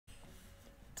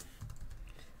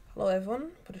Hello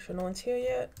everyone, pretty sure no one's here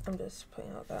yet. I'm just putting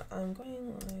out that I'm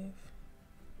going live.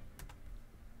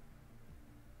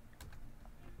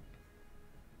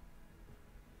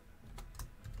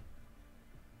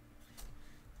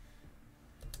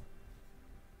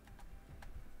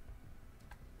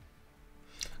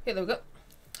 Okay, there we go.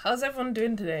 How's everyone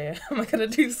doing today? Am I gonna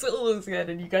do solos again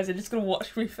and you guys are just gonna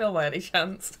watch me film by any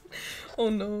chance? Oh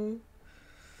no.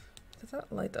 Does that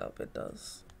light up? It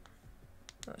does.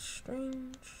 That's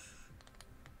strange.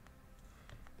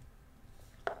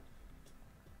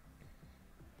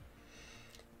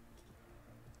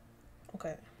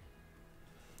 Okay.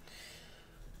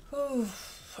 Oh,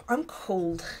 I'm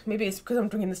cold. Maybe it's because I'm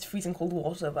drinking this freezing cold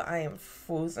water, but I am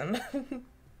frozen.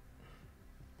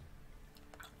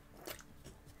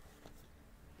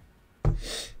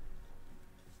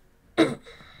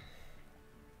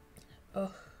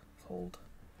 Ugh, cold.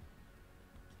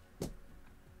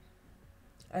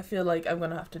 I feel like I'm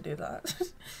gonna have to do that.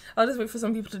 I'll just wait for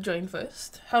some people to join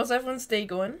first. How's everyone's day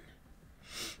going?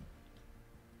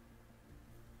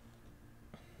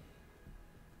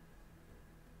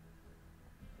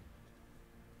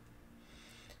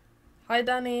 Hi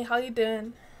Danny, how you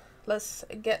doing? Let's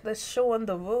get this show on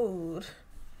the road.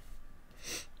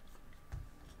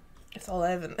 It's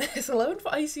 11. It's 11 for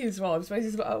ICU as well. I'm surprised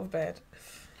he's not out of bed.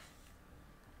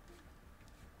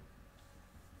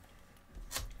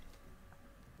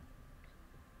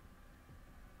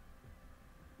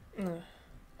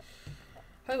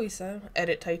 Hi Lisa.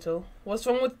 Edit title. What's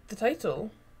wrong with the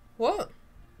title? What?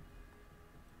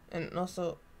 And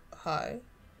also, hi.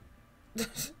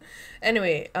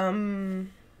 Anyway,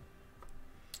 I'm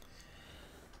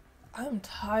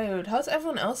tired. How's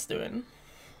everyone else doing?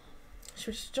 Should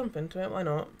we just jump into it? Why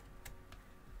not?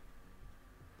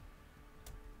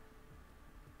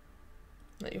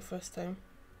 Not your first time.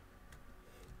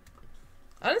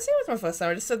 I didn't say it was my first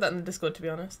time. I just said that in the Discord, to be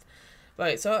honest.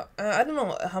 Right, so I don't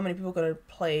know how many people are gonna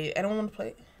play. Anyone want to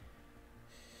play?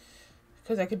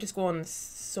 Because I could just go on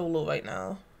solo right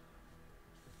now.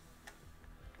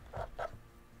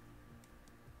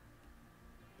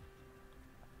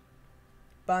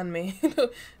 Ban me.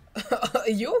 Are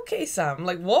you okay, Sam?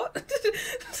 Like, what?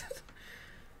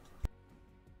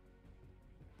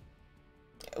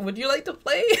 Would you like to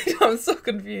play? I'm so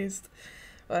confused.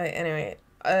 Right, anyway.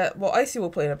 Well, Icy will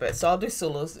play in a bit, so I'll do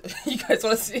solos. You guys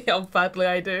want to see how badly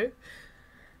I do?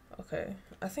 Okay.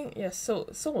 I think, yeah,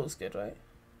 solo's good, right?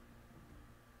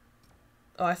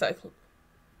 Oh, I thought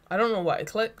I don't know what I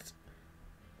clicked.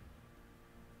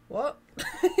 What?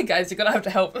 Guys, you're gonna have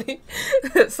to help me.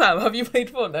 Sam, have you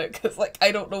played Fortnite? Because, like,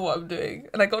 I don't know what I'm doing.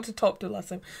 And I got to top 2 last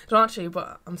time. Don't actually,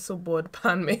 but I'm so bored.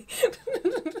 Ban me.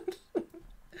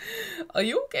 Are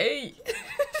you okay?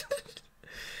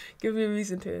 Give me a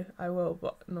reason to. I will,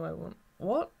 but no, I won't.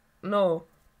 What? No.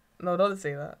 No, don't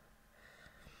say that.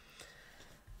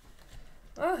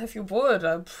 Ah, if you're bored,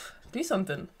 do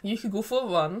something. You could go for a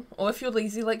run. Or if you're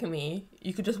lazy like me,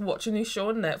 you could just watch a new show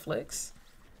on Netflix.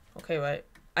 Okay, right.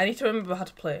 I need to remember how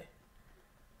to play.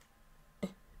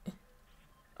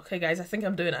 Okay, guys, I think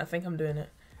I'm doing it. I think I'm doing it.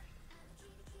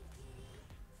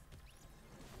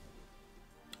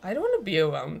 I don't want to be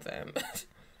around them.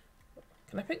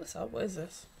 Can I pick this up? What is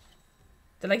this?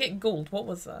 Did I get gold? What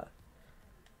was that?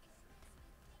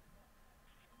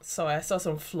 Sorry, I saw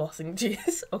some flossing.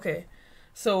 Jeez. Okay.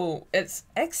 So, it's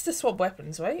X to swap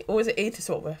weapons, right? Or is it A to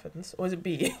swap weapons? Or is it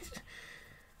B?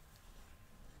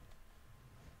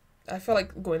 I feel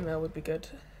like going there would be good.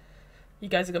 You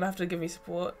guys are gonna have to give me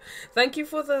support. Thank you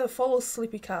for the follow,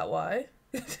 Sleepy Cat. Why?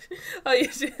 How are you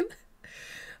doing?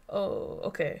 Oh,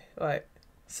 okay. Right.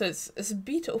 So it's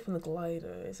B to open the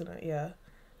glider, isn't it? Yeah.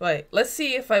 Right. Let's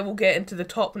see if I will get into the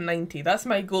top 90. That's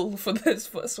my goal for this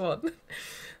first one.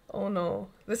 Oh no.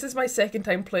 This is my second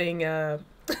time playing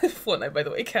Fortnite, by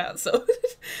the way, Cat. So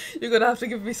you're gonna have to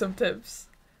give me some tips.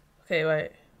 Okay,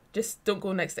 right. Just don't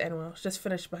go next to anyone else. Just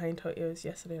finish behind her ears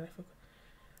yesterday. And I forgot.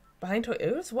 Behind her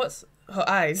ears? What's her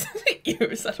eyes?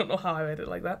 Ears. I don't know how I read it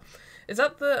like that. Is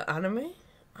that the anime?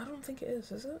 I don't think it is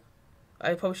it?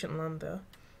 I probably shouldn't land there.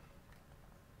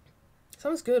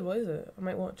 Sounds good. What is it? I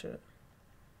might watch it.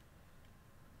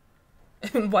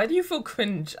 Why do you feel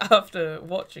cringe after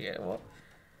watching it? What?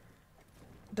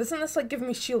 Doesn't this like give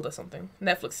me Shield or something?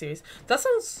 Netflix series. That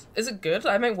sounds... Is it good?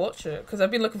 I might watch it because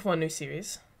I've been looking for a new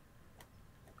series.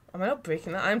 Am I not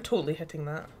breaking that? I'm totally hitting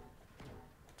that.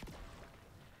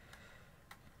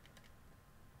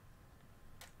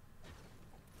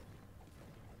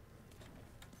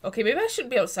 Okay, maybe I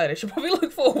shouldn't be outside. I should probably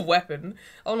look for a weapon.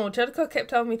 Oh no, Jedica kept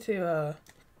telling me to,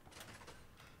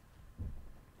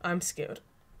 I'm scared.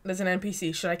 There's an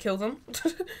NPC. Should I kill them?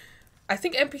 I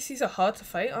think NPCs are hard to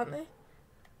fight, aren't they?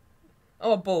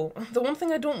 Oh, a bow. The one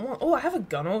thing I don't want... Oh, I have a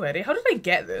gun already. How did I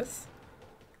get this?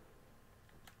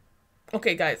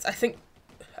 Okay, guys, I think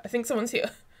someone's here.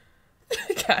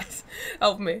 Guys,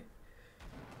 help me.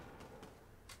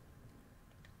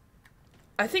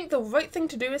 I think the right thing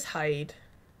to do is hide.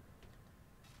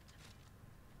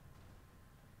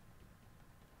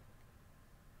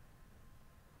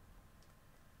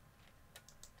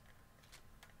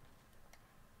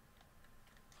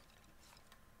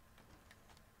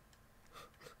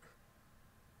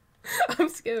 I'm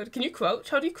scared. Can you crouch?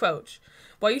 How do you crouch?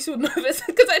 Why are you so nervous?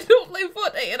 Because I don't play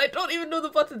Fortnite and I don't even know the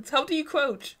buttons. How do you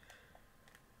crouch?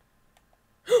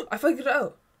 I figured it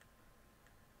out.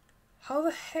 How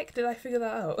the heck did I figure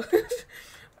that out?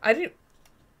 I didn't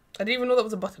even know that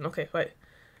was a button. Okay, wait.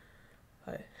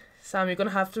 Right. Sam, you're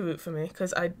gonna have to root for me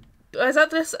because is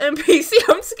that this NPC?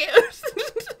 I'm scared.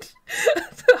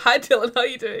 Hi Dylan, how are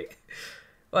you doing?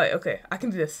 Right, okay, I can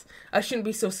do this. I shouldn't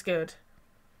be so scared.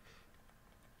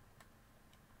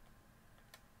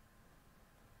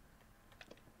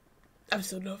 I'm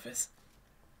so nervous.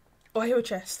 Oh, I hear a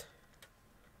chest.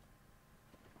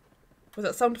 Was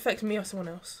that sound effect me or someone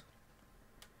else?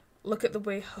 Look at the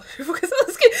way how because I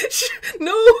was scared.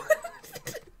 No.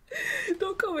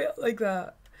 Don't call me out like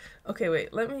that. Okay,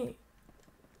 wait, let me...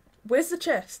 Where's the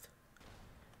chest?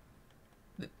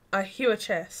 I hear a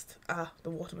chest. Ah, the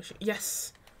water machine.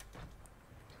 Yes.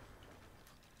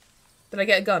 Did I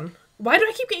get a gun? Why do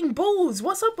I keep getting bows?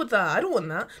 What's up with that? I don't want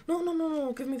that. No, no, no,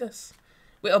 no. Give me this.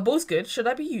 Wait, are bows good? Should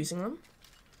I be using them?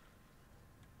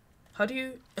 How do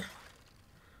you...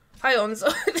 Hi,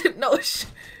 Onzo. No,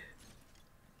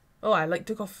 oh, I like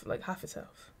took off like half its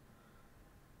health.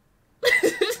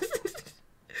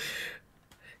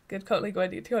 Good currently going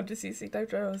to 200cc dive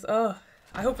drivers. Oh,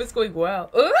 I hope it's going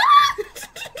well.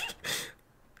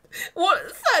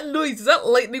 What's that noise? Is that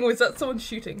lightning or is that someone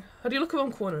shooting? How do you look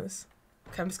around corners?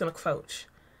 Okay, I'm just gonna crouch.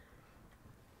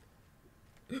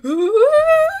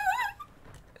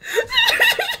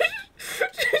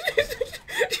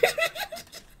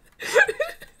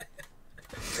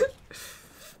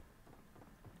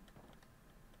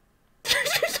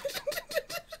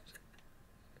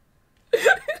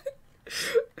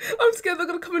 I'm scared they're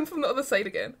gonna come in from the other side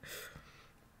again.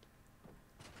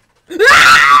 You guys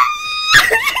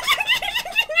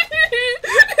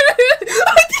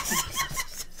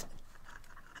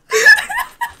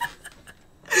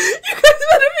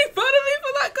better be proud of me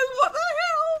for that, because what the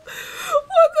hell?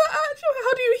 What the actual...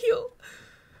 How do you heal?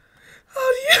 How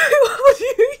do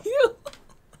you heal?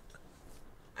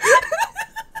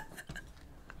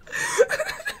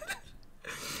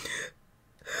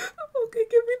 Okay,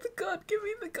 give me the gun, give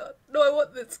me the gun. No, I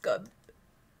want this gun.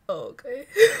 Oh, okay.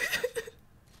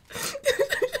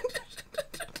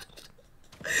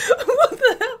 What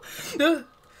the hell?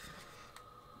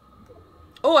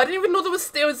 Oh, I didn't even know there was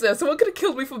stairs there. Someone could have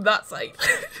killed me from that side.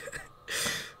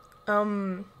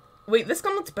 Wait, this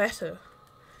gun looks better.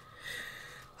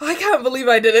 I can't believe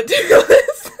I didn't do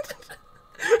this.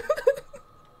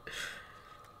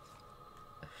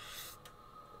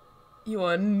 You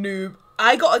are a noob.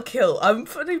 I got a kill. I'm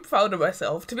pretty proud of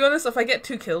myself. To be honest, if I get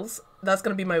 2 kills, that's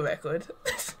gonna be my record.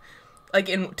 Like,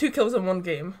 in 2 kills in 1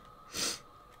 game.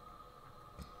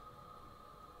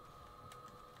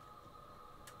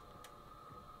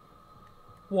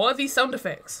 What are these sound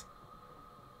effects?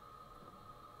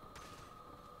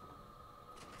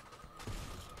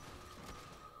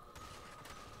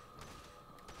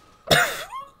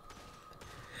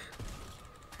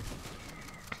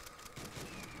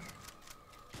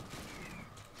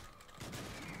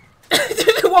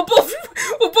 We're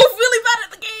both really bad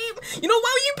at the game. You know,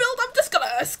 while you build, I'm just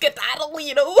gonna skedaddle,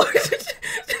 you know.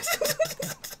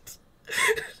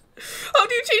 How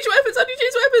do you change weapons? How do you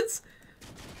change weapons?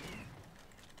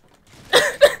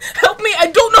 Help me! I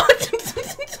don't know.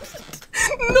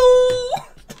 No,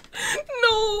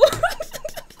 no.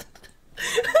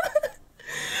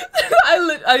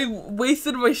 I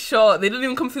wasted my shot. They didn't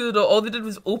even come through the door. All they did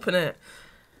was open it.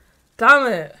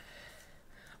 Damn it.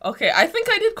 Okay, I think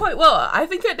I did quite well. I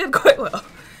think I did quite well.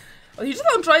 Oh, you did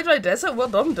that on Dry Desert? Well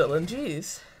done, Dylan.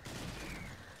 Jeez.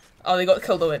 Oh, they got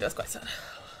killed already. That's quite sad.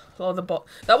 Oh, the bot.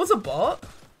 That was a bot?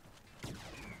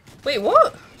 Wait,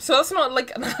 what? So that's not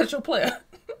like an actual player?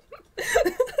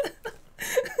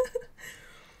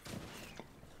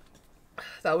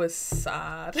 That was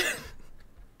sad.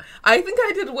 I think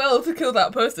I did well to kill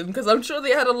that person because I'm sure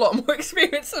they had a lot more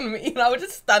experience than me and I was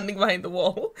just standing behind the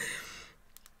wall.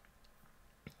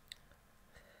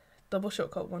 Double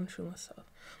shotcut, 1 true myself.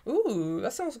 Ooh,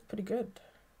 that sounds pretty good.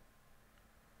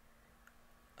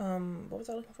 What was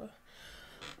I looking for?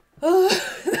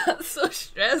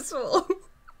 stressful.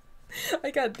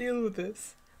 I can't deal with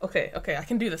this. Okay, okay, I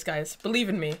can do this, guys. Believe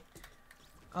in me.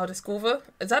 I'll discover.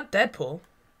 Is that Deadpool?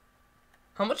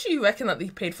 How much do you reckon that they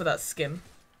paid for that skin?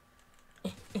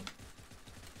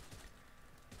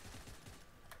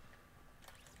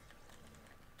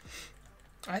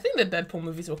 I think the Deadpool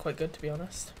movies were quite good, to be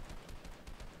honest.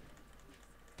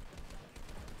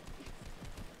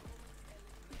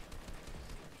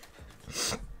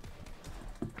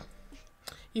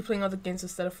 You playing other games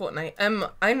instead of Fortnite?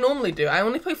 I normally do. I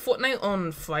only play Fortnite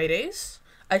on Fridays.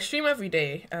 I stream every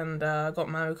day, and I got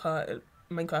Mario Kart,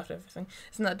 Minecraft, everything.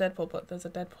 Isn't that Deadpool? But there's a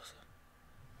Deadpool.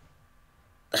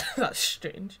 That's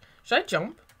strange. Should I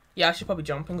jump? Yeah, I should probably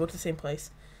jump and go to the same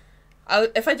place.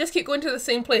 If I just keep going to the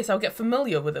same place, I'll get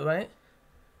familiar with it, right?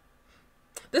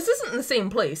 This isn't the same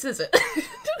place, is it?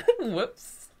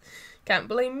 Whoops. Can't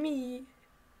blame me.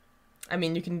 I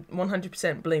mean, you can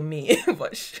 100% blame me,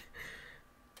 but...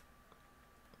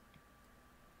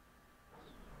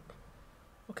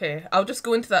 Okay, I'll just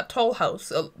go into that tall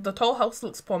house. The tall house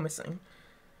looks promising.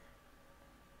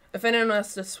 If anyone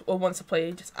else just wants to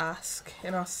play, just ask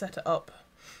and I'll set it up.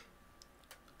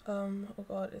 Oh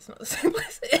god, it's not the same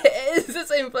place. It is the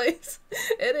same place.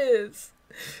 It is.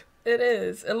 It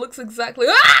is. It looks exactly...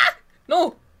 Ah!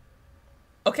 No!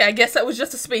 Okay, I guess that was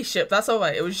just a spaceship. That's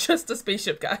alright. It was just a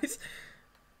spaceship, guys.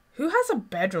 Who has a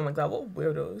bedroom like that? What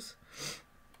weirdos.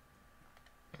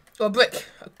 Oh, a brick.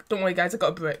 Don't worry, guys. I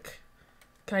got a brick.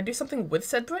 Can I do something with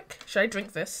said brick? Should I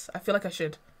drink this? I feel like I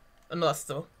should. Oh, no, that's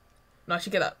still... No, I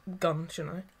should get that gun,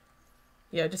 shouldn't I?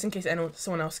 Yeah, just in case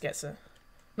someone else gets it.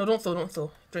 No, don't throw, don't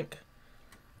throw. Drink.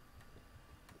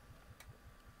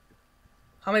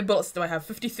 How many bullets do I have?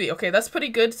 53. Okay, that's pretty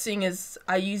good, seeing as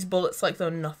I use bullets like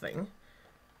they're nothing.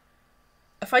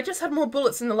 If I just had more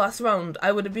bullets in the last round,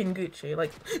 I would have been Gucci.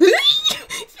 Like... Don't hit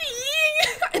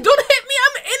me!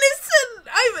 I'm innocent!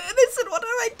 I'm innocent! What have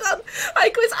I done? I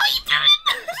quit. How are you doing?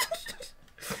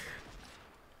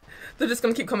 They're just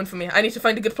gonna keep coming for me. I need to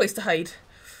find a good place to hide.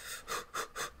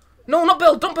 No, not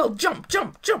build! Don't build! Jump!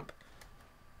 Jump! Jump!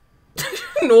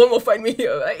 No one will find me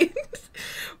here, right?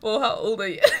 Well, how old are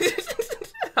you?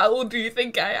 How old do you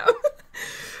think I am?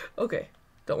 Okay.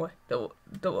 Don't worry. Don't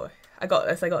worry. I got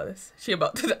this. I got this. She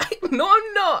about to die. No,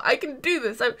 I'm not. I can do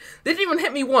this. They didn't even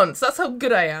hit me once. That's how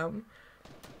good I am.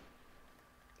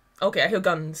 Okay, I hear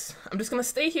guns. I'm just gonna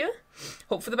stay here.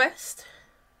 Hope for the best.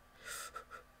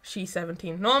 She's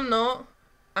 17. No, I'm not.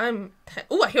 I'm 10.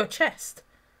 Oh, I hear a chest.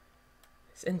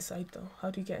 It's inside, though. How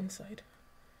do you get inside?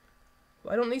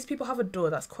 Why don't these people have a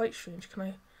door? That's quite strange. Can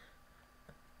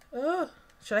I...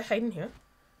 should I hide in here?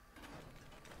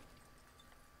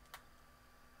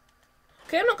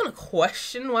 Okay, I'm not gonna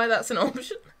question why that's an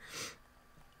option.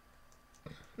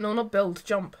 No, not build.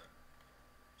 Jump.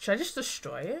 Should I just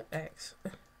destroy it? X.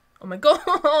 Oh my god,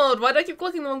 why do I keep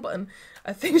clicking the wrong button?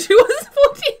 I think she was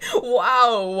 14.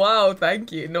 Wow, wow,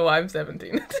 thank you. No, I'm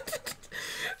 17.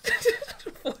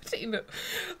 14.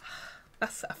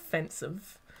 That's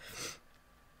offensive.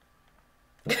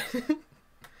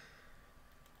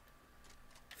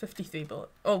 53 bullet.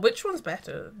 Oh, which one's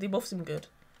better? They both seem good.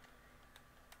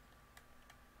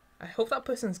 I hope that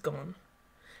person's gone.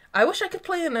 I wish I could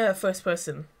play in first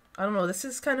person. I don't know, this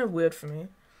is kind of weird for me.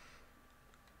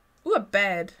 Ooh, a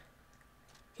bed.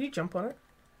 Can you jump on it?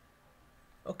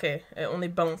 Okay, it only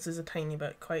bounces a tiny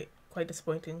bit. Quite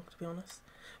disappointing, to be honest.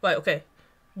 Right, okay.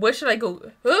 Where should I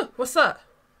go? What's that?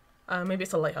 Maybe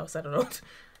it's a lighthouse, I don't know.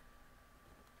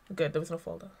 Good, there was no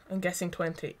folder. I'm guessing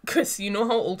 20. Chris, you know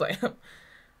how old I am.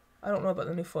 I don't know about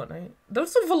the new Fortnite. There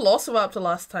was a Velociraptor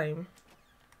last time.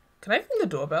 Can I ring the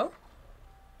doorbell?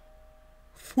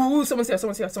 Ooh, someone's here,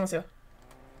 someone's here, someone's here.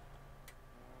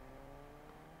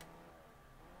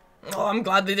 Oh, I'm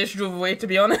glad they just drove away, to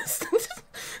be honest.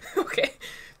 Okay.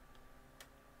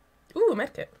 Ooh, a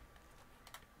medkit.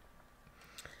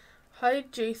 Hi,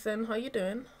 Jason. How you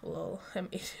doing? Lol, I'm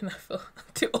 18. I feel I'm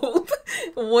too old.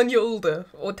 1 year older.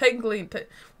 Or technically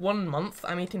 1 month.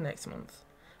 I'm 18 next month.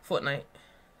 Fortnite.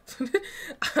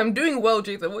 I'm doing well,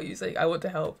 Jason. What are you saying? I want to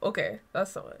help. Okay,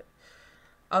 that's alright.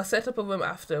 I'll set up a room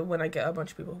after when I get a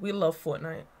bunch of people. We love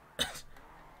Fortnite.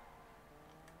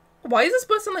 Why is this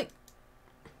person like...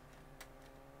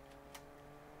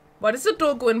 Why does the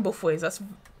door go in both ways? That's...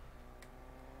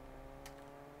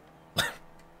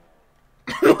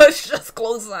 Let's just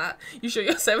close that. You sure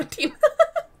you're 17?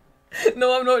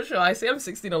 No, I'm not sure. I say I'm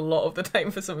 16 a lot of the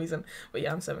time for some reason. But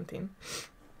yeah, I'm 17.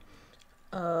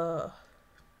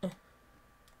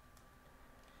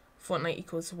 Fortnite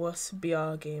equals worst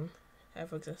BR game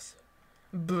ever exists.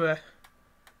 Bruh.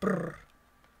 Brr.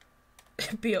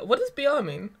 BR. What does BR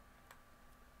mean?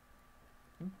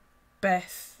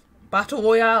 Beth. Battle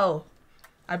Royale.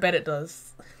 I bet it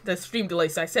does. The stream delay,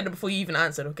 so I said it before you even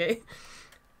answered, okay?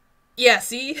 Yeah,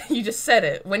 see? You just said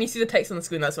it. When you see the text on the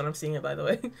screen, that's when I'm seeing it, by the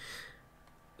way.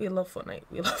 We love Fortnite.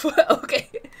 We love Fortnite. Okay.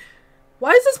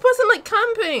 Why is this person, like,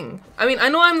 camping? I mean, I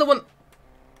know I'm the one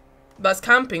that's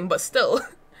camping, but still.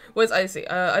 Where's Icy?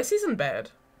 Icy's in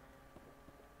bed.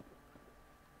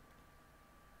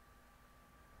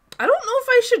 I don't know if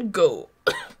I should go.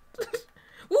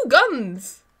 Ooh,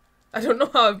 guns! I don't know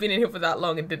how I've been in here for that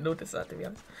long and didn't notice that, to be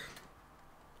honest.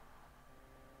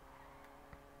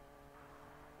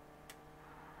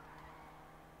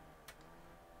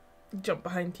 Jump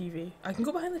behind TV. I can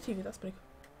go behind the TV, that's pretty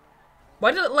cool.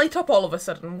 Why did it light up all of a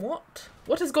sudden? What?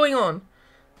 What is going on?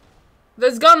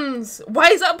 There's guns! Why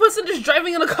is that person just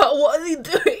driving in a car? What are they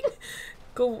doing?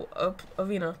 Go up,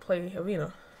 Avina, play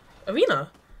Avina. Avina?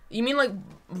 You mean like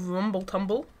Rumble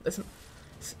Tumble?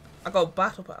 I got a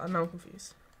battle, but now I'm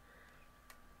confused.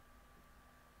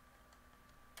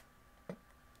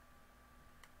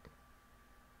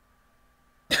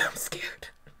 I'm scared.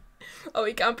 Are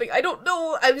we camping? I don't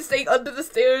know. I'm staying under the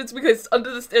stairs because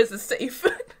under the stairs is safe.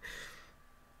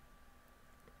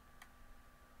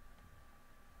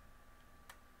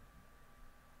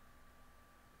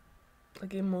 A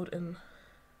game mode in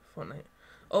Fortnite.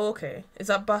 Oh, okay. Is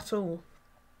that Battle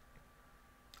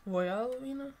Royale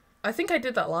Arena? I think I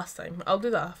did that last time. I'll do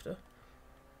that after.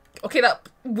 Okay, that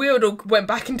weirdo went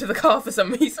back into the car for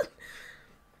some reason.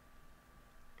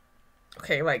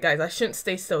 Okay, right, guys. I shouldn't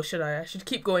stay still, should I? I should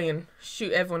keep going and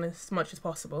shoot everyone as much as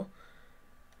possible.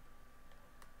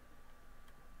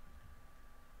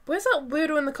 Where's that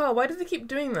weirdo in the car? Why does he keep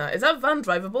doing that? Is that van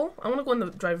drivable? I want to go in the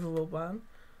drivable van.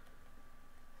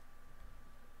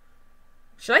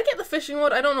 Should I get the fishing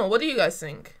rod? I don't know. What do you guys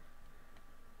think?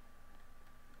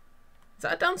 Is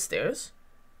that downstairs?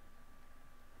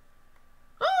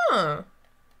 Ah!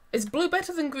 Is blue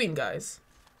better than green, guys?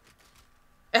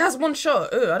 It has one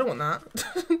shot. Ugh, I don't want that.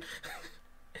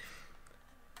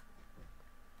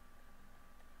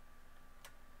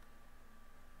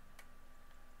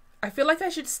 I feel like I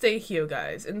should stay here,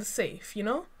 guys, in the safe, you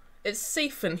know? It's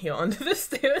safe in here under the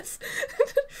stairs.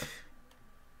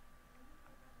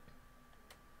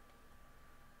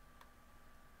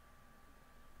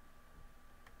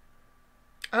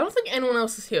 I don't think anyone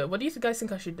else is here. What do you guys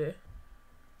think I should do?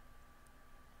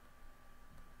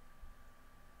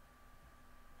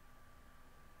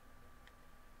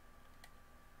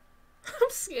 I'm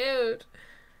scared.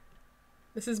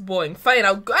 This is boring. Fine,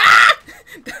 I'll go. Ah!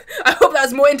 I hope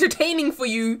that's more entertaining for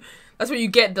you. That's what you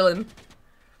get, Dylan.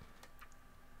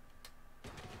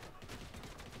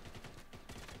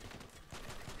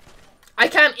 I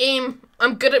can't aim.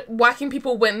 I'm good at whacking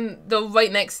people when they're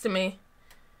right next to me.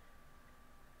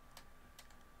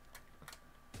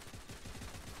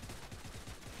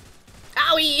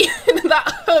 Owie!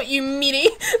 That hurt you, meanie.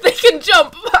 They can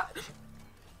jump.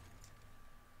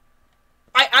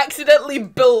 I accidentally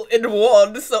built in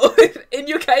one, so in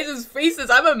your guys' faces,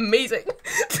 I'm amazing.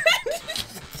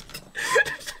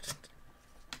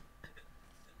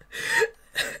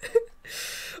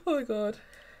 Oh my god.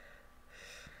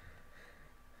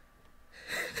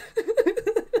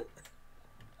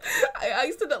 I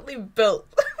accidentally built.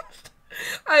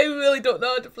 I really don't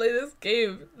know how to play this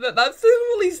game. That's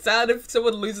really sad if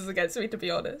someone loses against me, to be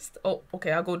honest. Oh,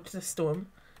 okay, I'll go to the storm.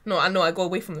 No, I go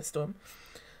away from the storm.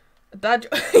 A dad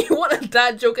you want a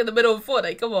dad joke in the middle of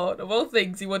Fortnite? Come on, of all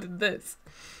things, you wanted this.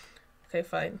 Okay,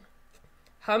 fine.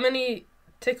 How many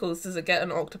tickles does it get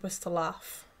an octopus to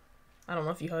laugh? I don't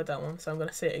know if you heard that one, so I'm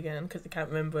gonna say it again because I can't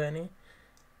remember any.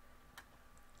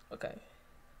 Okay.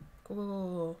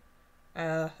 Go.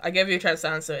 I gave you a chance to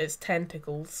answer. It's 10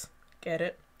 tickles. Get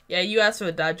it? Yeah, you asked for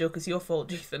a dad joke. It's your fault,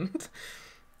 Jason.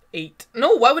 8.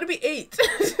 No, why would it be 8?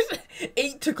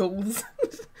 8 tickles.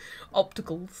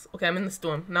 Opticals. Okay, I'm in the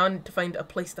storm. Now I need to find a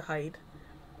place to hide.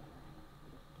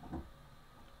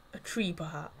 A tree,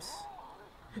 perhaps.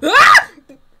 Ah!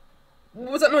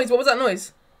 What was that noise? What was that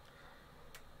noise?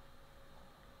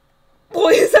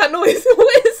 What is that noise?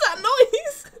 What is that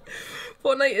noise?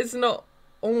 Fortnite is not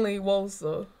only walls,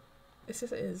 though. It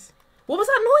says it is. What was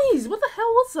that noise? What the hell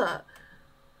was that?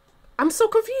 I'm so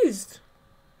confused.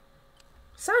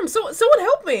 Sam, someone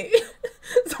help me.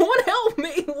 Someone help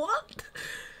me. What?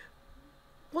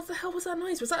 What the hell was that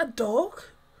noise? Was that a dog?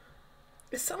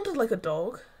 It sounded like a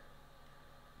dog.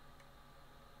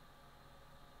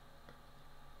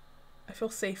 I feel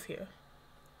safe here.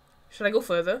 Should I go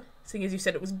further? Seeing as you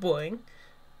said it was boring.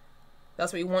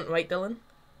 That's what you want, right, Dylan?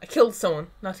 I killed someone.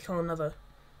 Now to kill another.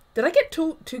 Did I get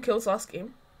two kills last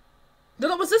game? No,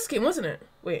 that was this game, wasn't it?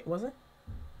 Wait, was it?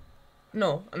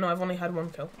 No, I've only had one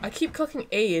kill. I keep clicking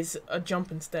A as a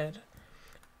jump instead.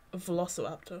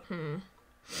 Velociraptor.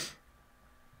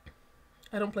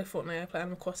 I don't play Fortnite, I play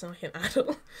Animal Crossing like an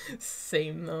adult.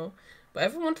 Same though. But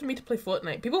everyone wanted me to play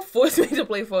Fortnite. People forced me to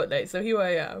play Fortnite, so here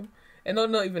I am. And they're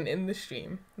not even in the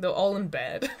stream. They're all in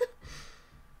bed.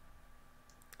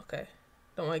 Okay.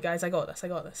 Don't worry guys, I got this, I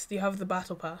got this. Do you have the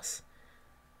battle pass?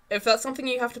 If that's something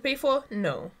you have to pay for,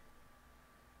 no.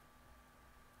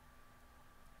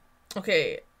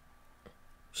 Okay.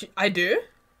 I do?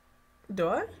 Do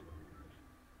I?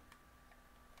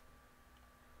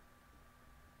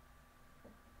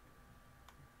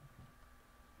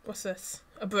 What's this?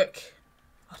 A brick.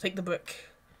 I'll take the brick.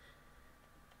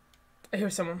 I hear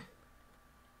someone.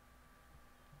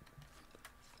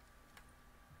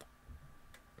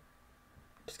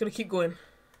 Just gonna keep going.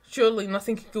 Surely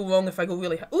nothing can go wrong if I go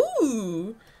really high.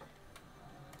 Ooh!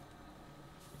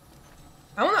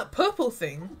 I want that purple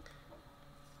thing.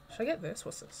 Should I get this?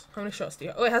 What's this? How many shots do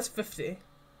you have? Oh, it has 50.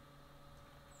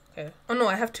 Okay. Oh no,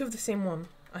 I have 2 of the same one.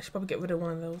 I should probably get rid of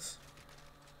one of those.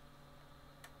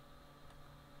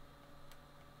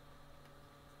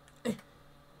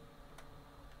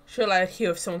 Surely I'd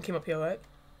hear if someone came up here, right?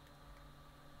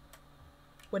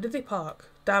 Where did they park?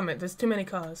 Damn it, there's too many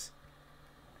cars.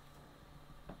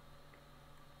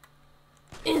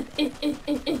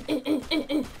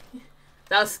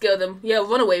 That'll scare them. Yeah,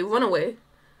 run away, run away.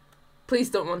 Please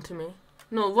don't run to me.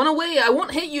 No, run away. I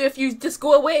won't hit you if you just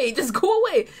go away. Just go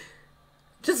away.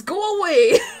 Just go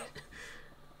away.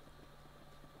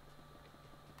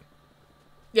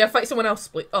 Yeah, fight someone else,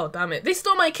 please. Oh, damn it. They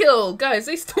stole my kill. Guys,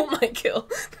 they stole my kill.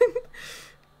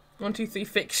 1, 2, 3,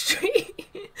 fix street.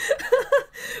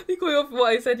 We're going off what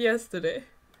I said yesterday.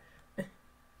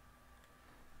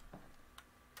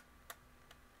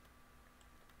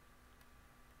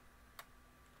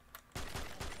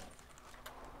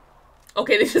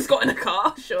 Okay, they just got in a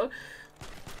car, sure.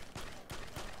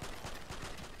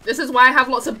 This is why I have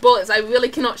lots of bullets. I really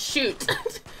cannot shoot.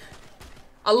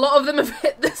 A lot of them have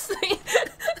hit this thing.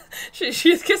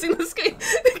 She's kissing the screen.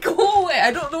 Go away.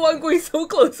 I don't know why I'm going so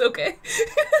close, okay?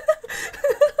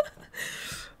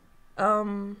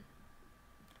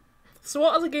 So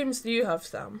what other games do you have,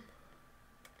 Sam?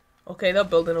 Okay, they're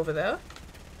building over there.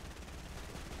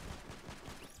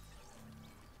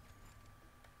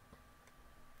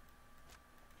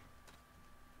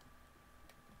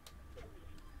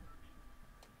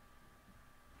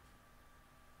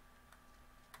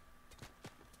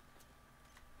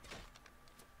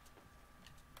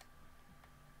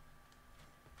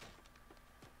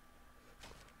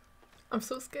 I'm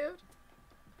so scared.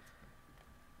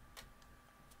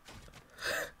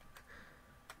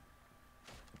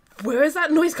 Where is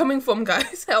that noise coming from,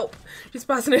 guys? Help. She's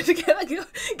passing it together.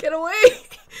 Get away.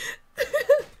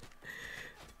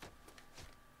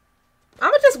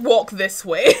 I'ma just walk this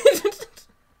way. Chug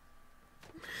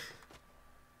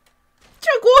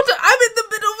water. I'm in the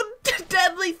middle of a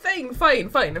deadly thing. Fine,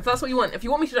 fine. If that's what you want. If you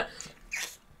want me to...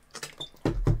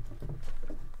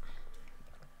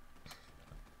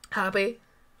 Happy.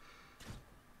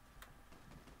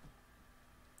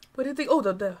 Where did they? Oh,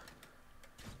 they're there.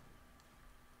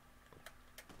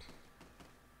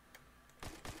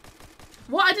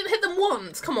 What? I didn't hit them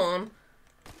once. Come on.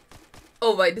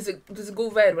 Oh right, does it go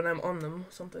red when I'm on them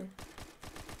or something?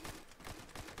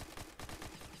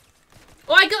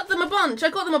 Oh, I got them a bunch. I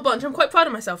got them a bunch. I'm quite proud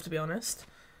of myself, to be honest.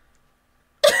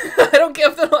 I don't care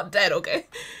if they're not dead. Okay.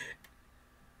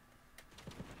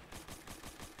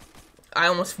 I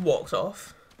almost walked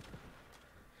off.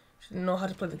 She didn't know how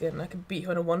to play the game and I could beat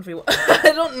her in a 1v1.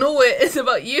 I don't know what it is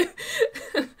about you.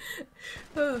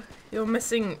 Oh, you're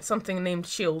missing something named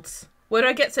shields. Where do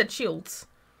I get said shields?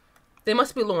 They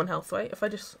must be low on health, right? If I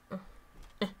just...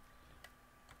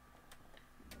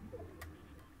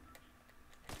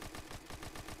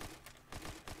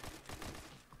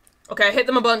 Okay, I hit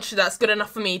them a bunch. That's good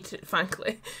enough for me,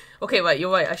 frankly. Okay, right,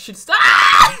 you're right. I should stop.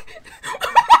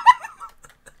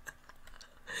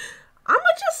 I'ma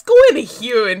just go in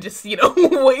here and just, you know,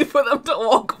 wait for them to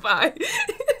walk by.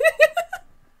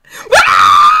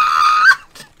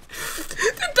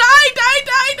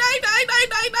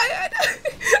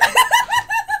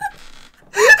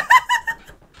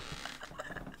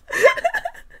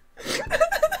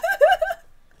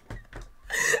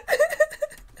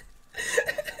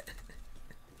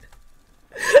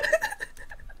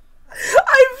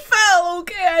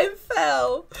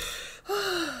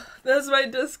 That's my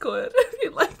Discord if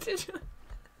you'd like to join.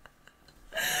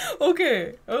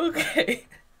 Okay, okay.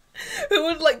 Who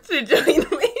would like to join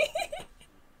me?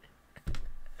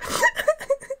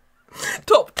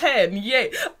 Top 10,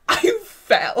 yay. I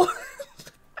fell.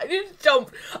 I didn't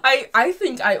jump. I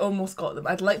think I almost got them.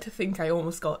 I'd like to think I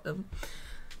almost got them.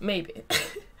 Maybe.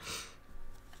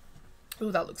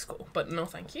 Ooh, that looks cool. But no,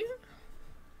 thank you.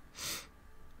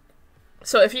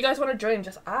 So if you guys want to join,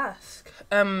 just ask.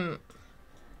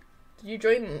 You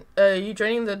joining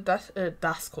the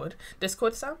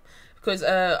Discord, Sam? Because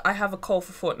I have a call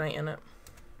for Fortnite in it.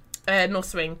 No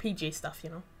swearing, PG stuff, you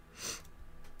know.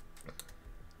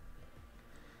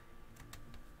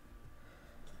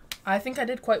 I think I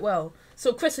did quite well.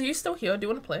 So Chris, are you still here? Do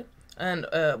you want to play? And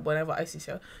whenever Icy's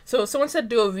here. So someone said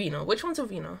do Arena. Which one's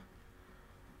Arena?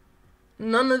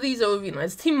 None of these are Arena.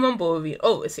 It's Team Rumble Arena.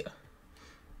 Oh, it's here.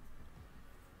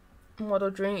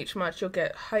 Model during each match, you'll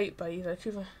get hyped by either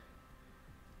achiever.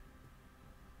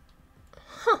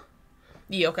 Huh.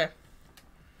 Yeah, okay.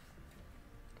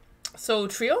 So,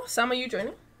 Trio, Sam, are you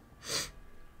joining?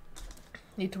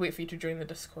 Need to wait for you to join the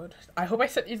Discord. I hope I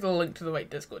sent you the link to the right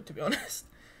Discord, to be honest.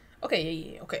 Okay,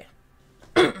 yeah, okay.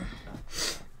 Alright,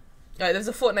 there's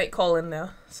a Fortnite call in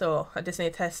there, so I just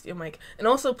need to test your mic. And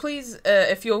also, please,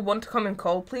 if you want to come and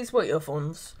call, please wear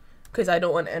earphones, because I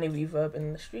don't want any reverb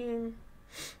in the stream.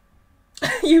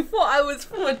 You thought I was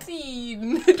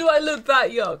 14. Do I look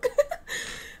that young?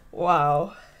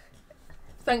 Wow.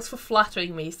 Thanks for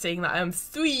flattering me, saying that I'm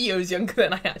 3 years younger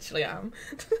than I actually am.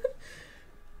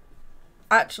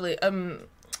 Actually,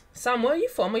 Sam, where are you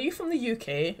from? Are you from the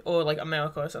UK or like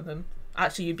America or something?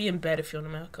 Actually, you'd be in bed if you're in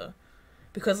America,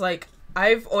 because like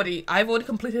I've already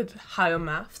completed higher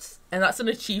maths, and that's an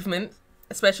achievement,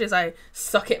 especially as I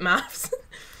suck at maths.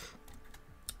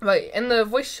 Right, in the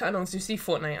voice channels, you see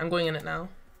Fortnite. I'm going in it now.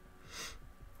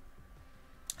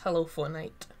 Hello,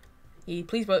 Fortnite.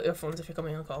 Please wear earphones if you're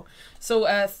coming on the call. So,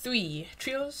 3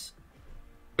 trios.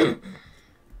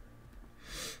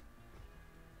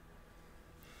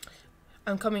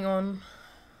 I'm coming on.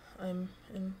 I'm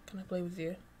in. Can I play with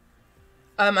you?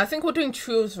 I think we're doing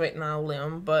trios right now,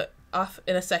 Liam, but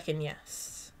in a second,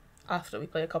 yes. After we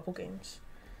play a couple games.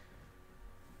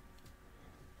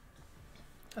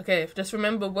 Okay, just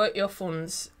remember, wear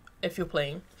earphones if you're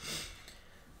playing.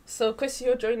 So, Chris,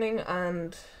 you're joining,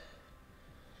 and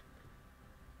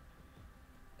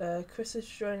Chris is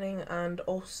joining, and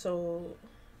also,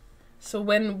 so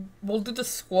when we'll do the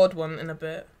squad one in a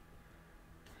bit.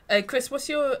 Chris, what's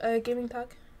your gaming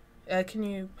tag? Can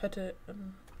you put it?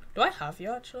 Do I have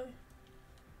you actually?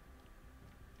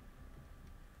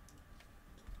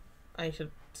 I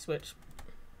should switch.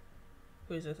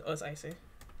 Who is this? Oh, it's Icy.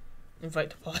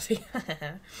 Invite to party.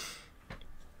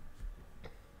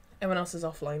 Everyone else is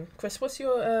offline. Chris, what's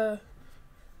your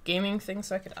gaming thing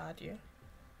so I could add you?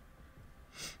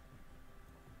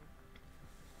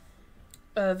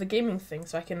 The gaming thing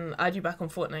so I can add you back on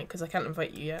Fortnite, because I can't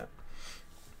invite you yet.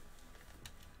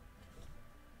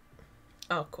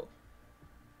 Oh, cool.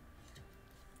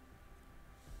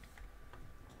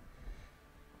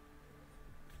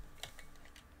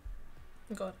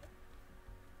 Got it.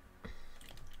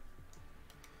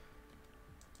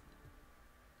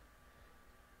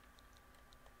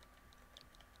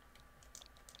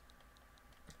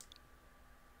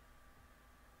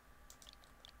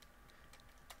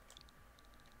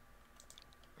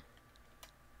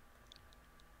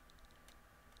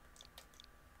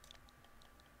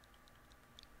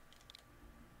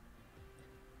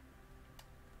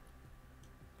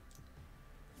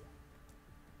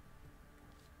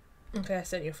 Okay, I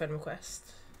sent you a friend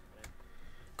request.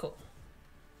 Cool.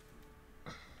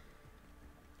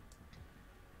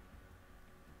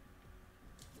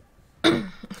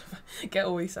 Get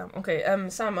away, Sam. Okay,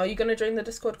 Sam, are you gonna join the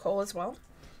Discord call as well?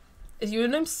 Is your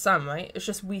name Sam, right? It's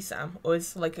just Sam, or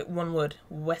is like one word,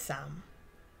 Wesam?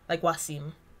 Like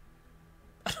Wasim.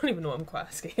 I don't even know what I'm quite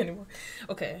asking anymore.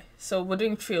 Okay, so we're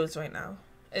doing trios right now.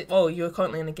 Oh, you're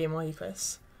currently in a game, are you,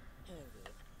 Chris? Yeah,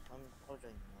 I'll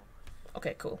join now.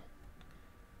 Okay, cool.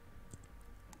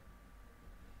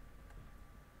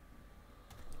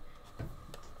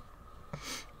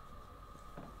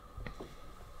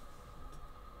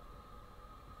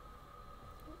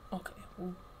 Okay,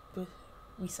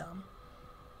 we Sam.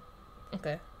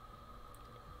 Okay.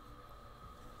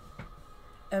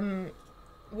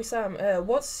 Wissam,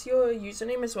 what's your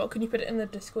username as well? Can you put it in the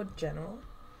Discord general?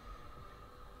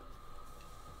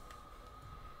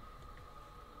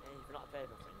 Yeah, you've not played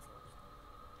with friends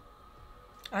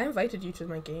last. I invited you to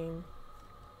my game.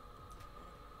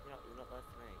 You're not there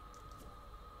for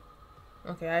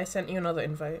me. Okay, I sent you another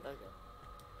invite. Okay.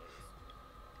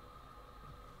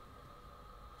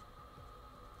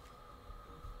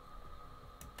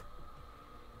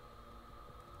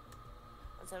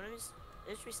 And so let me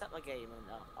just reset my game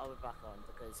and I'll be back on,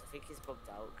 because I think it's bugged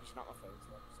out because you're not my friends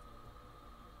list.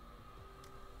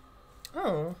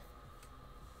 Oh,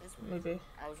 It's weird. maybe.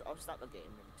 I'll start the game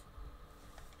and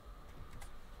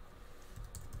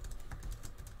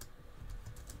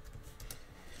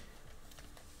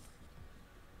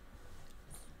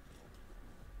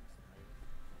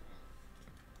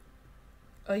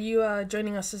Are you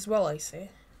joining us as well, I say?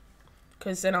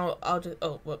 Because then I'll just...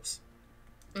 Oh, whoops.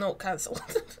 No, cancel.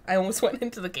 I almost went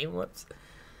into the game, whoops.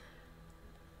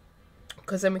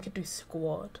 Because then we could do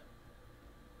squad.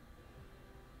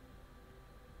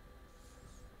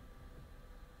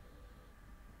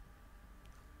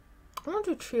 I want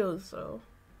to do trios, though.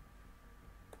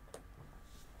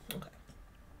 Okay.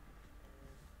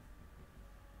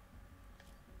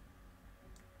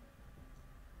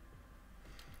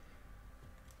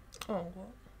 Oh, what?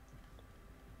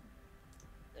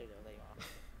 there you go, there you are.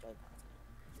 Join party.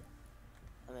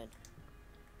 I'm in.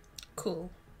 Cool.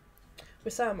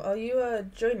 Sam, are you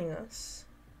joining us?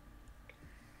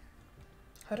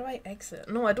 How do I exit?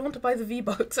 No, I don't want to buy the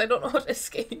V-Bucks. I don't know how to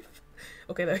escape.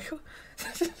 Okay, there you go.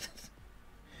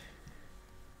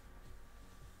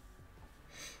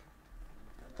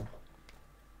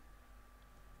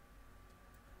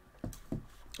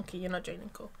 Okay, you're not joining,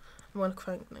 cool. I'm gonna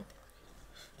crank now.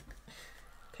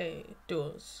 Okay,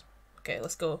 duos. Okay,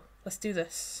 let's go. Let's do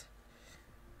this.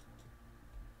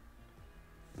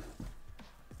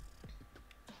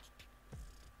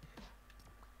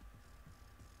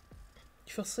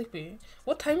 You feel sleepy?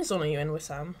 What time zone are you in with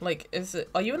Sam? Like,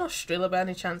 are you in Australia by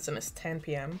any chance and it's 10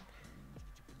 PM?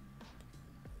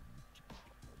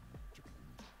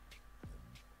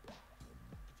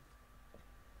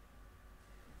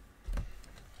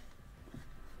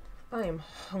 I am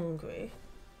hungry.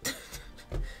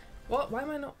 What? Why am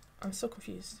I not? I'm so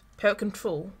confused. Parent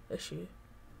control issue.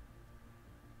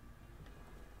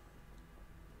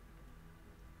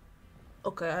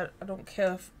 Okay, I don't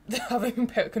care if they're having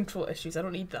parent control issues. I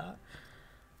don't need that.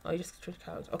 Oh, you just trade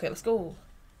cards. Okay, let's go.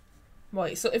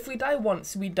 Right, so if we die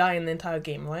once, we die in the entire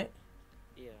game, right?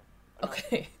 Yeah.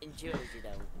 Okay. In duos you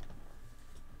don't.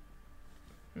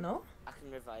 No? I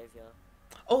can revive you.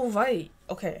 Oh, right.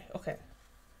 Okay, okay.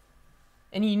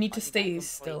 And you need to Like, if I stay completely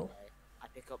still. die, I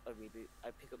pick up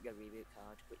your reboot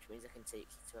card, which means I can take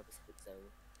you to a specific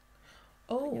zone.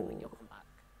 Oh. And you'll come back.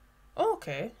 Oh,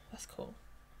 okay. That's cool.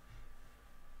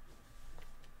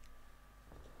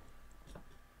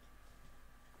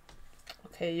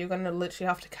 Okay, you're gonna literally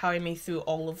have to carry me through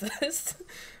all of this.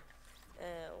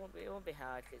 It won't be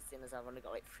hard, because seeing as I've only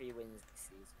got like 3 wins this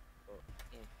season. But,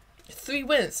 yeah. 3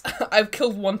 wins. I've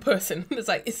killed 1 person. It's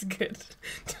like, it's good.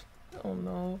 Oh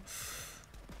no.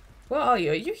 Where are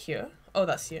you? Are you here? Oh,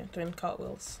 that's you, doing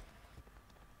cartwheels.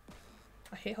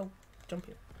 I hate how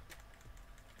jumpy.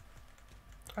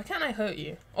 Why can't I hurt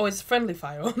you? Oh, it's friendly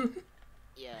fire on.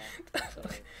 Yeah.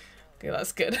 Okay,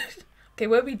 that's good. Okay,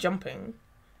 where are we jumping?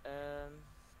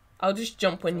 I'll just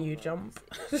jump when you jump.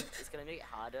 It's gonna make it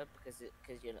harder because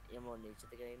you're more new to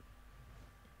the game.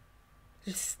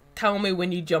 Just tell me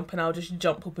when you jump and I'll just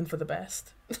jump hoping for the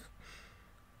best. Okay,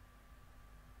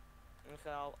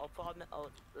 I'll put on.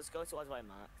 Let's go towards where I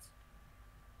marked.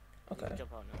 Okay. You can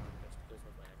jump on now. Just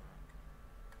where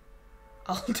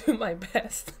I marked. I'll do my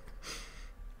best.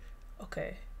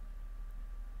 Okay.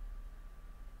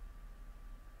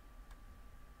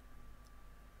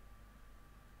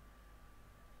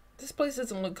 This place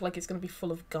doesn't look like it's gonna be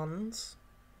full of guns.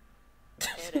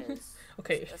 It is.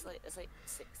 Okay. It's like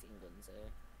 16 guns here.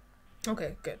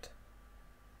 Okay, good.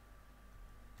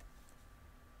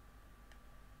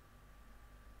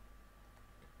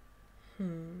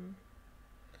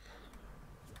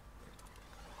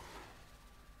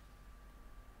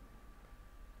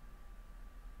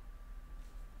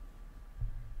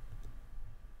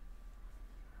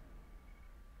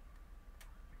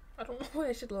 I don't know where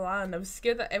I should land. I'm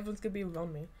scared that everyone's gonna be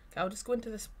around me. Okay, I'll just go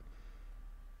into this.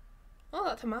 Oh,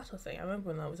 that tomato thing. I remember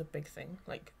when that was a big thing,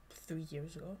 like 3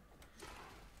 years ago.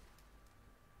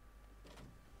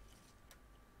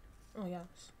 Oh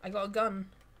yes, I got a gun.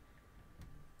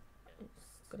 I'm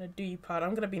gonna do you proud.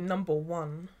 I'm gonna be number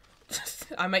 1.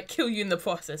 I might kill you in the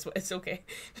process, but it's okay.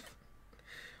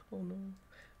 Oh no.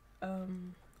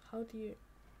 How do you?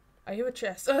 I hear a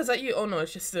chest. Oh, is that you? Oh no,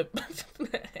 it's just a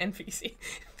NPC.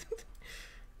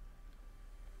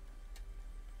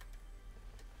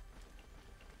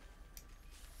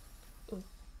 Ooh.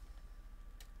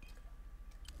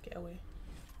 Get away.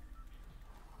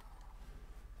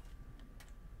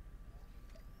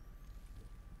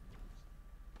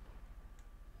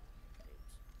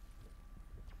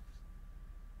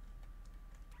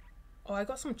 Oh, I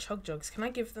got some chug jugs. Can I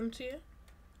give them to you?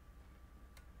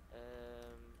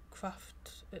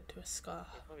 Craft it to a scar.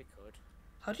 You probably could.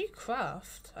 How do you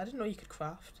craft? I didn't know you could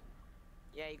craft.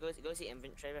 Yeah, you go to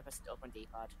inventory, press it up on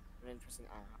D-pad, and then pressing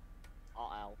R,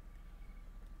 or L.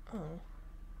 Oh.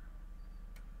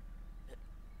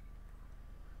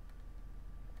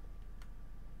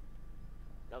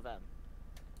 No,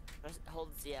 hold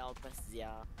ZL, press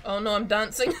ZR. Oh no, I'm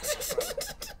dancing.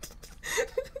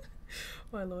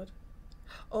 My lord.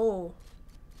 Oh.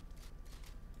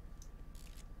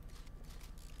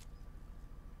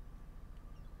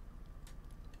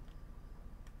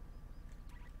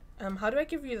 How do I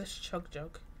give you this chug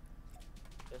jug?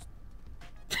 Just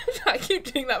I keep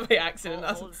doing that by accident.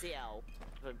 hold ZL,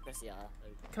 press ZR.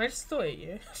 Can I just throw it at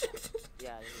you?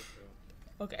 Yeah, you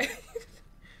do. Okay.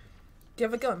 Do you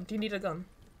have a gun? Do you need a gun?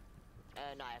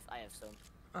 No, I have some.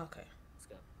 Okay. Let's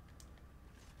go.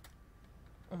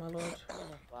 Oh my lord.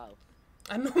 Wow.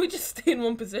 I know we just stay in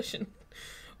one position.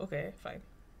 Okay, fine.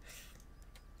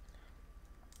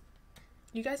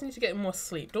 You guys need to get more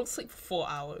sleep. Don't sleep for 4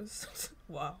 hours.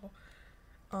 Wow.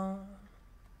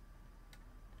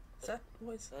 Is that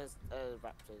what is? There's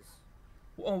raptors.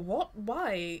 Oh, what?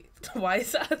 Why? Why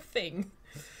is that a thing?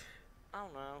 I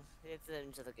don't know. You get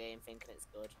into the game thinking it's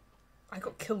good. I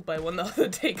got killed by one the other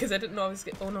day because I didn't know I was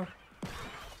getting. Oh no.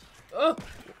 Oh!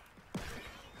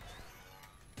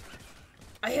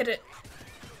 I hit it.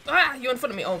 Ah! You're in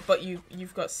front of me. Oh, but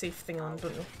you've got safe thing on,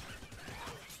 don't you?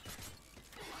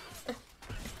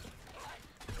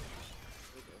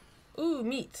 Ooh,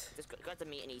 meat. Just grab the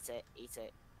meat and eat it. Eat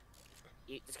it.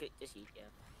 Just eat, yeah.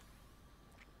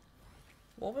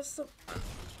 What was the...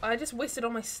 I just wasted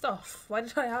all my stuff. Why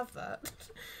did I have that?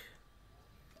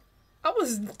 I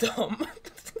was dumb.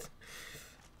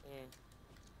 Yeah.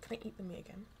 Can I eat the meat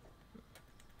again?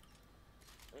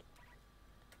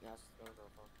 Yes,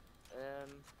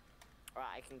 right,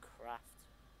 I can craft.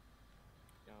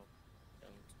 No,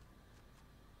 don't.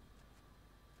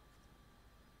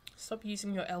 Stop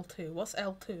using your L2. What's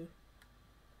L2?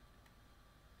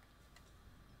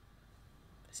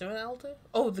 Is there an L2?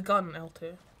 Oh, the gun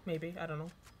L2. Maybe. I don't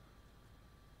know.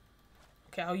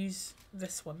 Okay, I'll use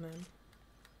this one then.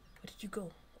 Where did you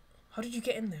go? How did you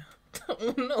get in there?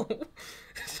 Oh no.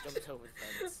 Jumped over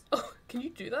the fence. Oh, can you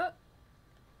do that?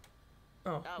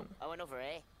 Oh. Oh, I went over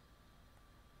A.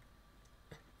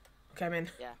 Okay, I'm in.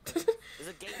 Yeah. There's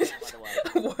a gate there, by the way.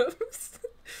 Whoops.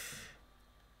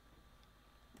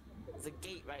 There's a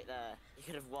gate right there. You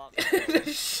could have walked.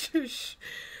 Shush.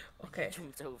 Okay.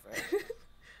 Jumped over it.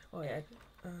 Oh yeah.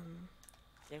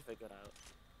 You figure it out.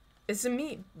 Is the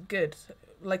meat good?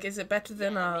 Like, is it better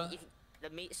than the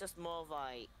meat's just more of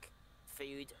like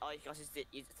food. Oh, you can also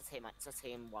use it to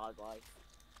tame wildlife.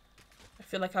 I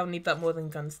feel like I'll need that more than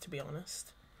guns, to be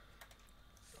honest.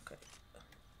 Okay.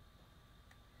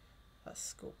 Let's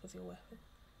scope with your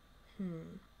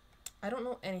weapon. I don't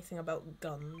know anything about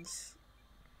guns.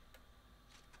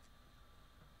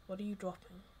 What are you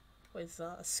dropping? What is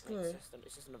that? A screw?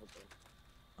 It's just another gun.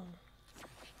 Oh.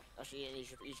 Actually, yeah, you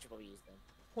should probably use them.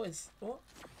 What is... what?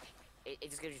 It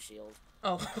just gives you shield.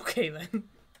 Oh, okay then.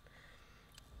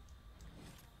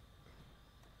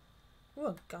 Oh,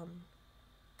 a gun.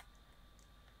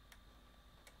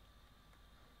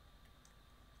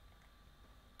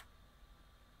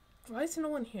 Why is no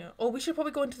one here? Oh, we should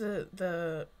probably go into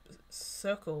the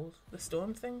circle, the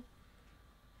storm thing.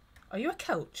 Are you a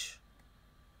couch?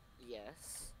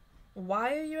 Yes.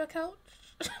 Why are you a couch?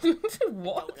 What? I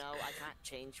don't know. I can't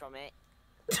change from it.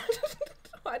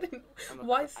 I didn't. I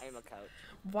am a couch.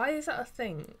 Why is that a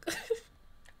thing?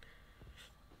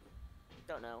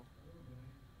 Don't know.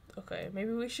 Okay,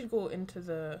 maybe we should go into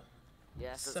the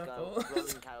Yes, circle. Let's go.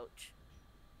 Rolling couch.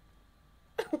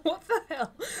 What the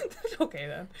hell? Okay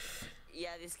then.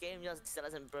 Yeah, this game still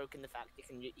hasn't broken the fact you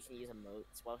can use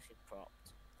emotes while she's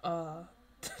propped. So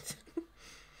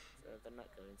they're not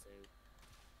going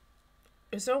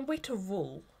to. Is there a way to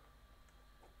roll?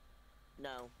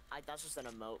 No, that's just an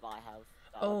emote that I have.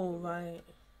 Oh right.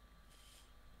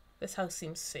 This house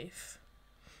seems safe.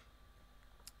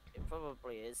 It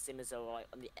probably is, seeing as though we're like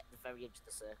on the very edge of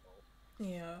the circle.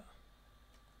 Yeah.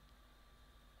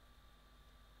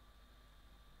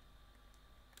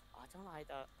 I don't like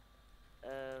that.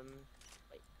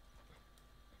 Wait.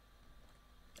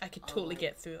 I could totally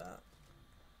get through that.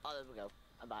 Oh, there we go.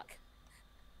 I'm back.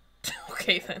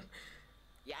 Okay then.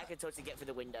 Yeah, I can totally get through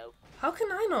the window. How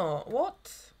can I not?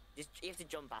 What? You have to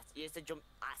jump at it. You have to jump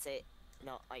at it,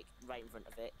 not like right in front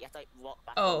of it. You have to like walk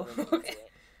back. Oh, into okay.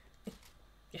 It.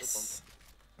 Yes.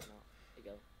 No, there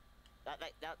you go.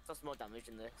 That does more damage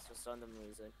than this for some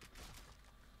reason.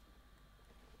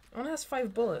 It only has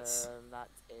 5 bullets. That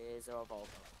is a revolver.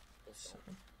 This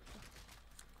one.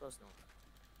 Close enough.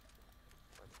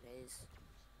 What it is.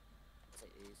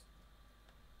 take these.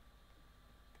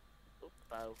 Oop,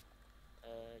 bow.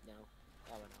 No.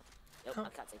 Oh, no. Nope, Huh. I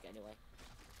can't take it anyway.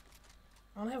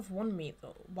 I only have one meat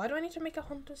though. Why do I need to make a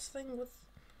hunter's thing with...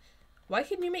 Why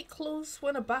can you make clothes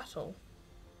when a battle?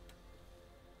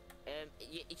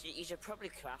 You should probably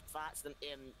craft that so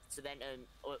then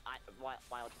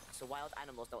wild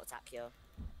animals don't attack you.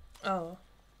 Oh.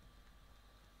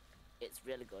 It's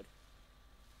really good.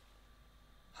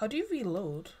 How do you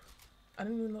reload? I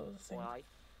didn't even know it was a thing. Why?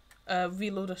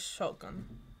 Reload a shotgun.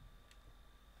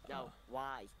 No,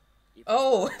 why? You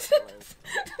Oh! reload.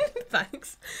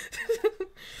 Thanks.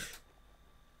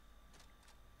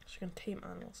 She can tame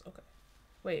animals. Okay.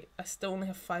 Wait, I still only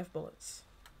have 5 bullets.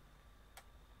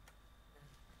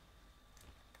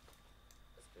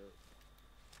 Let's go.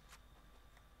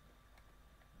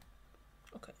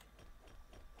 Okay.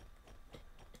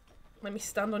 Let me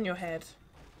stand on your head.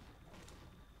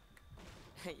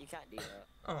 You can't do that.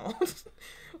 Oh.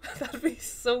 That'd be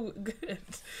so good.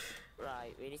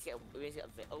 Right, we need to get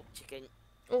oh, chicken.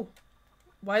 Oh.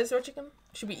 Why is there a chicken?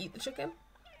 Should we eat the chicken?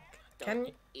 Don't Can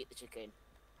you? eat the chicken.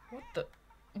 What the?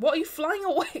 What are you flying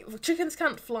away? Chickens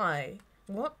can't fly.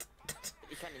 What?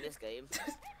 You can in this game.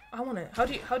 I want it. How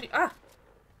do you, ah!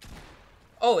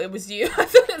 Oh, it was you. I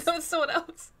thought it was someone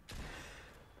else.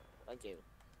 Thank you.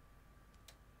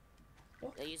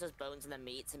 What? They use those bones and the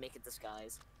meat to make a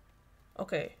disguise.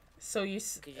 Okay, so you...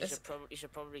 Because you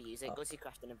should probably use it. Go to your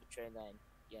crafting inventory and then,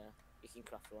 yeah, you can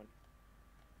craft one.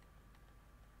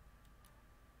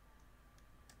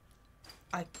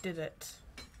 I did it.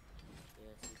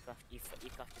 Yeah, so you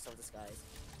craft yourself a disguise.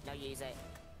 Now use it.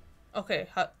 Okay,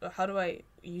 how do I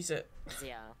use it?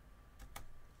 Yeah.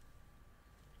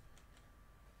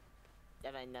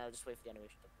 Yeah, then now just wait for the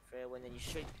animation to go through, and then you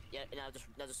should. Yeah, now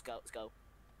just go. Let's go.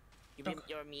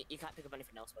 You're a meat. You can't pick up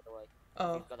anything else, by the way.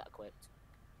 Oh. You've got that equipped.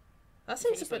 That You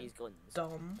seems a can bit use guns.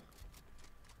 dumb.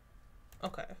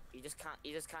 Okay. You just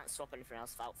can't swap anything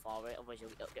else out for it, otherwise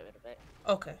you'll get rid of it.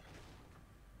 Okay.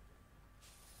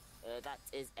 That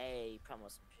is a promo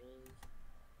SMG.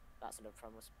 That's another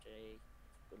promo SMG.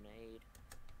 Grenade.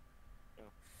 No.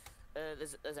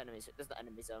 There's enemies. There's the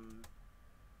enemies.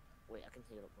 Wait, I can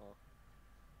heal up more.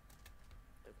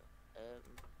 There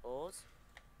we go. Ores.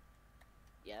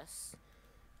 Yes.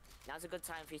 Now's a good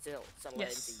time for you to start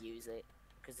learning to use it,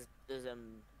 because there's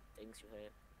things you hear.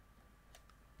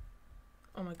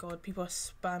 Oh my god, people are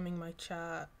spamming my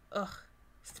chat. Ugh,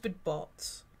 stupid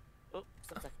bots. Oh,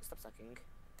 stop sucking.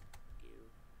 You.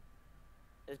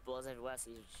 There's balls everywhere, so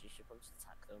you should probably just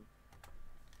attack them.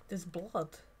 There's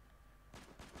blood.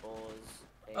 Balls.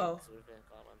 Eggs, Oh. whatever you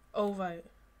call them. Oh, right.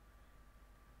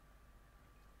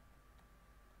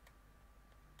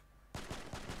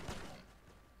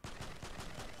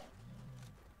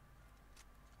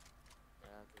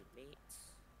 Good meat.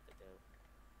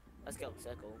 Let's go.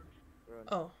 Circle.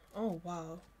 Run. Oh,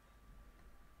 wow.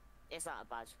 It's not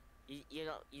bad. You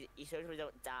certainly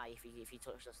don't die if you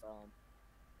touch the storm.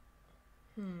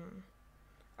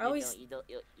 I always... You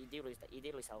do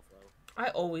lose health though. I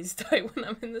always die when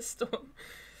I'm in the storm.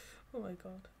 Oh my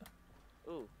god.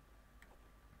 Ooh.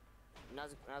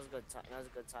 Now's a good time. Now's a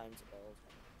good time to build.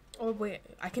 Oh wait,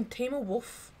 I can tame a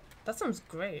wolf? That sounds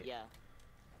great. Yeah.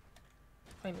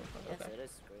 Finally, Yes, okay. it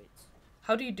is great.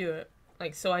 How do you do it?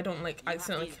 Like, so I don't, like,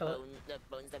 accidentally kill it? The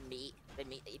bones, the meat that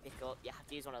you pick up, you have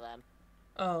to use one of them.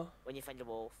 Oh. When you find a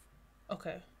wolf.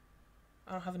 Okay.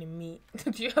 I don't have any meat.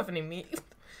 Do you have any meat?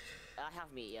 I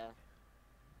have meat, yeah.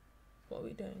 What are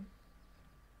we doing?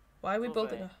 Why are we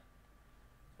building a...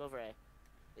 Over here.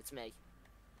 It's me.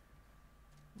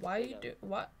 Why are you do...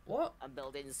 What? I'm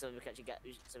building so we can get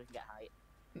height.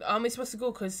 Aren't we supposed to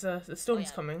go because the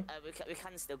storm's coming? We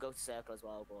can still go to circle as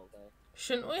well, but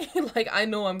shouldn't we? Like, I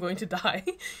know I'm going to die.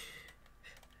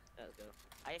 Let's go.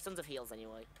 I have tons of heals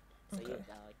anyway, so you won't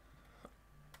die.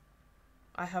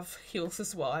 I have heals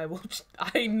as well.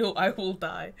 I know I will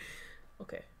die.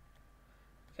 Okay.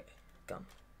 Okay, gun.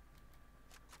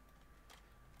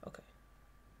 Okay.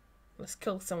 Let's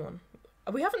kill someone.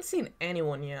 We haven't seen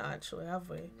anyone yet, actually, have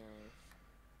we? No.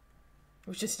 It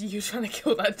was just you trying to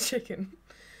kill that chicken.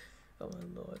 Oh my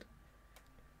lord.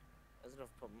 There's enough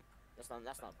pump. That's not a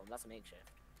pump, that's a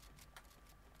makeshift.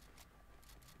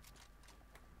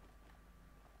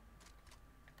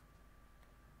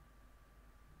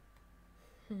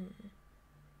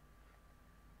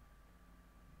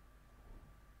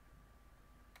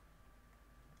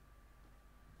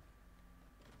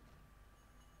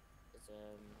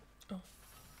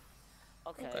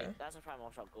 Okay, that's a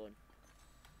primal shotgun.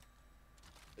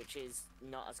 Which is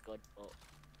not as good, but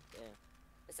yeah.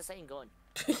 It's the same gun.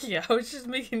 Yeah, I was just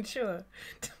making sure.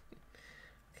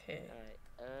 Okay.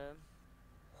 Alright,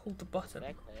 hold the button.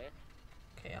 Very clear.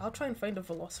 Okay, I'll try and find a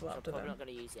So I'm velociraptor probably then. not going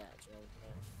to use it actually.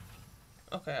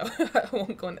 Okay, I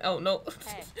won't go in. Oh no.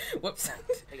 Hey. Whoops. There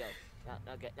you go.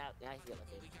 Now you get my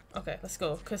team. Okay, let's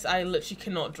go. Because I literally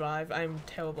cannot drive. I'm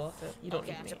terrible at it. You don't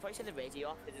Okay, I need me. should probably turn the radio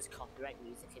off because there's copyright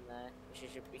music in there, which we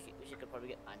should probably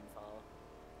get banned for.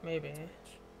 Maybe.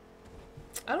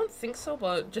 I don't think so,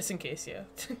 but just in case, yeah.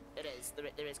 It is.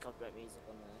 There is copyright music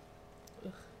on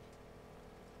there.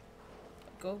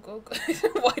 Go, go, go.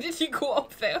 Why did you go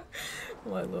up there? Oh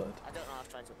my lord. I don't know. I was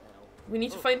trying to help. We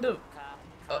need to find a...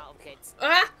 Car, kids.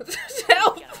 Ah!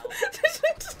 Help! Get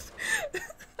out.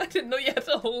 I didn't know you had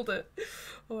to hold it.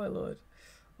 Oh my lord.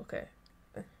 Okay.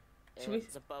 Should we...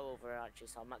 There's a bow over here actually,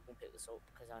 so I'm not going to pick this up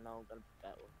because I know I'm going to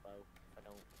bet with a bow if I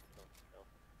don't.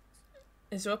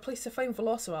 Is there a place to find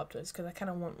velociraptors? Because I kind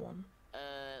of want one.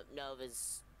 No,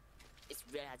 it's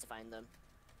really hard to find them.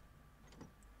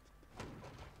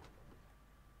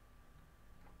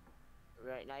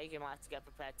 Right, now you're going to have to get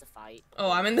prepared to fight. Oh,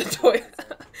 I'm in the toilet.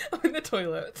 I'm in the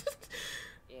toilet.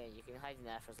 Yeah, you can hide in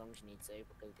there for as long as you need to,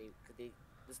 because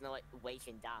there's no, like, way you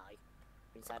can die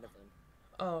inside of them.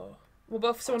 Oh. What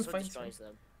about if someone finds destroys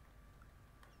them?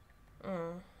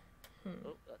 Oh.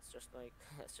 Oh, that's just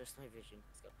my vision.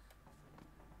 Let's go.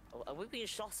 Oh, are we being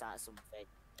shot at something?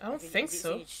 I don't think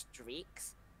so.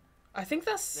 Streaks? I think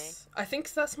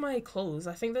that's my clothes.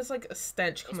 I think there's like a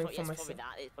stench coming from my probably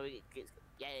that.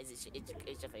 Yeah,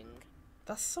 it's a thing.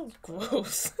 That's so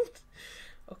gross.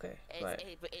 Okay,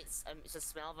 right. It's a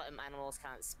smell that animals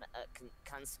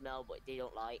can smell, but they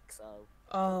don't like. So.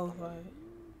 Oh right.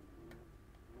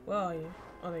 Where are you?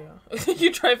 Oh, there you are.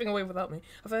 You're driving away without me.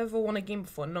 Have I ever won a game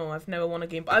before? No, I've never won a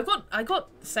game. But I got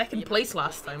second place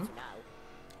last time.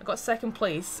 I got second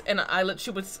place, and I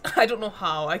literally was. I don't know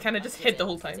how. I kind of just hid the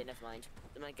whole time. Never mind.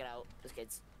 Let me get out. There's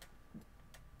kids.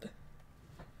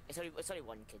 It's only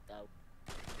one kid though.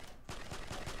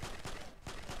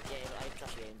 Yeah, I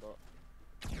trash game, but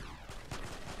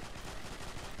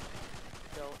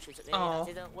don't shoot at me. Oh.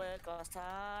 That didn't work last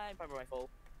time. Primary rifle.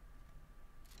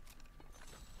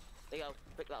 There you go.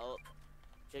 Pick that up.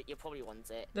 You probably want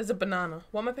it. There's a banana.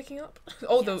 What am I picking up?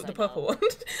 Oh, Yes, the purple one.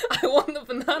 I want the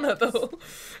banana though.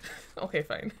 Okay,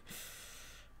 fine.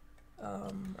 I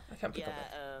can't pick up.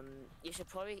 Yeah. You should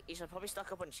probably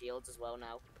stock up on shields as well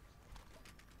now.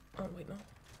 Oh wait, no.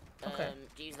 Okay.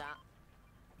 Use that.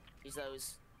 Use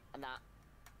those and that.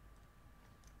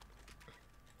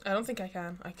 I don't think I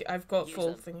can. I've got Use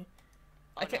full them. thingy.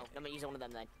 Oh I can't. no, use one of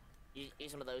them then.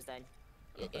 Use one of those then.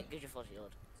 Okay. It gives you full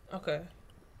shield. Okay.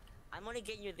 I'm only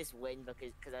getting you this win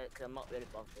because I'm not really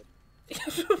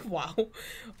bothered. Wow.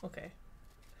 Okay.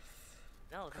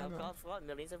 No, I've got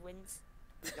millions of wins.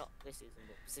 Not this season,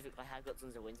 but specifically I have got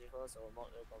tons of wins before, so I'm not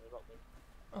really bothered about win.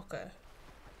 Okay.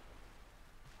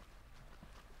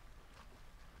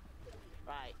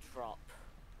 Right, drop.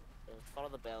 Follow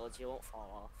the build, you won't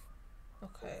fall off.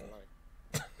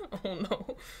 Okay. Oh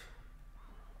no.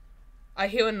 I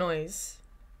hear a noise.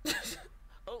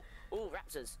 Oh,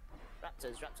 raptors.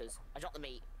 Raptors. I dropped the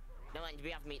meat. No mind, we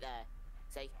have meat there.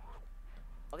 See?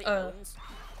 Are they bones?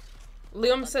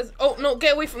 Liam says, oh no,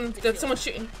 get away from there's someone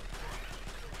shooting.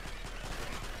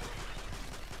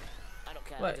 I don't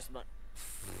care, What? I just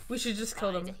We should just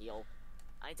kill them.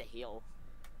 I need to heal.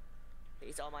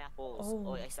 Eat all my apples. Oh.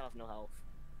 Oh, I still have no health.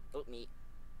 Don't meat.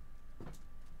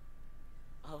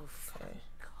 Oh, Okay.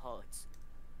 God.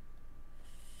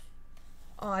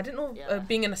 Oh, I didn't know Yeah.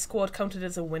 being in a squad counted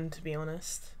as a win, to be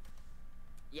honest.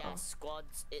 Yeah,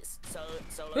 squads. It's so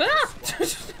Ah!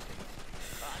 squads.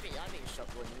 I've been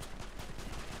shotgunned.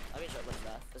 I've been shotgunned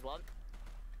there. There's one.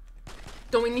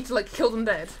 Don't we need to like kill them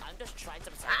dead? I'm just trying to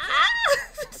protect Ah!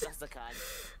 it as best I can.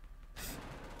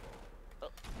 Oh,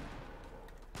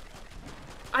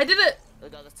 I did it! there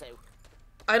go the two.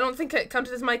 I don't think it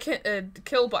counted as my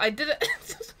kill, but I did it.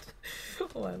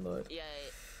 Oh my lord. Yeah,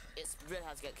 it's really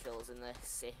hard to get kills in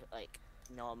this, like,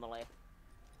 normally.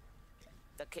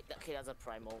 That kid has a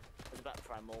primal. It's about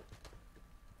primal.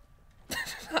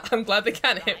 I'm glad they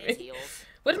can't hit Nice me. heals.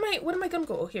 Where did my gun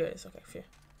go? Oh, here it is. Okay, phew.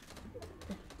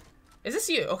 Is this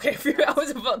you? Okay, phew. I was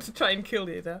about to try and kill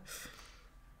you there.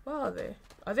 Where are they?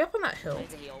 Are they up on that hill? I need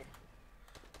to heal.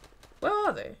 Where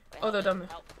are they? Wait, Oh, they're down there.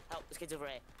 Help, this kid's over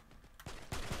here.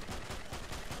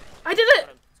 I did it! Got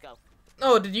him, let's go.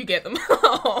 Oh, did you get them?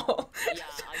 Oh. Yeah,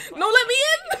 No, let me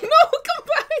in! No, come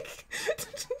back!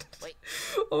 Wait.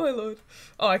 Oh my lord.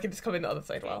 Oh, I can just come in the other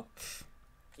side. Wow.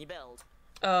 Can you build?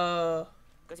 Uh.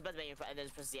 Go to bed and then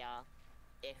press the R.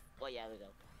 Well, yeah, we go.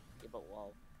 Yeah, but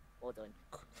whoa. Well done.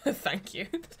 Thank you.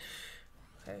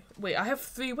 Okay. Wait, I have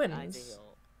 3 I need to wins. heal.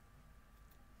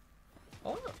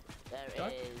 Oh. There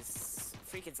Done. is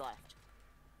 3 kids left.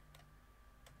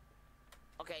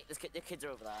 Okay, the kids are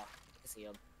over there. I see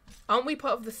them. Aren't we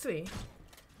part of the 3?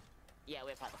 Yeah,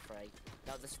 we're part of the 3.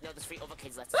 No, there's 3 other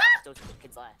kids left. There's 5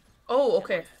 kids left. Oh,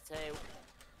 okay. Yeah, 1, 2.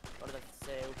 What are the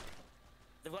 2?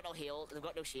 They've got no heals. They've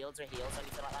got no shields or heals or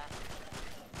anything like that.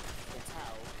 You can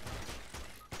tell.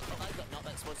 Oh, I've got not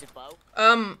an explosive bow.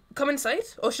 Come inside,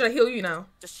 or should I heal you now?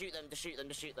 Just shoot them. Just shoot them.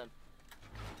 Just shoot them.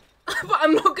 But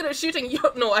I'm not good at shooting you.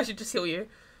 No, I should just heal you.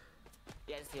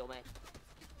 Yeah, just heal me.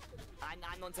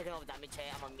 I'm not taking all the damage here.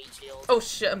 I'm on meat shield. Oh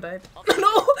shit, I'm dead. Okay.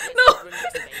 No, no.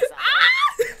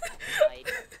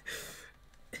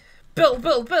 Build.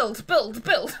 Yeah,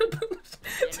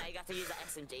 now you got to use that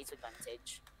SMG to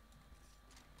advantage.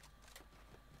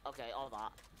 Okay, all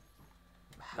that.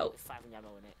 Help. 5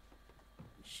 ammo in it.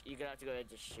 You're gonna have to go and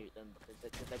just shoot them because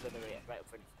they're gonna be right up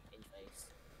front in your face.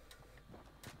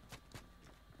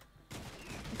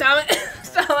 Damn it!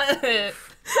 Damn it!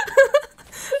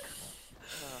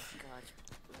 Oh god.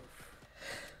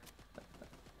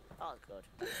 Oh good.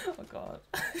 Oh god.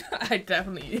 I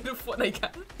definitely need a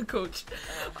Fortnite coach.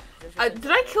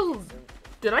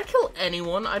 Did I kill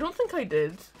anyone? I don't think I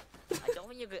did. I don't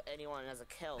think you got anyone as a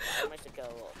kill, but I managed to kill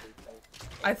a lot of people.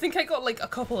 I think I got like a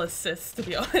couple assists, to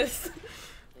be honest.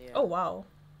 Yeah. Oh wow.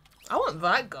 I want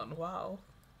that gun, wow.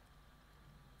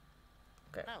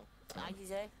 Okay. No. Aggie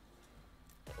say?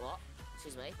 What?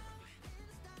 Excuse me?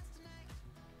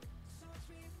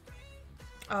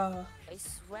 I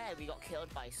swear we got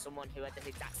killed by someone who had the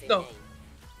exact same name.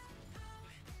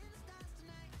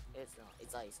 It's not.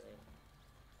 It's Icy.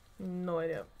 No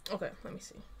idea. Okay, let me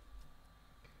see.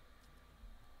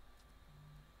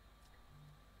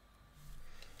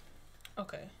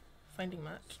 Okay, finding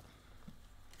match.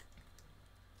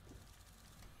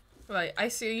 Right,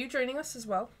 Icy, are you joining us as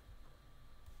well?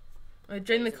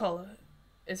 Join the call.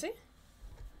 Is he?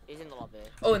 He's in the lobby.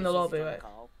 Oh, in the lobby, right.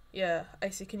 Yeah,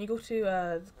 Icy, can you go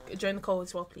to join the call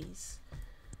as well, please?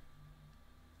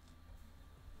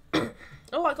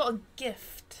 Oh, I got a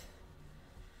gift.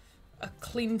 A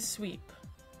clean sweep.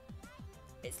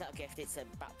 It's not a gift, it's a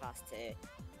battle pass tier.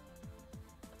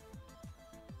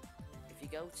 If you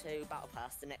go to battle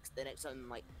pass, the next one,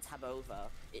 like tab over,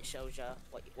 it shows you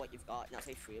what you've got, and that's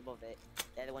say 3 above it.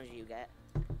 They're the ones you get.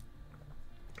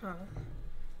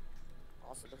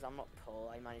 Also, because I'm not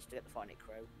poor, I managed to get the Fortnite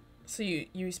crew. So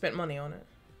you spent money on it?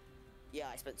 Yeah,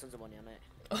 I spent tons of money on it.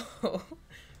 Oh.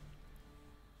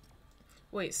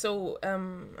 Wait, so I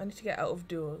need to get out of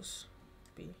duos.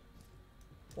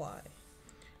 Why?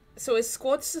 So is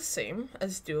squads the same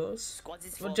as duos? Squads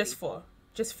is 4 4 just people. 4?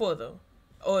 Just 4 though?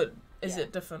 Or is Yeah.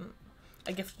 it different?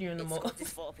 I gifted you an emote. Squads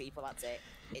is 4 people, that's it.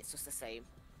 It's just the same.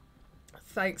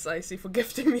 Thanks, Icy, for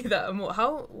gifting me that emote.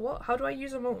 How do I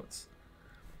use emotes?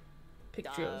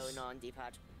 Pick trios. No, on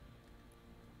D-pad.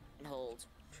 And hold.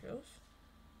 Trios?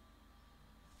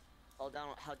 Hold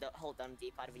down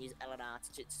D-pad and use L and R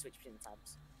to switch between the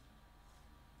tabs.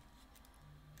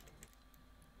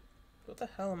 What the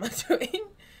hell am I doing?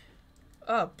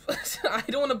 Up. I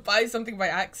don't want to buy something by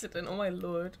accident. Oh my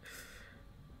lord.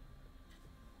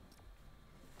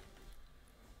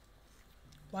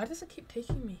 Why does it keep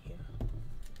taking me here?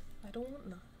 I don't want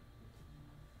that.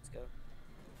 Let's go.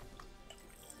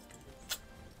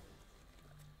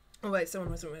 Oh wait, someone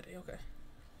wasn't ready. Okay.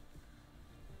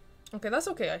 Okay, that's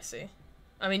okay, I see.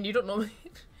 I mean, you don't normally...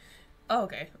 Oh,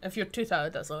 okay. If you're too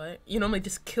tired, that's alright. You normally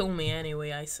just kill me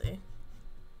anyway, I see.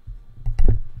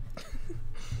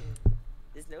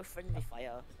 There's no friendly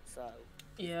fire, so...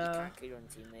 Yeah. You can't kill your own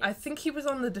teammates. I think he was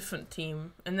on the different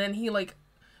team, and then he, like...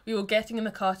 We were getting in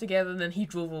the car together, and then he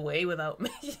drove away without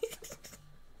me.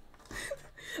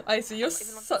 I see, you're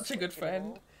such a good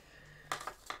friend.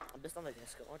 I'm just on the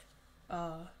Discord.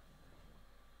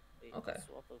 Okay.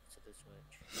 Swap over to the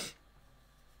Switch.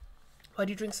 Why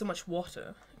do you drink so much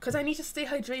water? Because I need to stay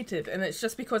hydrated, and it's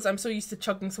just because I'm so used to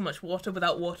chugging so much water.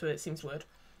 Without water, it seems weird.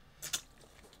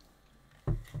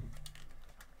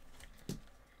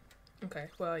 Okay,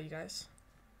 where are you guys?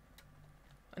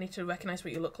 I need to recognize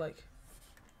what you look like.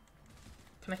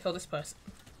 Can I kill this person?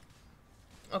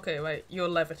 Okay, right, you're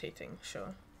levitating,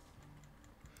 sure.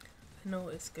 I know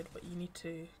it's good, but you need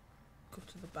to go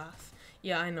to the bath.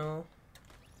 Yeah, I know.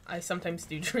 I sometimes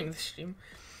do during the stream.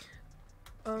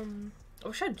 I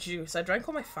wish I had juice. I drank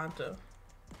all my Fanta.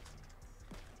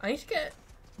 I need to get...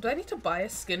 Do I need to buy a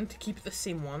skin to keep the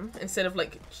same one instead of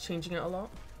like changing it a lot?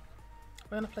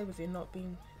 We're gonna play with you, not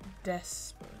being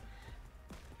desperate.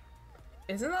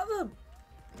 Isn't that the...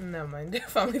 Never mind.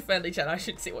 Family friendly channel. I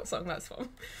should see what song that's from.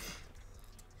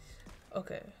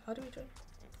 Okay, how do we join?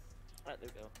 Right, there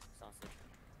we go.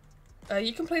 Sausage.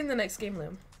 You can play in the next game,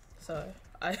 Liam. So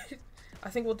I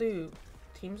think we'll do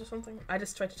Teams or something? I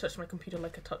just tried to touch my computer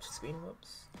like a touch screen.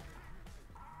 Whoops.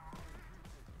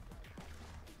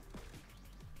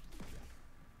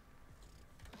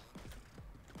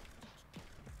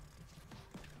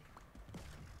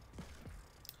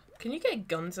 Can you get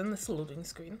guns in this loading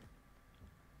screen?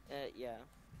 Yeah.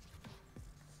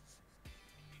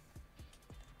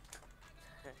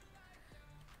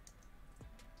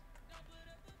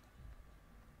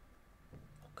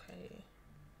 Okay.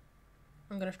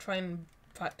 I'm gonna try and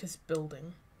practice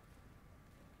building.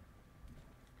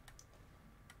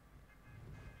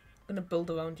 I'm gonna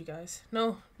build around you guys.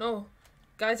 No, no.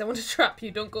 Guys, I want to trap you,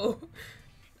 don't go.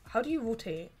 How do you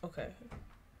rotate? Okay.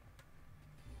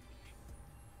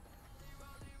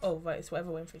 Oh, right, it's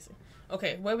whatever way I'm facing.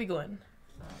 Okay, where are we going?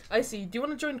 I see. Do you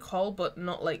want to join call but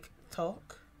not, like,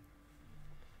 talk?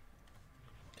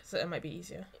 So it might be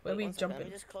easier. Where are we jumping? Let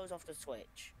me just close off the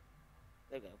switch.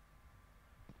 There we go.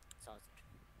 Sorry.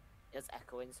 It's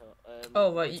echoing, so...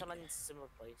 oh, right. It's on a similar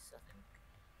place, I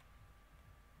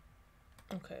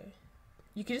think. Okay.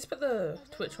 You can just put the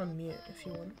Twitch on mute if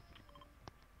you want.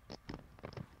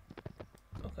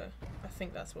 Okay. I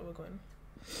think that's where we're going.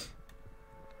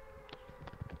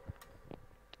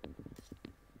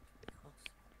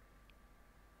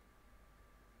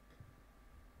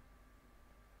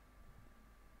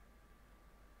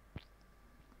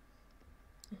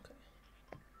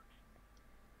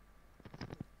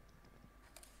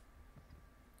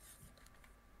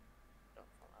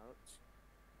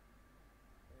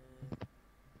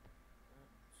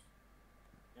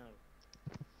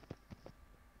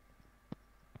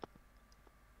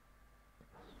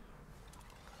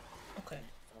 Okay.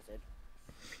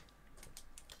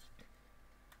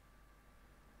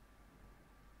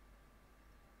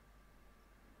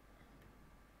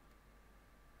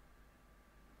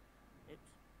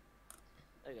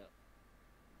 There we go.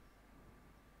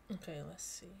 Okay, let's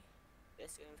see.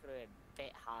 This game's gonna be a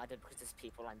bit harder because there's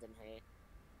people landing here.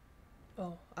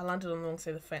 Oh, I landed on the wrong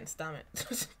side of the fence, damn it.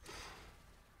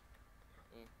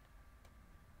 Yeah.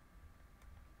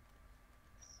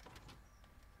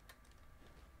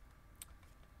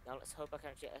 Now let's hope I can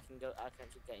actually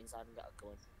get inside and get a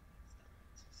gun.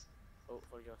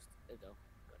 Hopefully just there we go.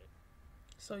 Got it.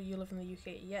 So you live in the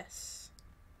UK? Yes.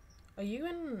 Are you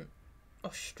in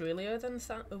Australia then,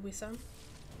 Sam? You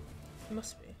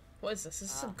must be. What is this? Is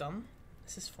this a gun?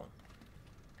 This is fun.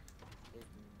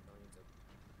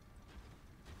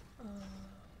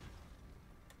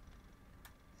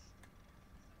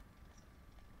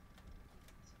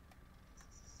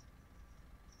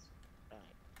 Right.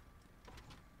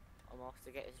 I'm off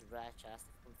to get this rare chest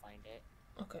if I can find it.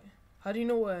 Okay. How do you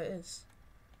know where it is?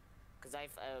 Because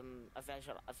I've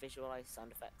visualized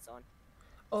sound effects on.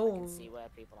 So Oh. I can see where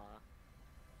people are.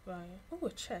 Right. Oh,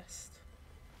 a chest.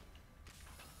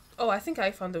 Oh, I think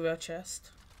I found a rare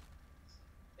chest.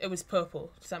 It was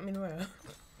purple. Does that mean rare?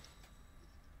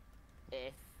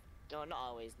 No, not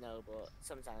always, no, but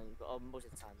sometimes, or most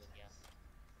of the time, yeah.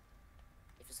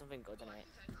 If it's something good,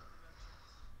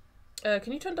 then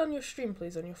can you turn down your stream,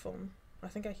 please, on your phone? I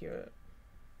think I hear it.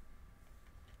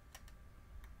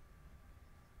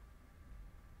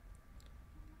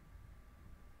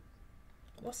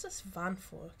 What's this van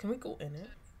for? Can we go in it?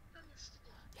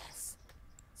 Yes.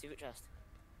 Secret chest.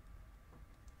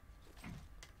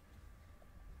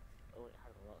 Oh, it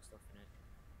had a lot of stuff in it.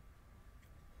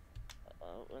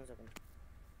 Oh, 1 second.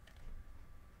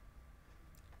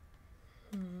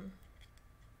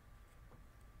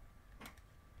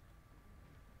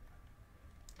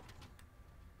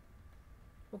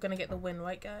 We're gonna get the win,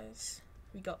 right, guys?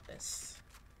 We got this.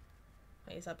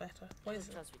 Wait, is that better? What is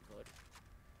it?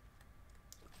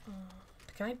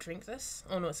 Can I drink this?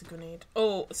 Oh no, it's a grenade.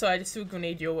 Oh, sorry, I just threw a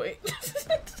grenade your way. It's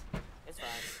fine.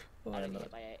 Oh, I don't get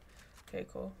hit by it. Okay,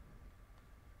 cool.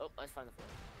 Oh, I found the floor.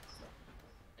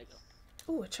 There you go.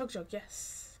 Oh, a chug jug,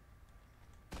 yes.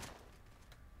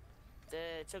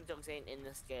 The chug jugs ain't in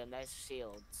this game, there's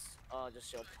shields. Or just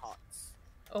shield pots.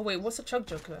 Oh wait, what's a chug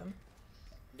jug then?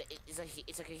 It's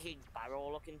like a huge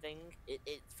barrel looking thing.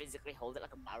 It physically holds it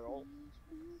like a barrel.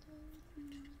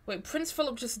 Wait, Prince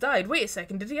Philip just died. Wait a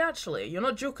second, did he actually? You're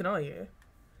not joking, are you?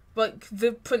 Like,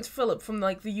 the Prince Philip from,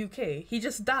 like, the UK, he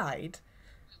just died.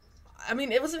 I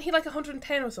mean, wasn't he like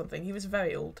 110 or something? He was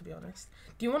very old, to be honest.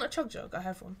 Do you want a chug jug? I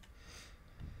have one.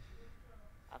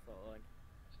 I've got one.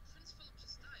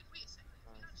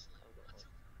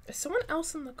 Is someone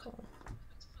else in the call?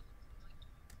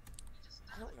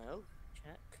 I don't know.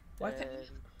 Check. Why can't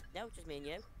No, just me and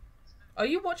you. Are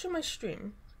you watching my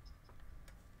stream?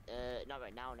 Not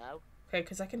right now, no. Okay,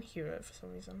 because I can hear it for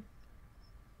some reason.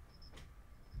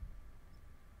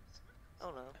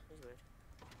 Oh no, it's weird.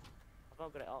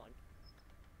 not got it on.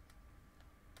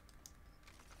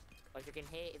 Or if you can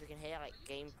hear like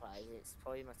gameplay, it's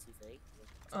probably my TV.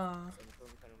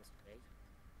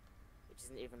 Which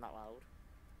isn't even that loud.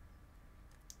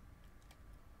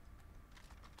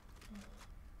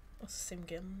 Oh, same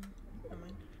game. Never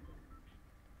mind.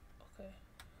 Okay.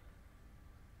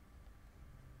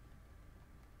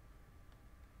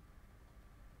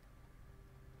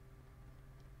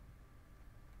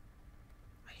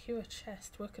 I hear a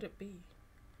chest. Where could it be?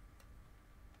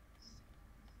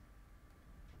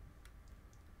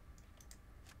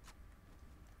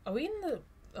 Are we in the...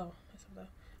 Oh, it's up there.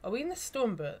 Are we in the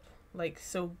storm bit? Like,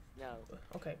 so... No.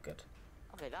 Okay, good.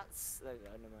 Okay, that's... There we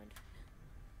go, never mind.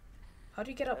 How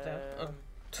do you get up there? Oh.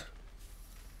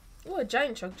 Oh, a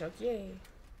giant chug jug, yay.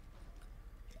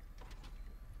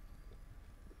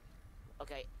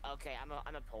 Okay, I'm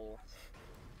a pole.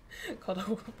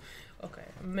 Okay,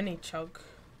 a mini chug.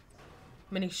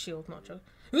 Mini shield, not chug.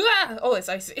 Ah! Oh, it's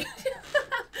icy. He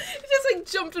just like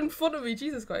jumped in front of me,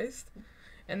 Jesus Christ.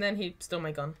 And then he stole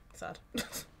my gun. Sad.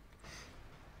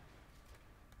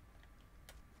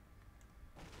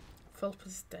 Philip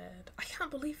is dead. I can't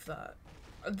believe that.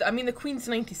 I mean, the Queen's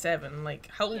 97. Like,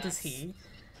 how old is he?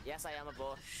 Yes, I am a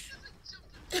bush.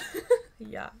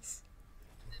 Yes.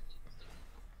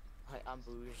 I'm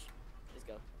bouge. Let's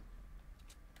go.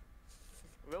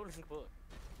 Rolling bush.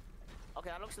 Okay,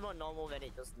 that looks more normal than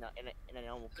it does in a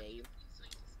normal game.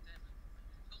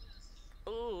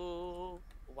 Ooh,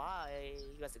 why?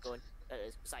 You guys are going.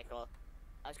 Cycle.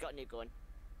 I just got a new gun.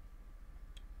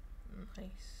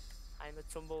 Nice. I'm a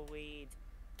tumbleweed.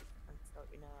 I'm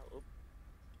sorry now. Oop.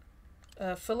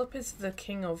 Philip is the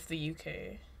king of the UK.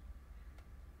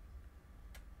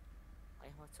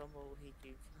 I'm a tumbleweed.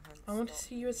 You can't I want to stop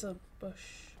see you as a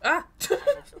bush. Ah! I'm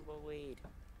a tumbleweed.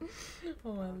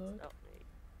 Oh my lord. Stop me.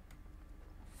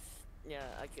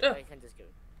 Yeah, I can just go.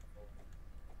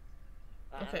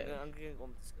 Okay. I'm going on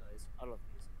with this, guys. I love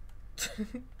these.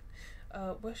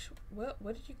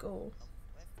 Where did you go?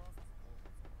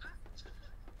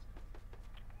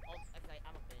 Oh, okay,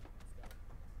 I'm up in.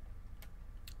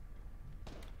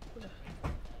 Let's go.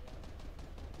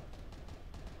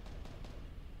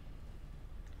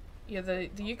 Yeah,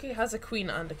 the UK has a queen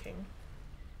and a king.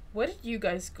 Where did you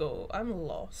guys go? I'm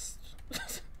lost. Yeah,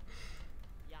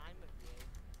 I'm with you.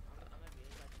 I'm with you.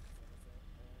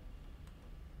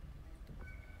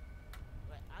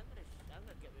 Wait, I'm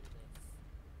gonna get rid of this.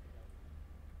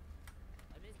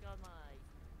 I just got my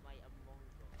Among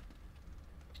Us.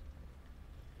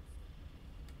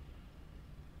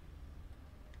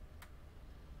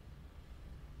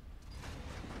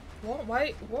 What?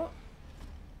 Why? What?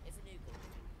 It's a new gun.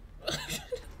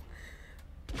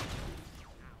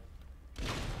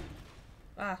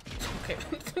 Ah, okay.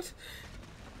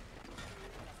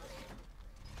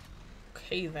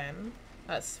 Okay then.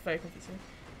 That's very confusing.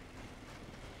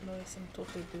 Notice I'm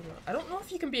totally boomer. I don't know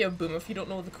if you can be a boomer if you don't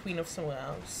know the queen of somewhere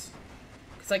else.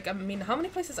 Because, like, I mean, how many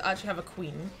places actually have a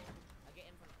queen? I get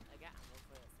ammo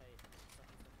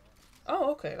for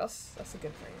Oh, okay. That's a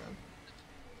good thing then.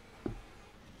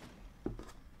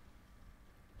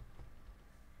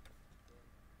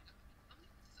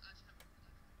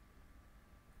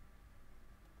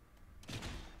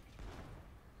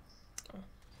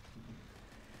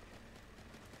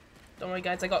 Don't worry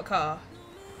guys, I got a car.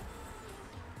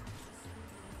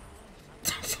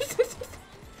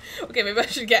 Okay, maybe I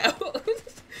should get out.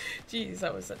 Jeez,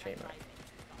 that was a train wreck.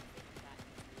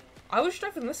 I was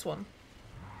driving this one.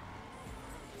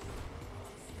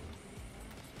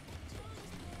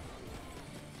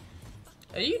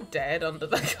 Are you dead under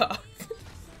the car?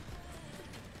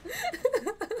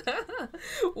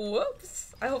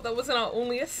 Whoops. I hope that wasn't our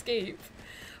only escape.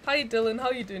 Hi Dylan, how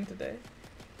are you doing today?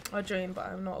 I drained, but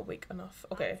I'm not awake enough.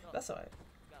 Okay, that's alright.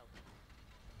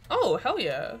 Oh, hell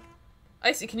yeah.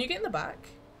 Icy, can you get in the back?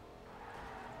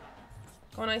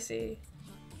 Come on, Icy.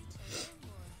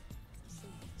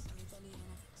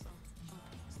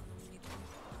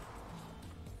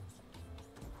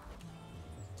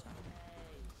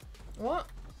 What?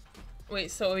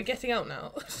 Wait, so are we getting out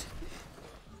now?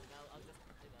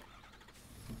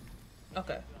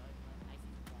 Okay.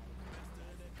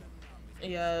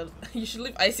 Yeah, you should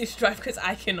leave Icy to drive because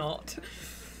I cannot.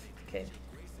 Okay.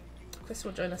 Chris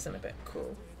will join us in a bit.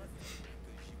 Cool.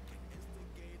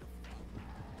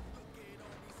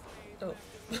 Oh,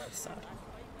 sad.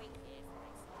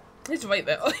 He's right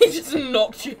there. Oh, he just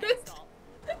knocked you.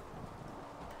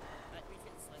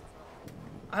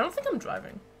 I don't think I'm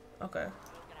driving. Okay.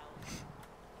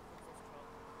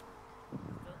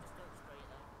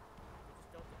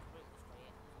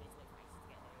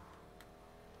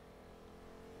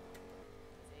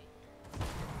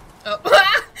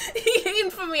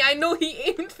 me. I know he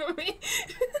aimed for me.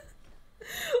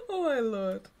 Oh my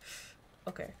lord.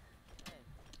 Okay.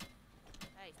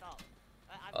 Hey, stop.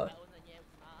 I'm Oh. better than you.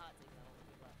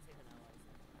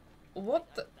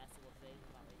 What the? I'm better with things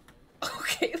about me.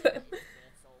 Okay then. It's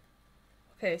universal.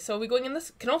 Okay, so are we going in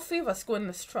this? Can all three of us go in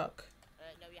this truck?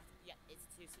 No, yeah, it's a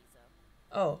two-seater.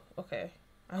 Oh, okay.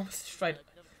 I almost tried.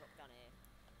 Another truck down here.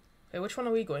 Okay, which one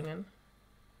are we going in?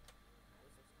 That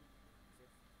is a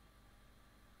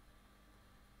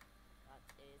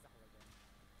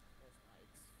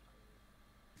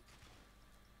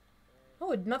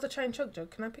holiday. Oh, another giant chug jug.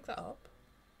 Can I pick that up?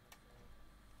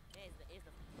 Here's the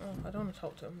Oh, I don't want to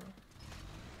talk to him now.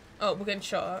 Oh, we're getting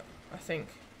shot at, I think.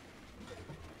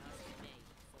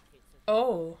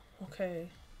 Oh, okay.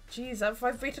 Jeez, I've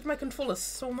vibrated my controller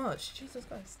so much. Jesus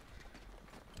Christ.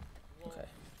 Okay.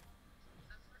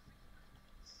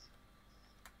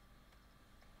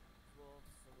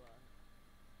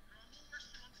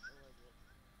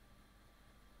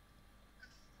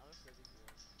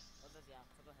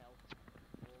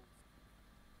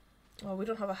 Oh, we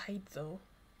don't have a hide though.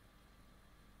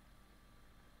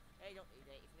 Hey, don't need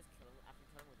it. You can just kill him. I can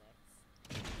kill him with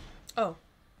X. Oh.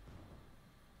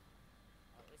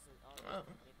 Oh.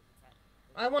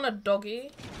 I want a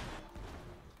doggy.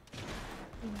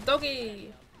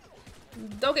 Doggy.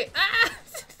 Doggy. Ah!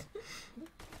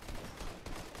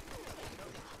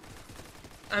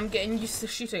 I'm getting used to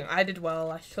shooting. I did well.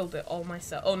 I killed it all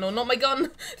myself. Oh no, not my gun.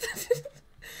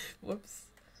 Whoops.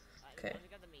 Okay.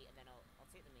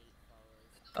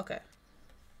 Okay.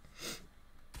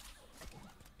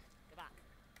 Go back.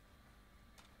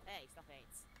 Hey, stop it.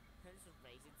 I'm just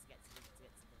racing to get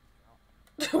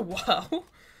to the Wow.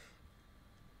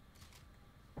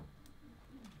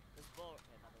 There's ball up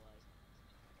here, by the way.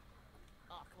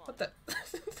 Oh, come on. What the?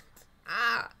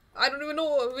 Ah! I don't even know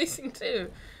what I'm racing to.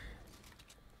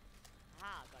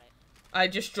 Aha, got it. I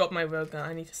just dropped my rogue gun.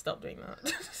 I need to stop doing that.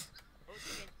 Oh,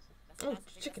 chicken. Oh,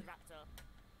 chicken. That's a raptor.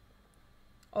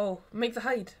 Oh, make the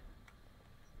hide.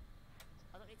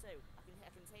 I don't need to. I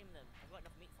can tame them. I've got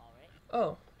enough meat for it.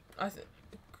 Oh,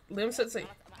 Liam said so. I'm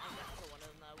gonna kill one of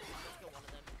them though. Let's kill one of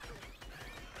them.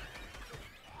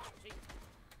 Shoot.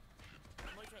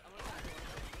 I'm gonna kill one of them.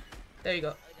 There you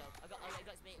go. There you go. I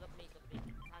got meat. Look meat.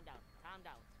 Calm down. Calm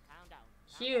down. Calm down.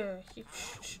 Here.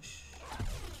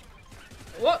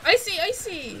 What? I see.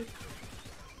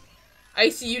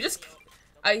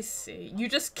 You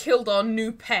just killed our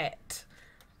new pet.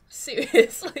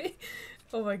 Seriously?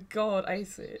 Oh my god,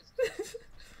 Icy.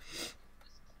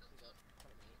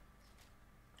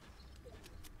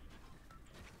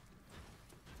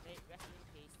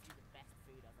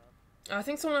 I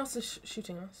think someone else is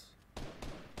shooting us.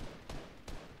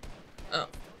 Oh.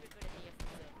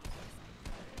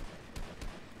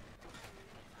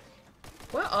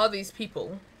 Where are these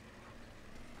people?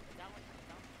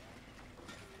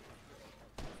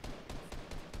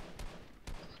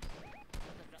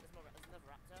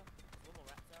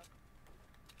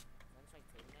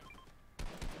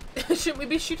 Shouldn't we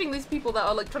be shooting these people that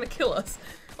are like trying to kill us?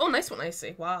 Oh, nice one,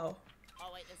 Icy. Wow.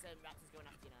 Oh wait, there's raptors going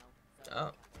after you now. So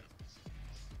Oh.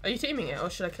 Are you teaming it or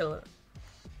should I kill it?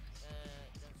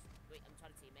 wait, I'm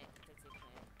trying to team it.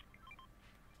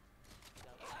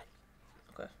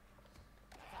 Okay.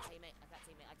 I can't team it. I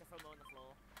have to throw more on the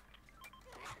floor.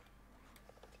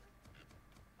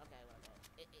 Okay, whatever.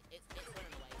 It's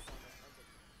running away,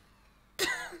 so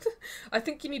I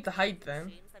think you need the hide then.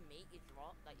 seems the meat you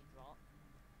drop.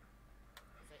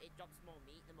 So it drops more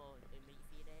meat the more meat you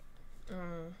feed it.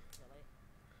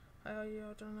 Hi, you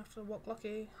don't have to walk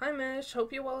lucky. Hi, Mish.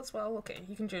 Hope you're well as well. Okay,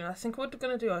 you can join. I think we're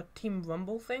gonna do a team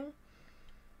rumble thing.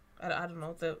 I don't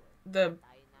know the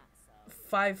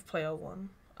 5-player one.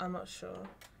 I'm not sure.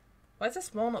 Why is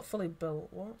this mall not fully built?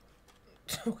 What?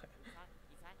 Okay. You can't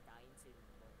die in team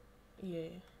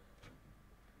rumble.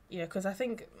 Yeah, because I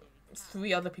think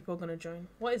 3 other people are gonna join.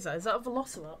 What is that? Is that a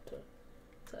velociraptor?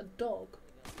 Is that a dog?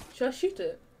 Should I shoot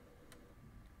it?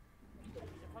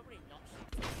 Probably not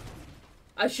shoot.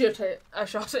 I shoot it. I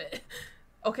shot it.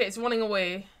 Okay, it's running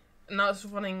away. Now it's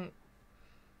running.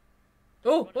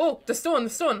 Oh, the storm.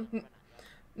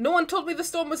 No one told me the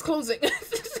storm was closing.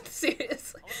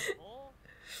 Seriously.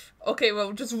 Okay,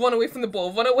 well, just run away from the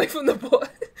ball. Run away from the ball.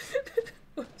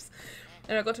 Whoops.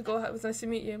 And I got to go. It was nice to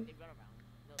meet you.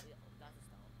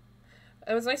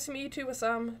 It was nice to meet you too,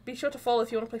 Sam. Be sure to follow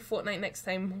if you want to play Fortnite next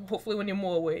time. Hopefully when you're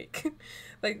more awake.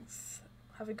 Thanks.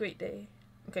 Have a great day.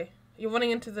 Okay. You're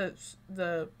running into the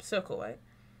circle, right?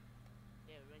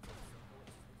 Yeah, we're into the circle, which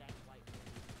is the giant white building.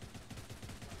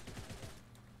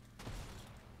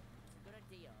 It's a good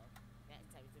idea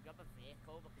next time to grab a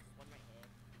vehicle because there's one right here.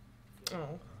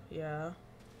 Oh, yeah.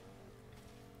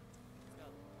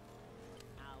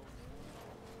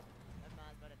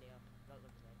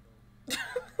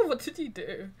 What did you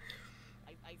do?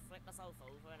 I flipped myself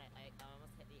over and I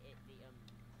almost hit the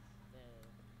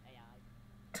AI.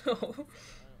 Oh.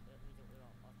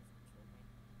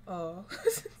 Oh. So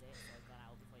I got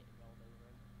out before it rolled over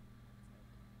him. So,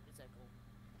 the circle.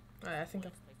 Alright, I think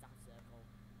I've... Place to have circle.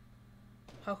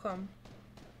 How come?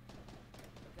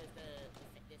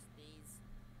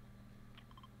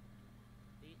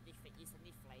 Because you send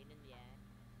these flying in the air,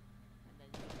 and then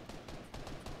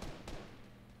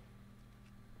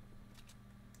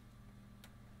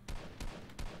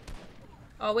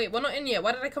Oh wait, we're not in yet.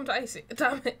 Why did I come to Icy?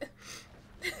 Damn it.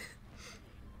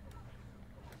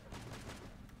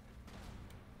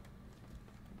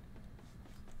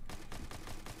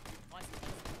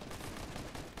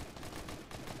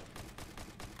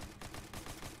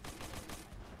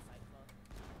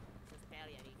 there's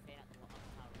barely anything at the bottom.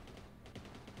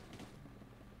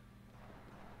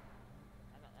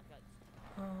 I got.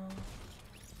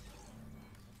 Excuse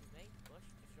me. Push.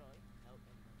 Destroy. No.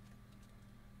 Never mind.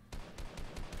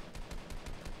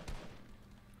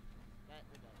 There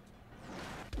we go.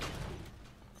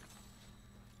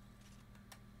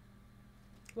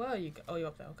 Where are you? Oh, you're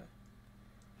up there. Okay.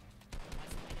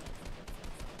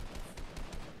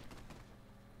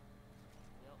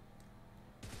 Yup.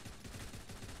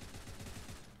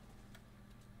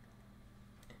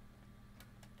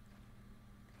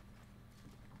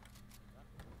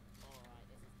 Alright,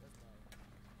 let's go.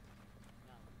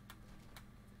 No.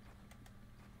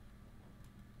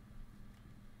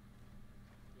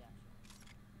 Yeah,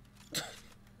 sure.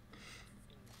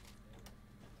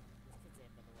 This kid's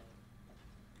in, by the way.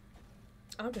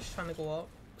 I'm just trying to go up.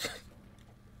 This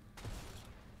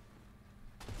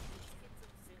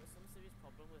kid's some serious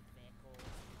problem with vehicles.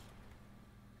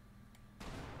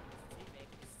 There's 2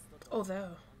 vehicles stood Oh, up there.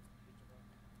 onto each other.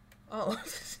 Oh.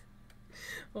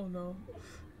 Oh no.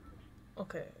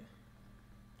 Okay.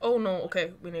 Oh no,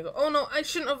 okay, we need to go. Oh no, I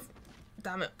shouldn't have.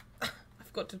 Damn it. I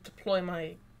forgot to deploy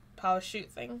my parachute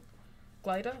thing.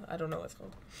 Glider? I don't know what it's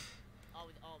called. Oh,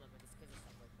 remember, this kid's a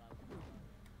separate bow.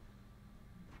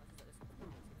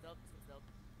 It's up.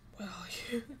 Where are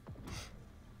you?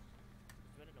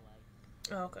 He's running away.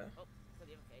 Oh, okay. Oh, got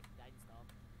the other kid. Died in storm.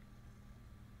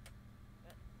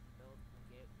 Build. Thank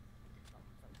you. Stop.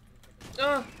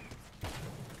 Ah! You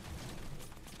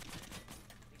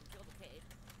can kill the kid.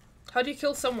 How do you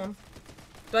kill someone?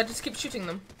 Do I just keep shooting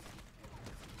them?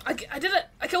 I did it!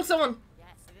 I killed someone!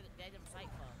 Yes, they didn't fight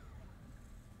for.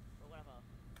 Or whatever.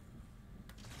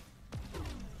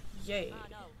 Yay. Ah,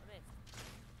 no, I missed.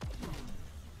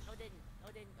 No, didn't.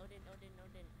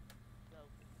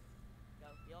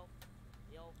 Go.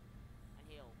 Heal. And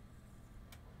heal.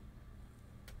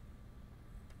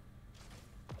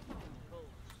 Cool,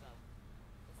 let's go.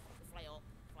 Let's fly up.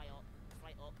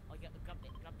 Oh, you grab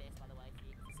this, by the way, if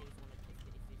you see if you want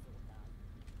to die.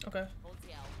 Okay. Hold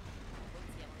TL on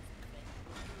something.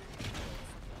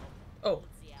 Oh. Hold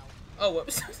TL. Oh,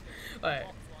 whoops. Alright.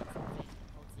 Walk towards something.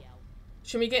 Hold TL.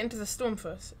 Should we get into the storm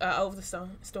first? Out of the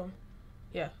storm.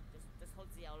 Yeah. Just hold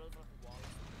TL over like a wall.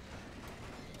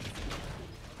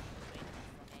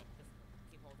 Just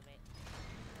keep hold of it.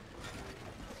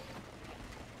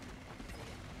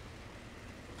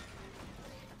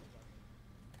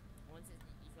 Once you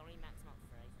can only max out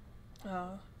 3.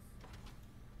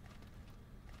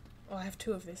 Oh, I have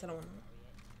 2 of these. I don't want to.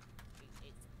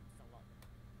 It's a lot.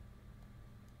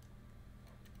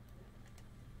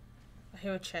 I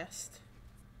hear a chest.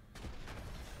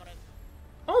 Got him.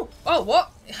 Oh,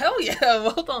 what? Hell yeah!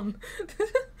 Well done.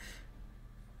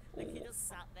 Like he just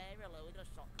sat there reloaded a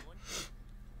shotgun.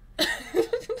 I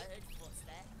heard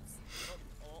footsteps.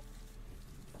 Up.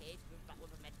 Kid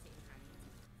with a medkit in hand,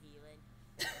 healing.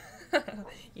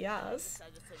 Yes. So I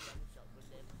just turned around and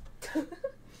shotgunned him.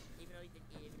 Even though he didn't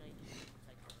like killing me.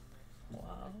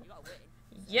 Wow. You got a win.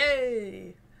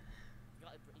 Yay!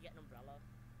 You get an umbrella.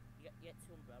 You get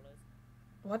 2 umbrellas.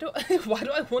 Why do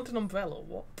I want an umbrella?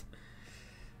 What?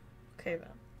 Okay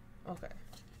then. Okay.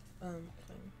 Fine.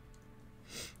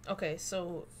 Okay,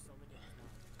 so So many of them.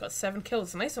 got 7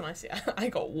 kills. Nice one, I see. I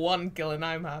got 1 kill and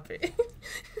I'm happy. I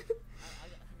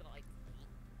got like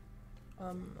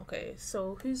 8. Okay,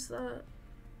 so who's that?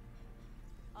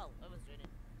 Oh, I was doing it.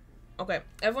 Okay,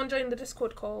 everyone join the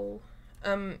Discord call.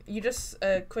 You just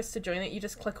Chris, to join it, you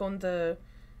just click on the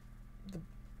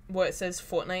where it says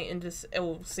Fortnite and just it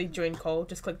will say join call.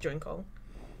 Just click join call.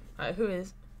 Alright, who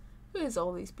is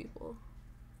all these people?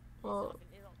 Well,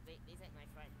 These ain't my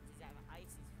friends. These are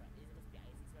Icy's friends. These must be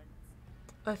Icy's friends.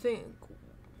 I think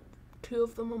 2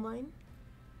 of them are mine.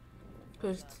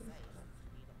 Cause You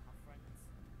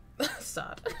don't have friends.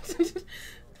 sad.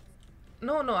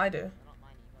 No, I do. They're not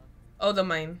mine either. Oh, they're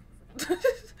mine.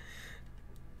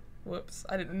 Whoops,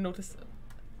 I didn't notice it.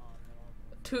 Oh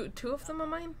no. Two of them are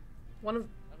mine? One of...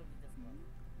 That would be this one.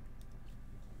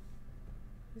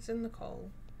 He's in the call.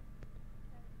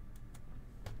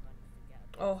 Managed to get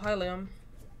a Oh, hi Liam.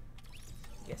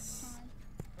 Yes.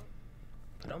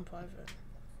 Put it on private.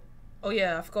 Oh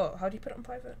yeah, I forgot. How do you put it on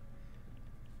private?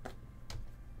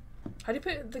 How do you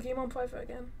put the game on private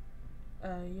again?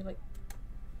 You like...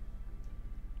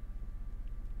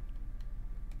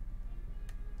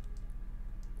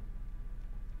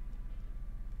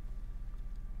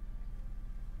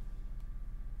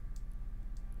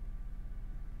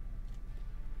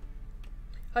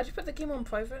 How do you put the game on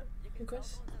private, You can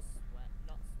Chris? tell not sweat,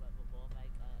 but more like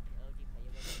the OG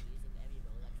player wasn't using every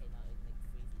role that came out in like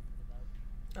 3 seasons ago,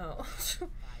 Oh. 5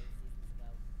 seasons ago,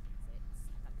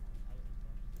 6. I can't count.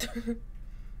 I don't remember.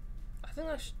 I think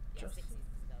that's Yeah, just... 6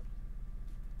 seasons ago.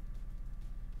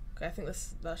 Okay, I think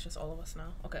that's just all of us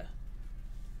now. Okay.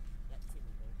 Let's see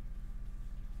we go.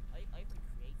 I could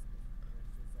create it,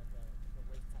 which is the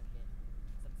waste time game.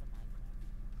 Some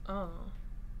Minecraft. Oh.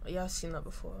 Yeah, I've seen that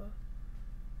before.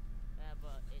 Yeah,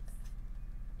 but it's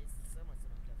so much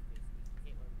of Minecraft creation. You can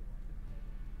create whatever you want.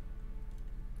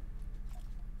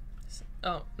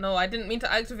 Oh, no, I didn't mean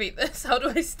to activate this. How do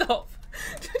I stop?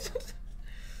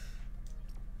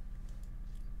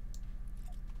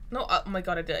 No, oh my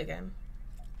god, I did it again.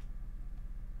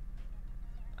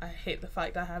 I hate the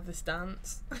fact I have this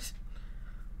dance.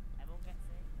 Everyone gets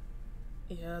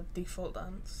it. Yeah, default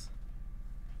dance.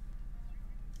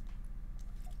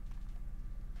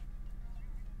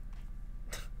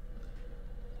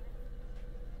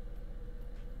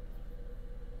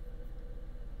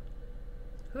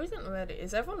 Who isn't ready?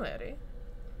 Is everyone ready?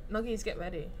 Nuggies, get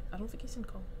ready. I don't think he's in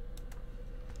call.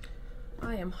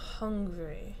 I am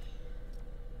hungry.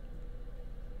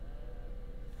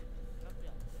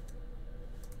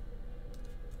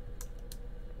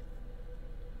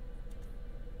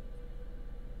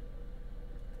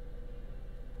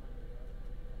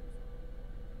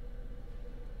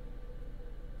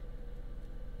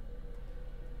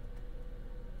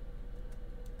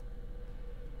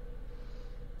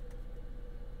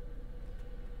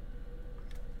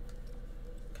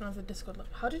 Can I have the Discord link?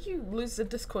 How did you lose the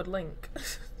Discord link?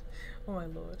 Oh my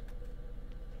lord.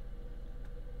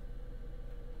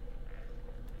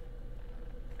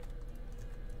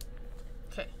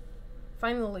 Okay.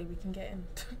 Finally we can get in.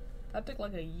 That took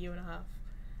like a year and a half.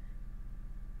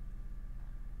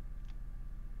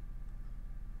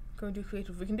 Can we do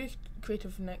creative? We can do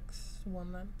creative next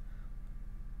one then.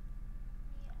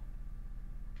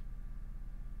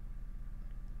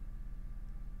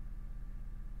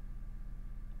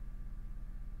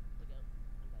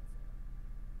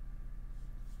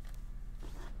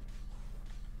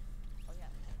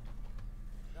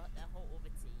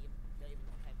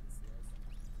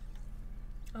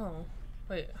 Oh,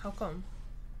 wait, how come?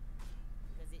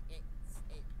 Because the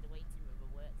way Team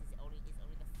River works is it's only the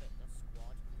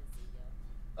squad can see you.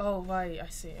 Oh, right, I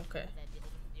see, okay. And then the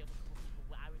other couple people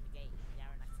were in the game, they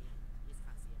are in that team. You just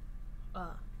can't see them.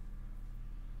 Ah.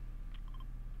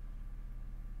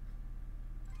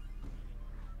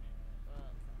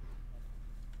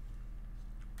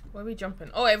 Where are we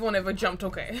jumping? Oh, everyone ever jumped,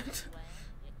 okay. If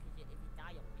you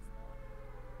die, you'll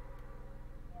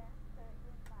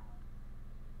respawn.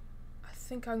 I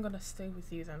think I'm gonna stay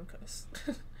with you then, cause...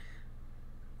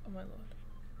 Oh my lord.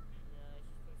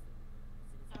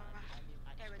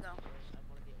 There we go.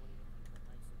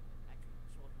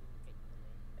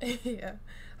 Yeah.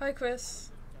 Hi,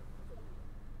 Chris.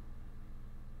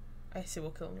 I see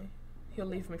will kill me. He'll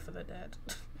leave me for the dead.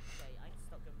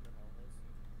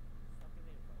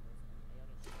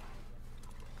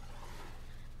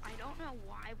 I don't know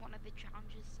why one of the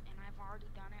challenges, and I've already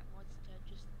done it, was to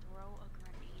just throw a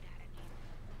grenade at an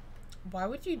animal. Why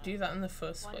would you do that in the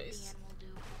first What did place? the animal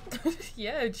do?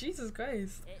 Yeah, Jesus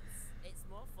Christ. It's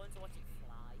more fun to watch it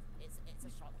fly. It's a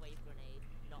shockwave grenade,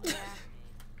 not a Yeah.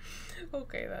 grenade.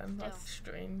 Okay then, that's No.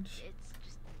 strange. It's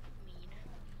just mean.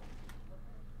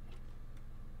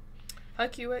 Hi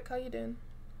QX, how you doing?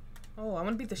 Oh, I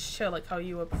wanna be the shit like how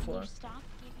you were Can before. you stop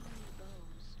giving me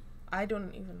bows? I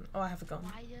don't even... Oh, I have a gun.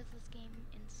 Why does this game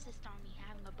insist on me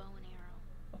having a bow and arrow?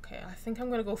 Okay, I think I'm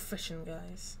gonna go fishing,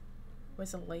 guys.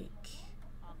 Where's a lake?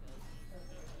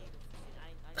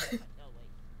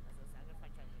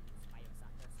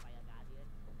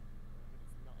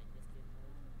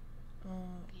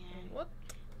 Oh, Yeah. what?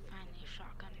 Finally, a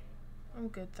shotgun. I'm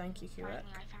good, thank you, QX.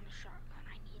 Finally, I found a shotgun.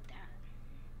 I need that.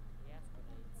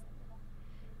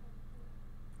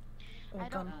 Oh, I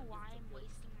don't gun. know why I'm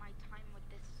wasting my time with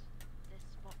this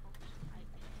vault.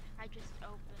 I just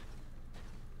opened.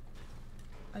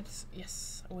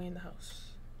 Yes, way in the house.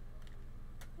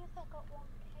 Yes, I got 1K.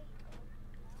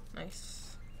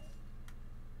 Nice.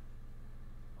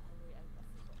 Oh wait, I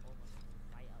forgot almost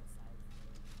right outside.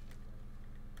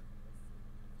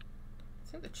 I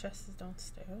think the chest is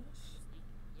downstairs.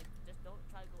 Just don't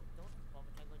try go. Don't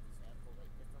bother trying to go into circle.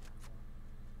 Like, just don't have to.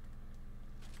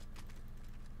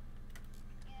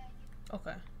 Yeah, you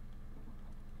Okay.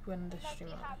 When the unless stream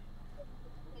you out. have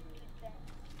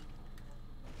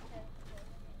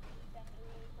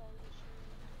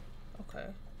Okay.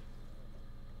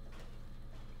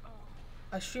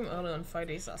 I stream early on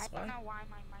Fridays, that's I why. don't know why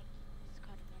my mic is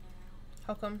cutting in and out.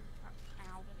 How come?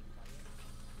 Ow.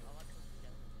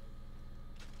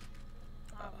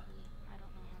 Probably. I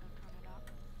don't know how to turn it up.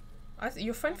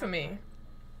 You're fine for me.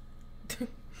 Okay.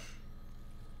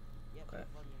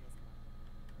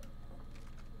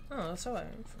 Oh, that's alright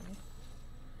for me.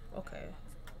 Okay.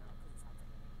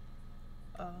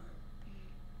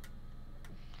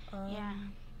 Yeah,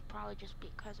 probably just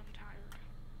because I'm tired.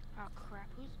 Oh crap,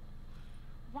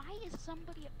 why is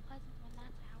somebody at Pleasant when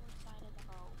that's our side of the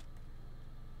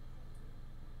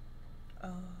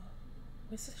road?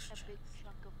 Where's this A chest? big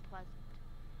chunk of Pleasant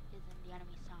is in the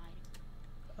enemy side.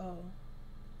 Oh.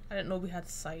 I didn't know we had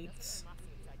sights.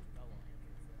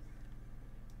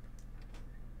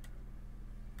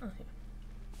 Oh, yeah.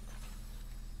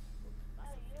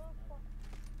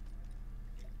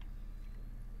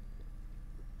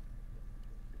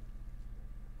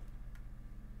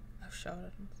 I've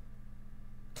shouted.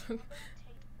 I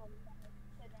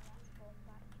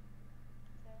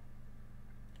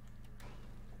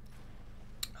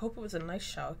hope it was a nice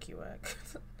shower keyword.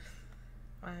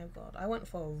 My god, I went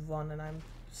for a run and I'm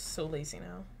so lazy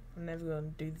now. I'm never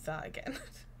gonna do that again.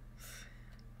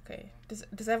 Okay,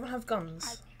 does everyone have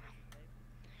guns?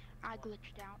 I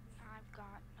glitched out. I've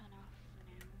got enough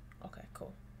now. Okay,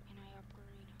 cool. And I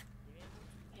upgrade.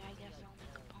 Yeah, I guess I'll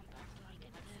make a pump after I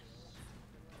get this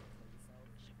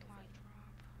supply drop.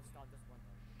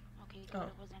 Okay, good,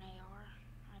 it was an AR.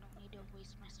 I don't need to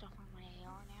waste my stuff on my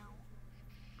AR now.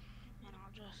 And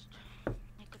I'll just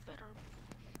make a better.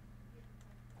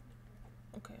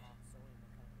 Okay.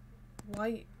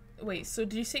 Why? Wait, so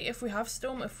did you say if we have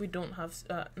storm, if we don't have,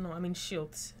 no, I mean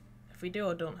shields. If we do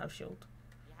or don't have shield?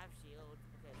 You have shield,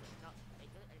 because it's not,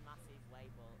 it does it in a massive way,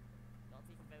 but it'll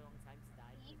take a very long time to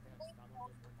die because the storm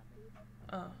will just one damage.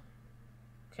 Oh.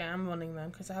 Okay, I'm running then,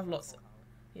 because I have lots.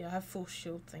 Yeah, I have full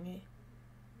shield thingy.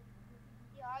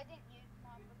 Yeah, I didn't use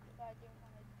mine because I didn't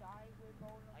want to die with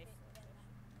all of it.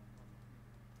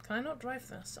 Can I not drive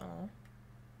this? Oh.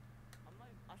 I'm not,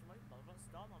 actually, I'm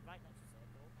storm, I'm right next to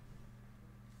circle.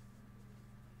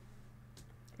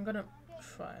 I'm gonna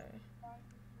try.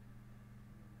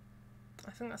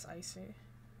 I think that's icy.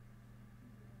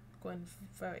 Going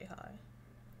very high.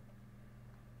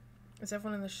 Is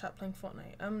everyone in the chat playing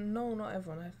Fortnite? No, not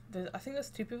everyone. I think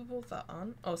there's 2 people that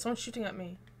aren't. Oh, someone's shooting at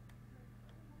me.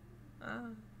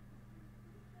 Ah.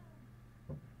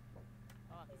 Oh,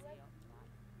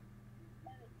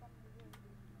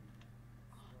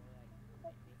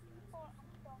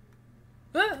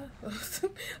 I can see you. Ah!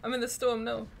 I'm in the storm,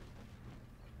 no.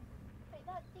 Wait,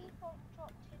 that default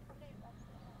dropped his loot.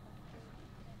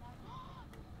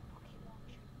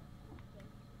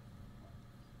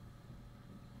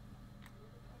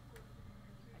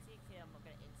 I'm not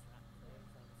going to interact with it,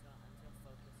 so I'm just going to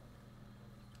focus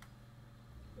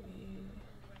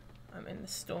on I'm in the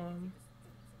storm.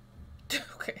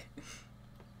 Okay.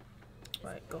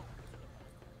 Right, go.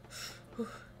 Phew.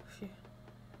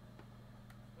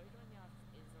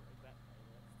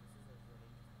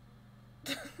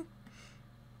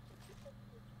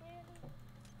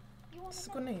 It's a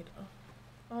grenade.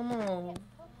 Oh no.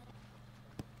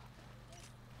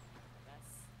 Yes,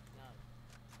 no.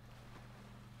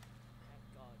 Thank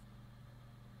God.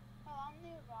 Oh, I'm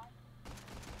nearby.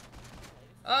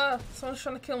 Ah, someone's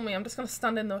trying to kill me. I'm just gonna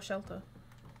stand in no shelter.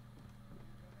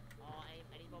 Oh, I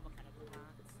need more mechanical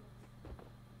parts.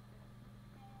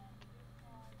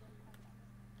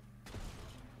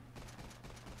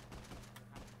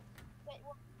 Wait,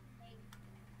 what?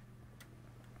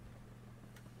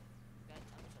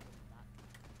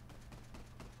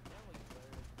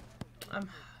 I'm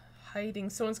hiding.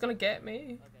 Someone's gonna get me.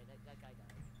 Okay, that guy died.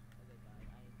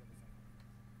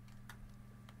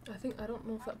 I think I don't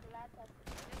know if that.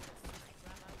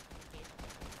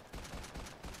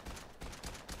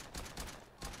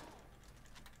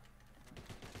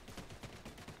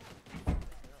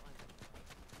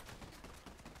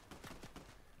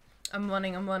 I'm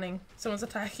running. Someone's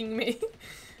attacking me.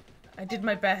 I did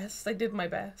my best. Ha! Get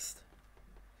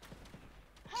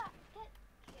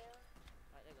killed.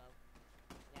 Right, there you go.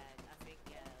 Yeah, I think,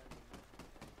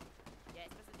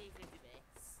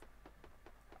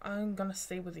 I'm gonna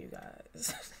stay with you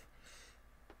guys.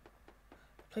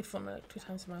 Played Fortnite like 2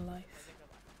 times in my life.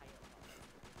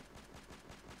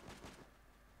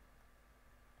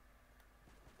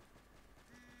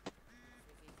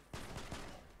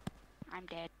 I'm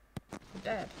dead. You're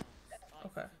dead.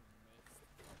 Okay.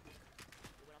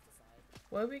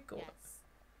 Where we go? Yes.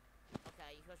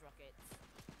 Okay, you guys rockets.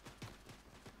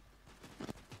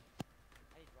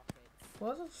 I need rockets.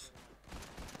 What?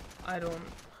 I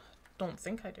don't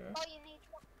think I do. Oh, you need.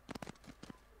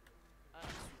 Let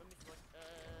me just watch.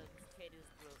 Kid is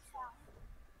broke stuff.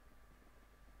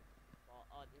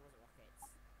 Oh, it wasn't rockets.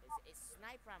 It's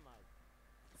sniper ammo.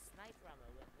 Sniper ammo.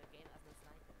 The game has no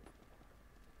snipers.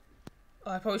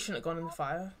 Oh, I probably shouldn't have gone in the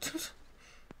fire. Anyone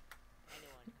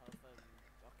have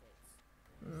rockets?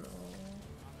 No.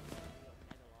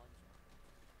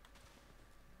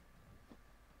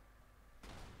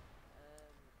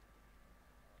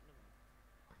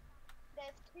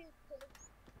 There's 2 kids.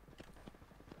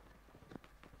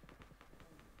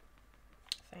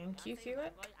 Thank you,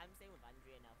 Hewitt. I'm staying with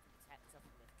Andrea now to protect her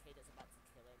from the kid that's about to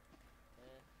kill him.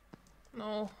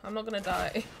 No, I'm not gonna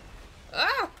die.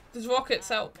 Ah! There's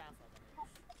rockets out.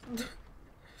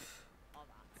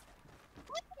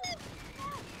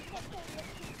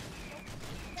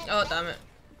 Oh, damn it.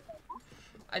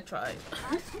 I tried.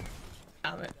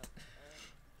 Damn it.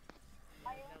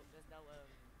 There's no, let's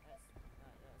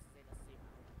zoom out.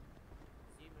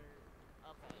 Zoomer,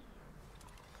 okay.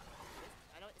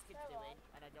 I know what this kid's doing,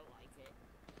 and I don't like it.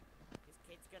 This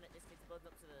kid's building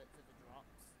up to the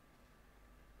drops.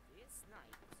 Did he get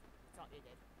sniped? I thought you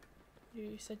did.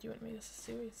 You said you wouldn't make this a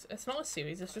series. It's not a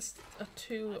series, it's just a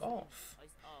 2 off.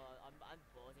 I'm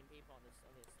boarding people on this.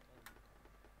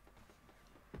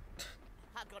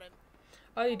 I got him.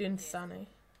 Oh, you're doing Sunny.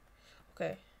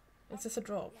 Okay. Is this a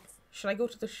drop? Yes. Should I go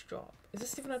to this drop? Is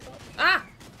this even a drop? Ah!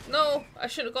 No! I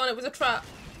shouldn't have gone, it was a trap.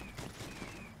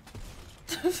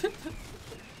 I'm still trying to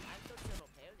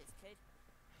repair this kid.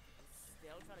 I'm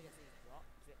still trying to get to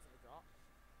the drop.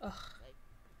 Ugh.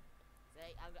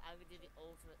 Say, I'm gonna do the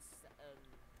ultimate sabotage.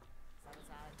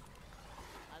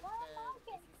 And if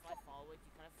you fly forward, you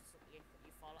kind of you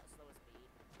fall at a slower speed.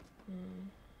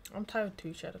 I'm tired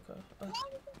too, Shediko. I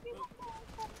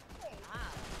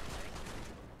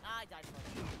died for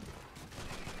it.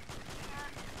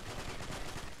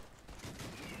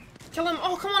 Kill him!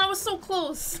 Oh, come on, I was so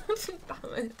close!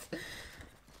 Damn it.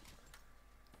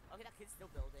 Okay, that kid's still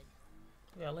building.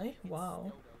 Really? Wow. Still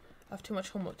building. I have too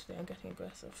much homework today, I'm getting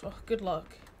aggressive. Oh, good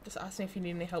luck. Just ask me if you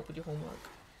need any help with your homework.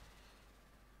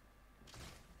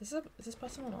 Is this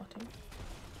person on our team?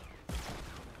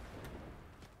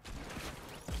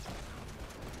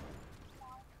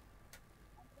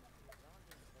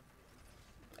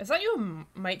 Is that your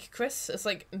mic, Chris? It's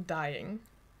like dying.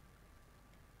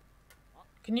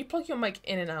 Can you plug your mic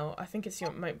in and out? I think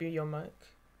might be your mic.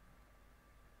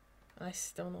 I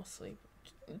still not sleep.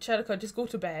 Chediko, just go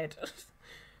to bed.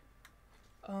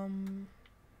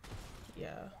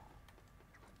 Yeah.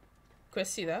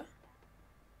 Chris, you there?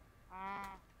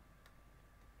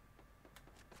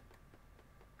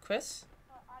 Chris?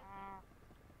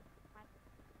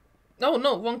 No,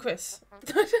 wrong Chris.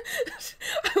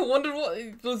 I wondered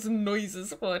what those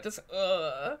noises were. Just,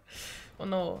 Oh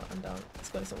no, I'm down.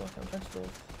 This one isn't working. I'm trying to do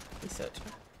research.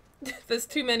 There's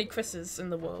too many Chris's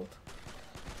in the world.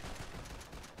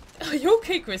 Are you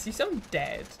okay, Chris? You sound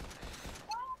dead.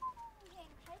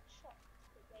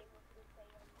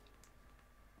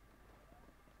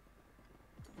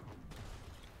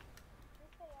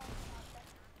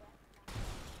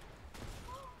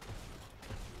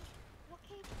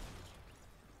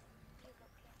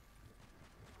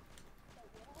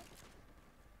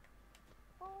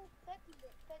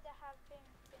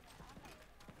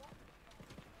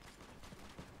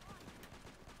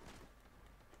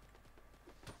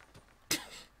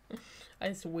 I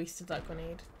just wasted that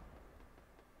grenade.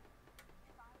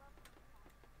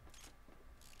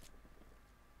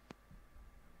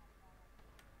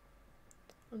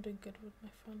 I'm doing good with my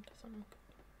friend. Good.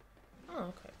 Oh,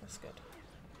 okay, that's good.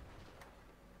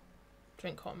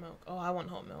 Drink hot milk. Oh, I want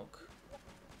hot milk.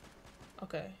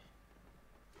 Okay.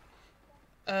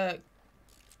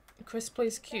 Chris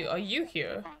plays cute. Are you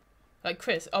here? Like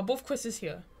Chris. Are both Chris's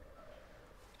here?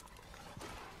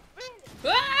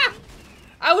 Ah!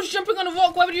 I was jumping on a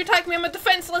rock. Why would you attack me? I'm a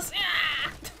defenseless.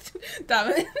 Ah!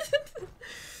 Damn it.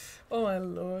 Oh my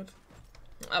lord.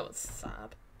 That was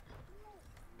sad.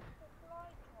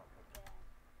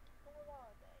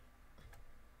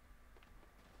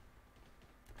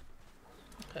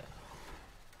 Okay.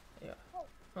 Yeah.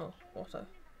 Oh, water.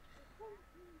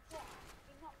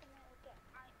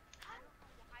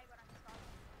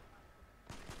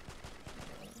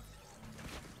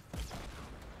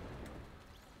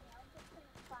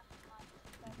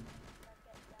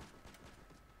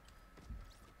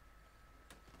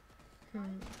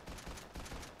 I'm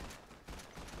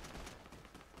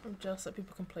jealous that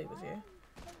people can play with you.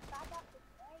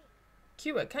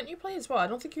 Q, can't you play as well? I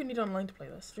don't think you need online to play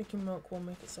this. Drinking milk won't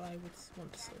make it so I would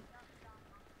want to sleep.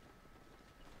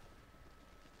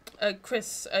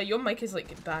 Chris, your mic is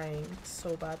like dying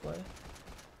so badly.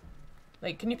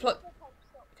 Like, can you plug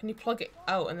it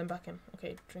out and then back in?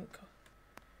 Okay, drink.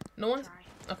 No one's.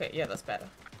 Okay, yeah, that's better.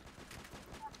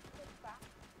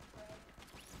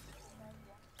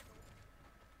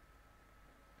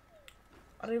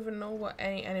 I don't even know what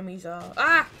any enemies are.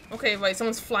 Ah! Okay, right,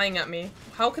 someone's flying at me.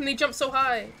 How can they jump so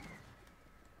high?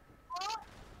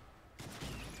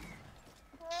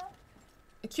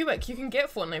 Quebec, you can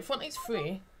get Fortnite. Fortnite's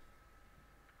free.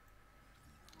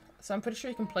 So I'm pretty sure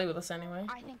you can play with us anyway.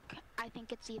 I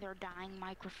think it's either dying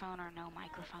microphone or no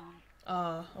microphone.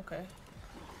 Ah, okay.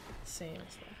 Same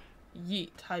as well. Yeet.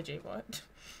 Hi, J-Bot.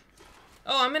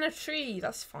 Oh, I'm in a tree.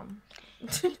 That's fun.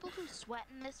 People who sweat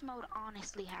in this mode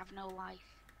honestly have no life.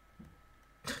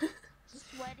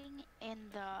 Sweating in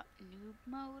the noob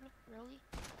mode, really?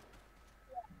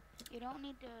 You don't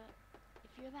need to...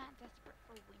 If you're that desperate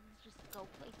for wins, just go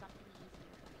play something easier.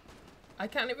 I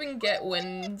can't even get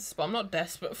wins, but I'm not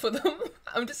desperate for them.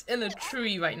 I'm just in a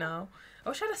tree right now. I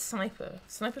wish I had a sniper.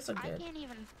 Snipers are good. I can't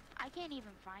even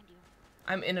find you.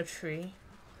 I'm in a tree.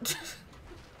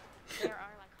 There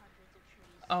are like hundreds of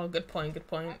trees. Oh, good point, good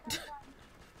point.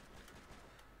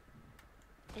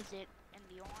 Is it in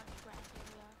the orange grass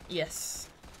area? Yes.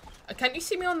 Can't you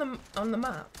see me on the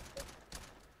map?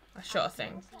 I shot a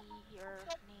thing. I see your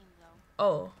name though.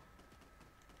 Oh.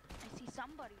 I see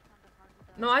somebody from the front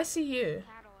of the No, I see you.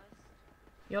 catalyst.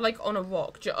 You're like on a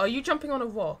rock. Are you jumping on a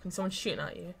rock and someone's shooting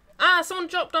at you? Ah, someone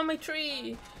dropped on my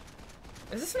tree.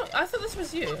 Is this not? I thought this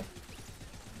was you.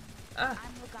 Ah.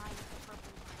 I'm the guy with the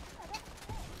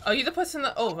purple. Are you the person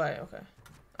that? Oh right, okay.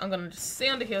 I'm gonna just stay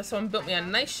under here. Someone built me a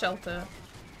nice shelter.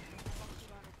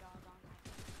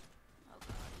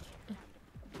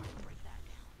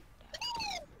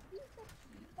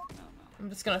 I'm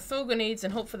just gonna throw grenades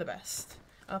and hope for the best.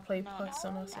 I'll play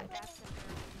Persona. So.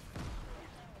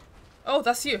 Oh,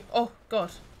 that's you. Oh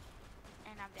God.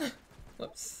 And I'm dead.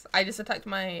 Whoops. I just attacked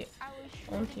my I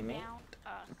own was teammate. shooting down,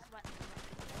 sweat.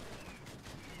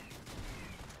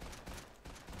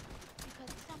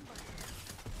 Because somebody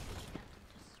attempted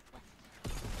to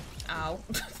sweat. Ow.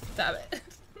 Damn it.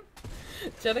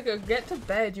 Jenica, get to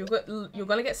bed. You're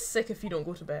gonna get sick if you don't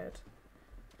go to bed.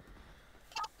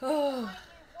 Oh.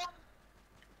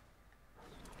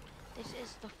 This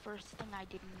is the first thing I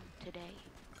did today.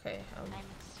 Okay. I'm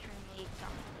extremely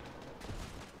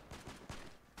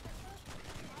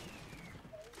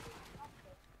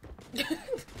exhausted.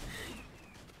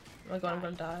 Oh my God, I'm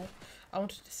gonna die. I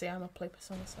wanted to say I'm a play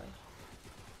Persona side.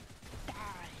 Die.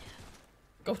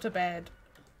 Go to bed.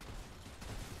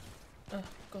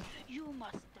 Go. You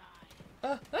must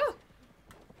die.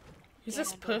 Who's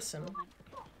this person?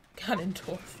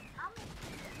 Ganondorf.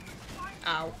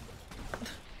 Ow.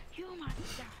 You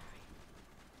must die.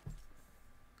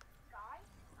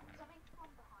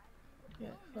 Yeah,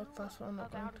 that's what I'm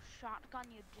not going About to. a shotgun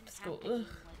you didn't Let's have go. to aim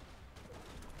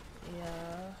with.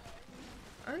 Yeah.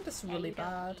 Aren't this Yeah, really you don't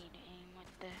bad? need to aim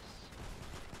with this.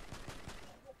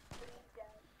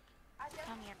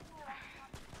 Come here.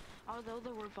 Although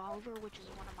the revolver, which is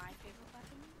one of my favorite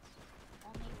weapons,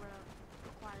 only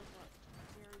requires a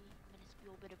very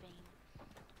minuscule bit of aim.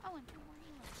 Oh, and 2 more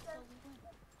healers, so we win.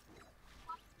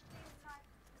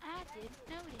 I didn't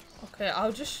notice. Okay,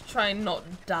 I'll just try and not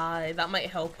die. That might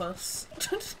help us.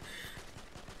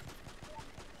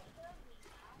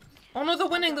 Oh no, they're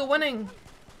winning, they're winning.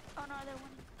 Oh no, they're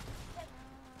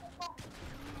winning.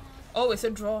 Oh, it's a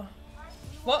draw.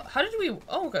 What? How did we?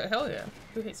 Oh, okay, hell yeah.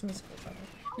 Who hates musicals?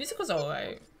 Musicals are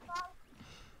alright.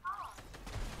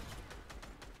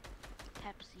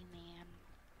 Pepsi Man.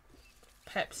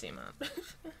 Pepsi Man.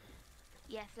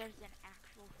 Yes, there's an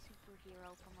actual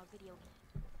superhero from a video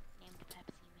game named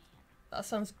Pepsi Man. That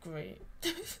sounds great.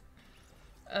 He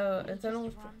and then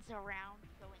just runs around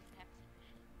filling Pepsi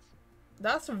machines.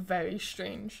 that's very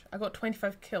strange. I got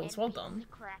 25 kills. And Well beats done. the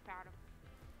crap out of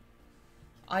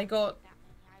I got. that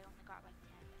many. I only got like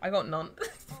 10. I got none.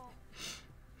 Oh,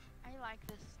 I like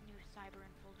this new cyber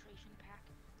infiltration pack.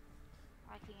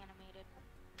 I like the animated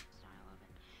style of it.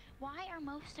 Why are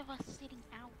most of us sitting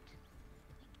out?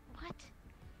 Like, what?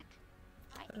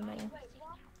 Why I don't know. are we sitting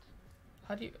out?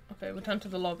 How do you? Okay, return to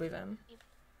the lobby then.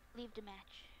 Leave the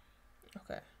match.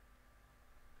 Okay.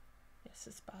 Yes,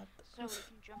 it's bad. So we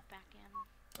can jump back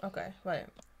in. Okay, right.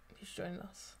 He's joining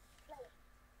us.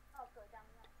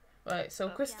 Right, so Oh,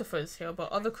 Christopher's here,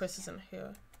 but other Chris isn't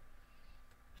here.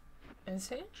 Is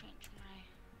he? Change my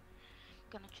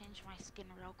gonna change my skin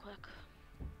real quick.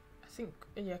 I think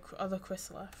yeah, other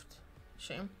Chris left.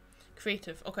 Shame.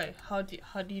 Creative. Okay, how do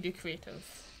you do creative?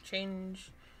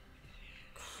 Change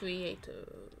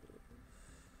creative.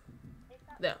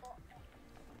 There.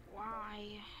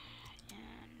 Y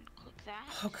and click that.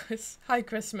 Oh, Chris. Hi,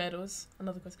 Chris Meadows.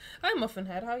 Another Chris. Hi,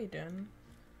 Muffinhead. How are you doing?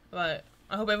 Right.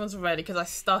 I hope everyone's ready because I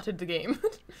started the game.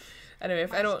 Anyway,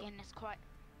 if my I don't. skin is quite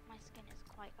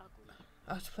ugly.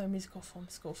 I have to play musical from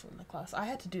school from the class. I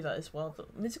had to do that as well. The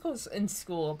musicals in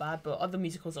school are bad, but other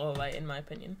musicals are alright in my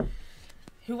opinion.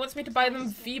 Who wants me to buy them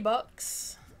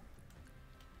V-Bucks?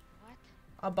 What?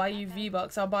 I'll buy you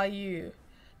V-Bucks. I'll buy you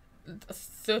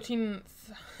 13.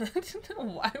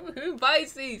 Why? Who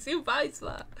buys these? Who buys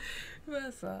that? Who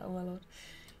has that? Oh my lord.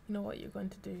 You know what you're going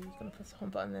to do? You're going to press the home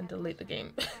button and then delete the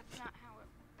game. That's not how it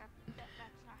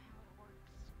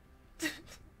works.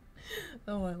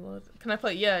 Oh my lord. Can I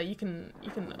play? Yeah, you can.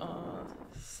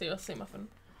 See your same muffin.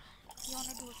 You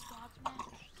wanna do a squads match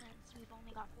since we've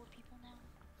only got 4 people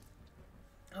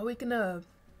now? Are we gonna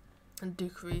do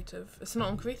creative? It's not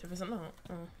on creative, is it not?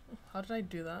 Oh, how did I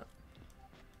do that?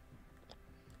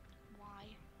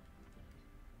 Why?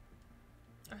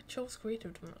 I chose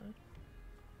creative, didn't I?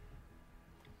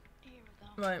 Here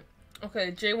we go. Right.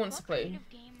 Okay, Jay wants to What play. creative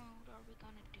game mode are we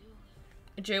gonna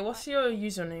do? Jay, what's your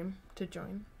username to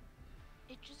join?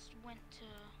 It just went to...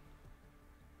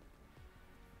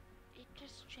 It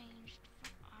just changed.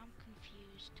 I'm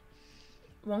confused.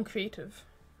 One creative.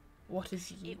 What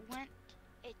is you?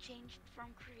 It changed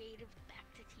from creative back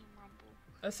to Team Rumble.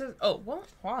 It says. Oh, what?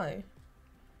 Why?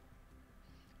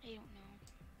 I don't know.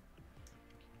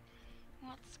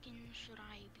 What skin should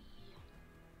I be?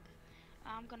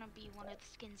 I'm gonna be one of the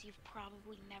skins you've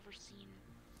probably never seen.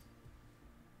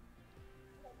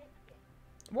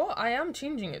 What? I am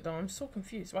changing it though. I'm so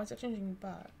confused. Why is it changing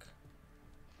back?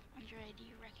 Andre, do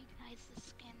you recognize the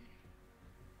skin?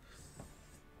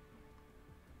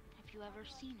 Have you ever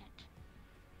seen it?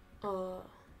 I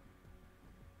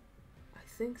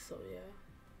think so. Yeah.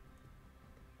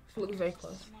 Look very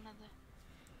close.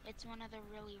 It's one of the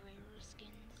really rare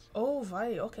skins. Oh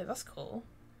right. Okay, that's cool.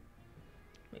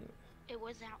 It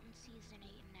was out in season 8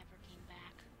 and never came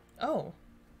back. Oh.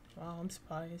 Wow. I'm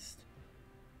surprised.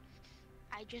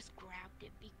 I just grabbed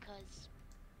it because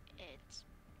it's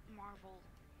Marvel.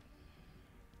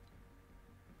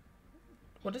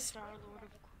 What is? Star-Lord,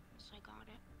 of course, I got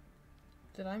it.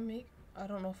 Did I make? I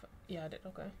don't know if. Yeah, I did.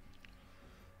 Okay.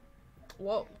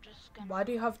 What? I'm just gonna... Why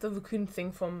do you have the raccoon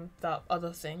thing from that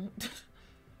other thing?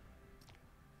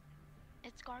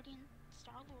 It's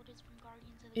Star-Lord is from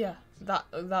Guardians of the Yeah,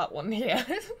 Galaxy. that one. Yeah.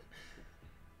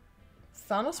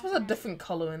 Thanos was a different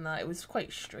color in that. It was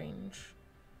quite strange.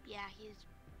 Yeah, he's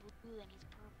blue, then he's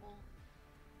purple,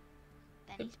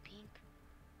 then he's pink,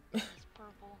 then he's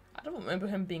purple. I don't remember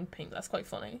him being pink. That's quite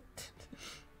funny.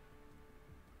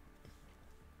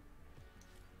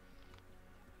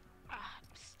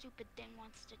 Stupid thing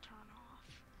wants to turn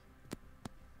off.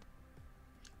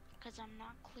 Because I'm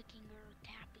not clicking or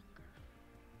tapping or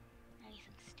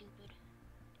anything stupid.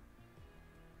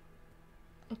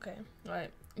 Okay,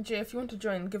 right. Jay, if you want to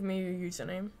join, give me your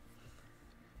username.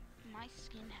 My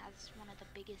skin has one of the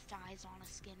biggest eyes on a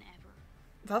skin ever.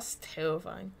 That's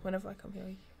terrifying. Whenever I come here,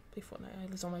 I play Fortnite, I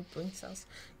lose all my brain cells.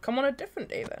 Come on a different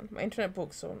day then. My internet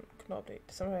broke, so I can update.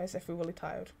 Sometimes I feel really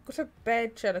tired. Go to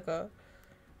bed, Chedica.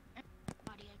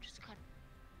 Body, I just cut.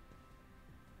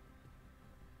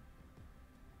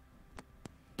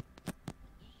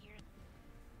 You hear it?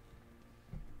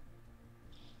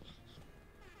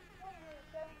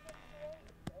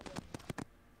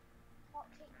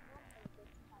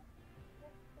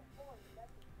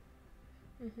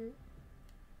 Mhm.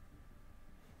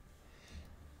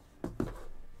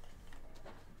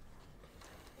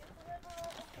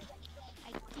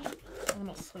 I think. I'm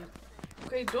not sleep.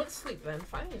 Okay, don't sleep then.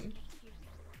 Fine.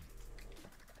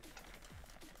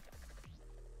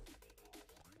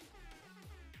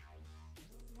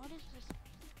 What is this?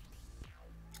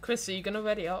 Chris, are you gonna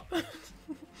ready up?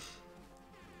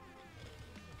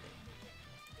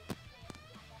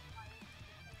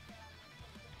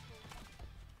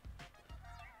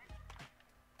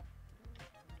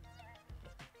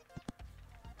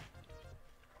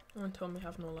 Someone told me I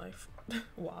have no life.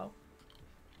 Wow.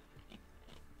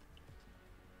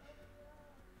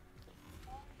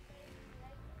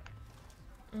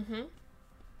 Mhm.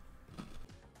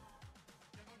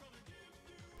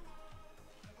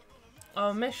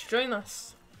 Oh, Mish, join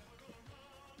us.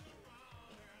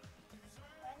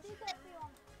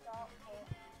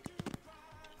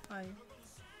 Hi. I'm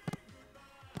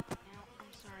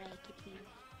sorry, I keep leaving.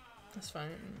 That's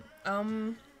fine.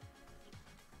 And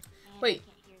Wait. I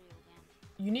can't hear you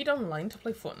again. You need online to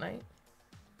play Fortnite?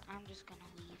 I'm just gonna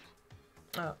leave.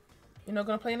 Oh. You're not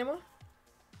gonna play anymore?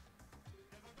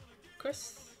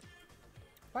 Chris?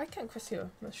 Why can't Chris hear?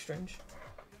 That's strange.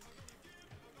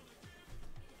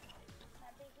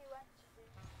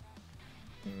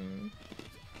 Hmm.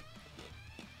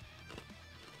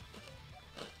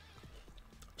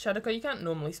 Chadika, you can't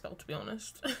normally spell, to be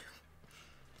honest.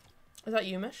 Is that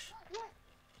you, Mish? Yes.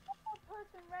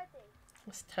 Person ready.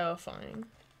 That's terrifying.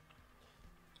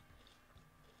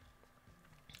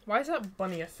 Why is that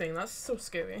bunny a thing? That's so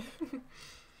scary. I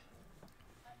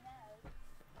know.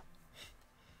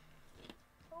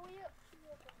 Hurry up,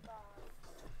 goodbye.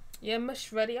 Yeah,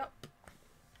 Mish, ready up.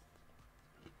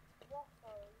 Waffle.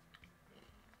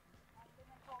 I'm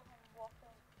gonna call him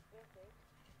Waffle Busy.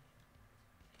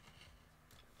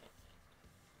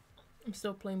 I'm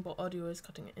still playing, but audio is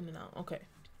cutting it in and out. Okay.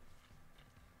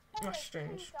 That's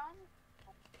strange.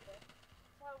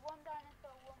 Well, one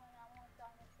dinosaur woman and one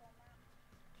dinosaur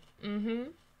man.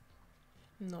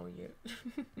 Mm-hmm. No, you.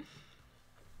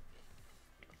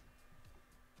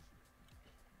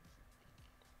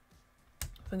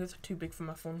 I think it's too big for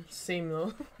my phone. Same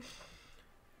though.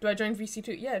 Do I join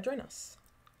VC2? Yeah, join us.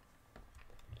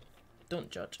 Don't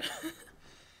judge.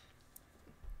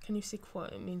 Can you see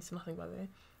QWERTY? It means nothing, by the way.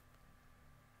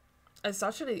 It's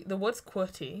actually, the word's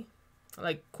QWERTY.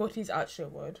 Like, QWERTY's actually a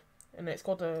word. And it's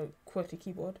called a QWERTY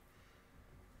keyboard.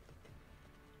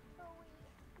 So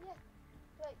yeah,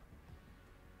 like,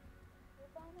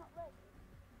 was I not ready?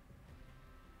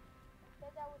 I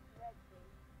said I was ready.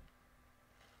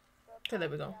 But Okay, there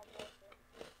we go. apparently I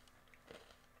wasn't.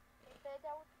 They said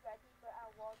I was ready, but I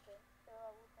wasn't, so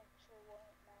I wasn't sure what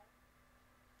it meant.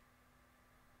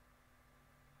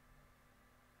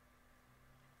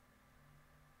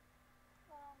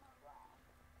 Oh my god.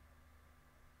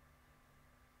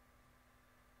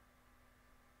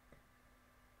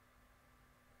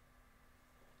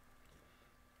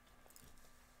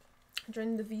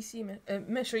 Join the VC.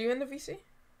 Mish, are you in the VC?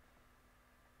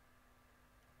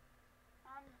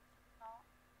 I'm not.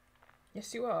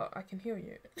 Yes, you are. I can hear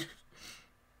you.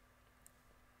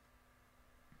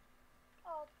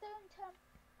 Oh, don't tell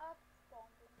I've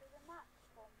spawned into the map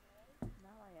for me.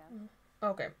 Now I am.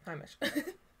 Okay, hi Mish.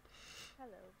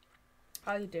 Hello.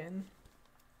 How you doing?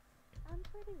 I'm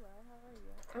pretty well. How are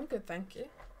you? I'm good, thank you.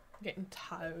 Getting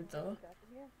tired though. Got to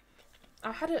hear.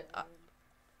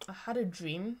 I had a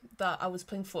dream that I was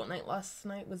playing Fortnite last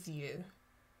night with you.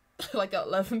 Like at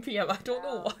 11 PM. I don't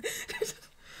know why.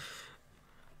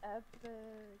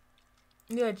 Epic.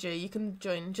 Yeah, Jay, you can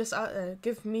join. Just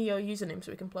give me your username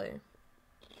so we can play.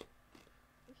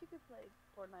 Wish you could play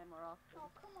Fortnite more often. Oh,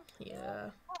 come on. Yeah.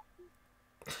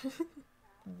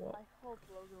 What? I hope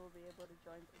Logan will be able to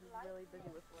join because he's really busy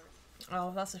with work.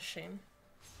 Oh, that's a shame.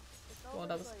 It's Well, always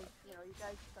that was like, you know, you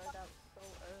guys start out so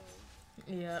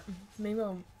early. Yeah, maybe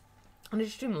I'll need to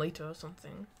stream later or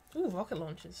something. Ooh, rocket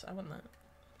launches. I want that.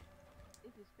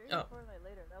 If you stream Oh. Fortnite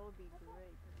later, that would be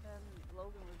great. Because then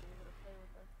Logan would be able to play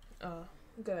with us.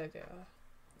 Good idea.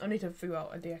 I need to figure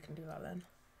out a day I can do that then.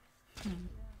 Yeah.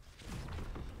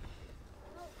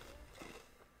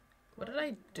 What did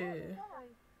I do?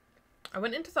 Like, I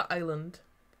went into the island.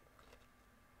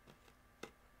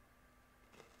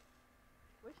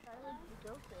 which island did you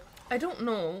go to? I don't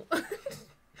know.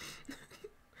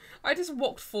 I just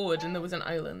walked forward and there was an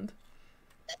island.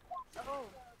 Oh.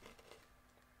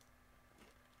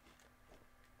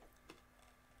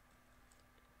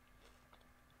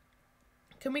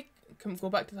 Can we go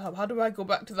back to the hub? How do I go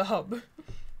back to the hub?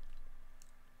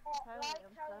 Apparently Like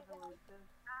I'm how you traveling too.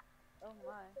 Oh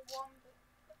my. the one that...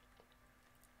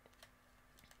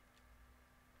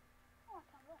 Oh, I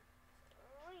can't run.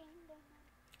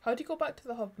 How do you go back to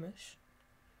the hub, Mish?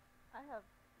 I have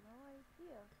no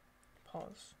idea.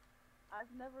 Pause.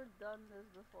 I've never done this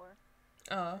before.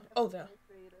 Oh there. Never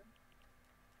created.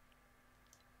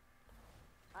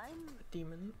 I'm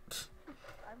Demon.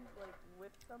 like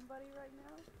with somebody right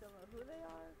now. Don't know who they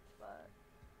are, but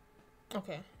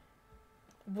Okay.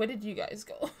 Where did you guys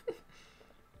go?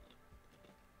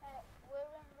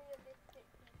 We're in realistic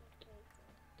PvP.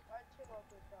 Or two of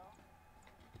us are.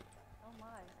 oh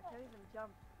my, I can't even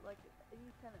jump. Like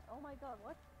any kind of. Oh my god,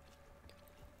 what?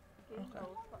 Game Okay.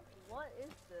 mode. What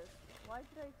is this? Why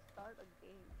did I start a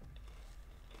game?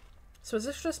 So is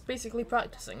this just basically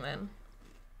practicing then?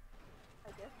 I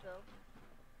guess so.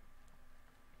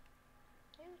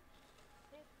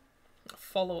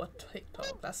 Follow a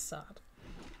TikTok. That's sad.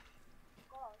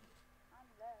 God, I'm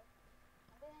low.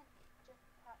 I'm gonna just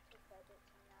practice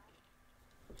editing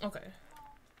now. Okay.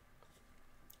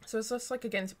 So is this like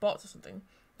against bots or something?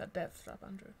 That death trap,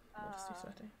 Andrew. What's too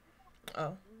sweaty?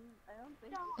 Oh. I don't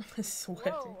think No. so. Sweaty.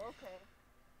 Whoa, okay.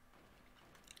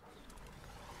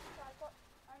 So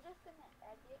I'm just gonna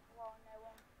edit while no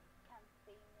one can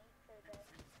see me so that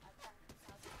I can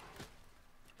have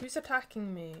Who's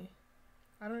attacking me?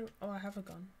 I don't. Oh, I have a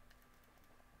gun.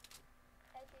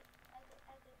 edit.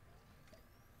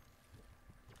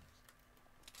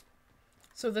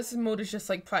 So this mode is just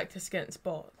like practice against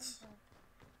bots.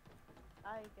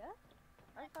 I guess.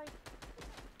 I thought.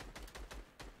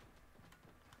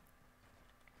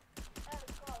 Oh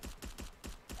god.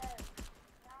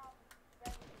 Now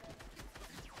ready.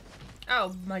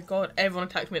 Oh my god! Everyone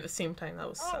attacked me at the same time. That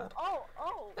was Oh, sad. oh,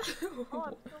 oh! Oh,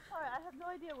 I'm so sorry. I had no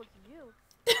idea it was you.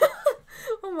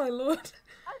 Oh my lord!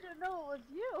 I didn't know it was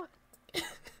you.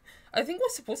 I think we're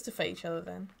supposed to fight each other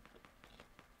then.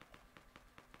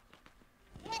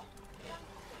 Yes, thank you.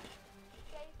 You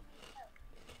gave me help.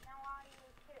 Now I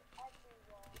will kill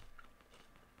everyone.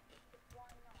 Why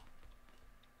not?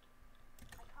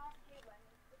 I can't hear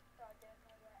anything, so I don't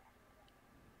know where anyone is.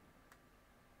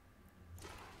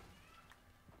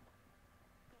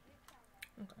 You tell me.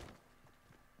 Okay.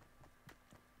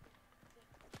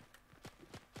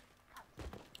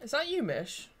 Is that you,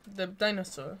 Mish? The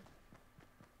dinosaur?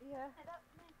 Yeah. Hey, that's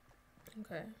me.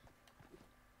 Okay.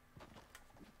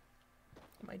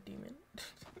 My demon.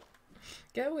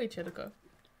 Get away, Chidico. Okay,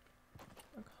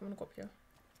 I'm gonna go up here.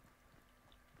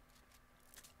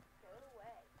 Go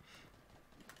away.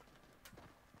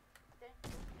 Don't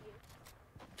trust you.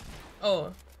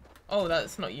 Oh. Oh,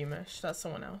 that's not you, Mish. That's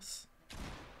someone else.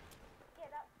 Yeah,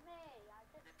 that's me. I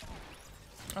just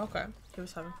said. Okay. He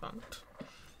was having fun.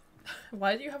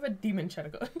 Why do you have a demon,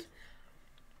 Chidico? Wait,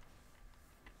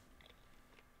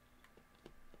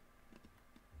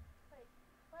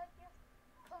 where'd you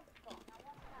come from? I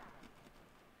want that.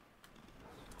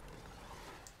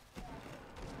 Yeah, I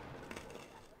think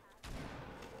that you have.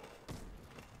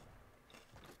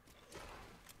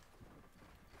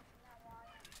 Now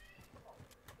I am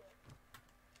positive.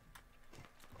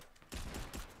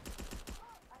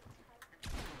 I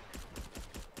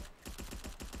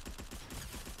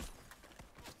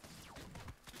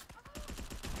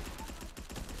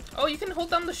Oh, you can hold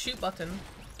down the shoot button.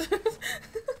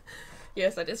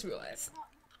 Yes, I just realized.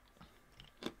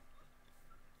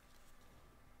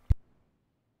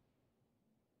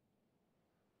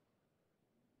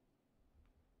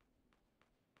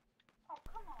 Oh,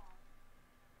 come on.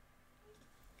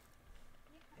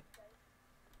 You can go.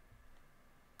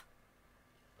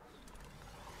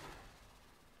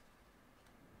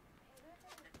 Hey, who's in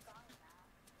this gun now?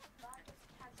 Gun just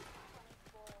has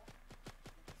 24.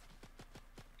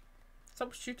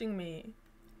 Stop shooting me.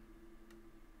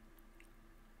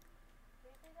 Who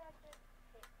did I just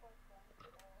hit for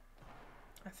 24?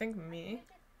 I think me. Who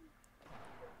just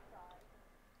suicide?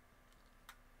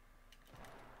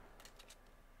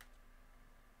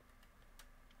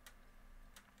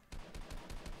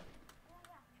 Oh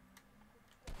yeah.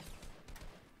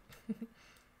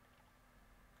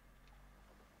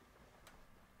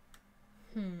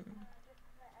 Hmm. And I just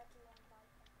let everyone die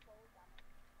from fall damage.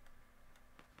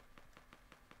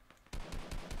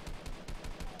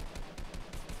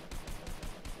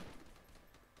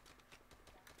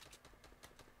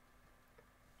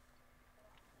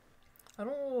 I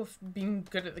don't know if being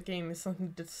good at the game is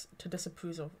something to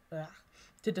disapprove of.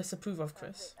 To disapprove of,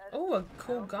 Chris. Oh, a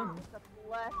cool gun. It's a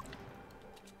flex. I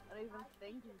don't even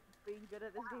think being good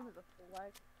at this game is a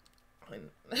flex.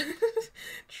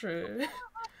 True. I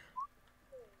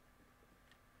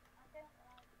don't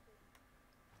like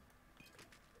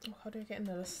it. Oh, how do I get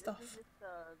into this This stuff? is just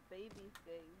a baby's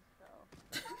game, so.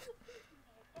 Again.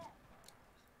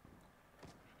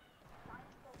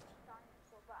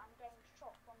 Dinosaur, but I'm getting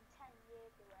shot from 10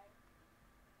 years away.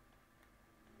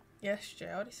 Yes, Jay,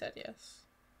 I already said yes.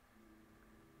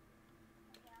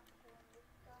 Yeah, I'm killing this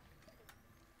guy.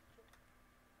 Just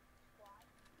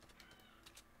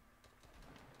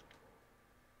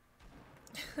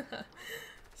twice.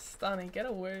 Stunny, get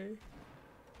away.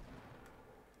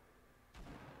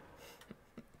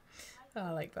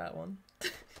 I like that one.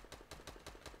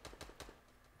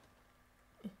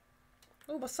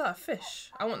 Oh, what's that? A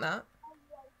fish. I want that.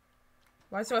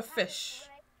 Why is there a fish?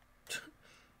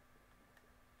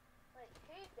 Wait,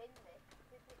 who's in this?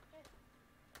 Is it just...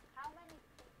 How many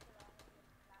people are in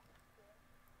this map here?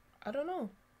 I don't know.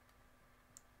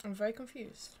 I'm very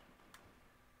confused.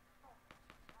 Oh,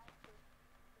 I see.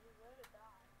 You will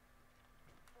die.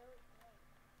 So is me.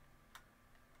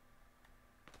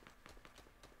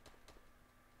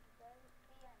 Don't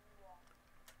see anyone.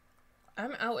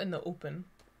 I'm out in the open.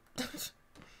 I don't see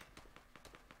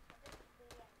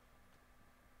any.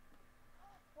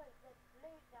 Wait, there's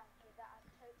loot down here that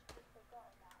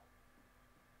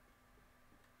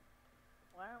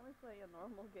Why aren't we playing a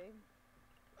normal game?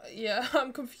 Yeah,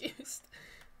 I'm confused.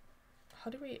 How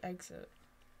do we exit?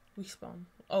 Respawn.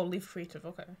 Oh, leave creative,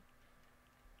 okay.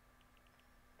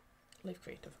 Leave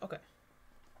creative, okay.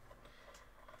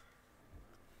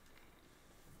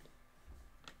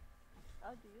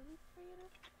 Oh, do you leave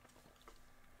creative?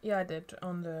 Yeah, I did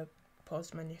on the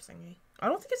pause menu thingy. I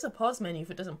don't think it's a pause menu if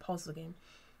it doesn't pause the game.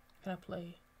 Can I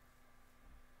play?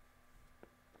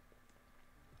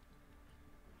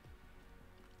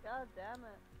 God damn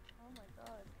it. Oh my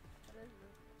god. What is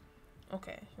this?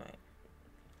 Okay, right.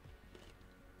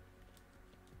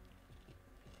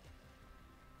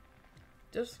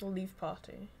 Just leave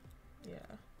party.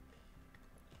 Yeah.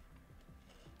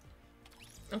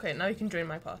 Okay, now you can join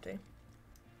my party.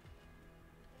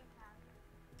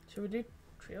 Should we do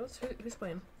trios? Who's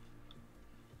playing?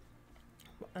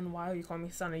 And why are you calling me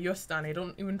Stanley? You're Stanley.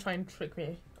 Don't even try and trick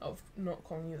me of not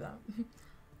calling you that.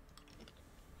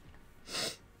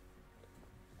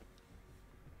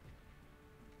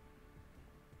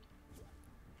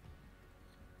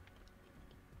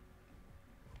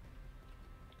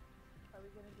 Are we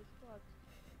gonna do squads?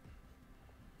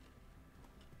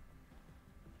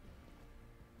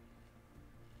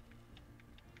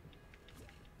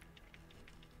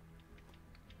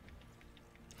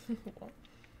 What?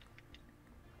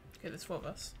 Okay, there's 4 of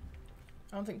us.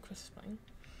 I don't think Chris is playing.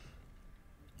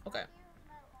 Okay.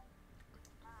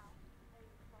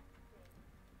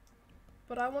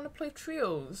 But I want to play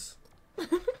trios.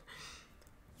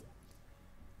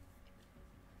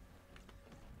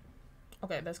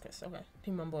 Okay, there's Chris. Okay,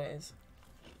 Team One Boy is.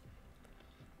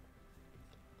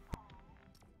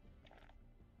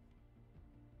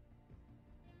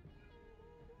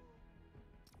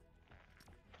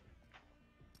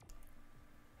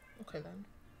 Okay then.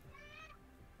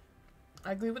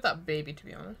 I agree with that baby, to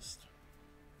be honest.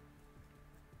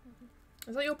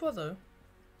 Is that your brother?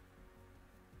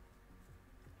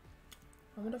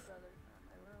 I wonder if...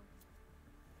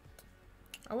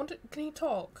 I wonder... Can he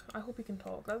talk? I hope he can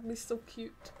talk. That would be so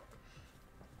cute.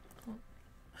 Oh.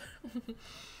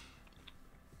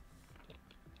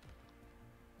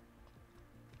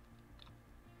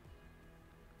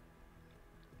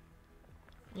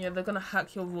 Yeah, they're gonna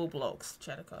hack your Roblox,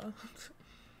 Chedica.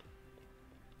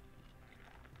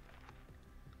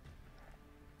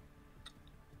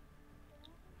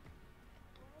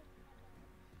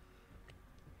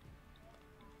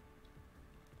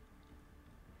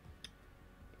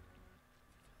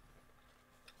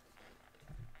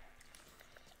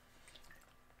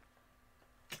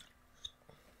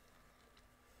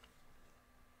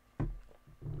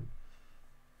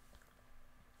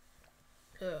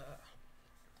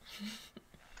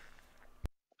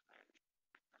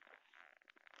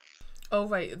 Oh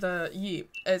right, the yeet.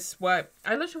 It's where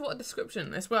I literally wrote a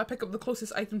description. It's where I pick up the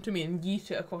closest item to me and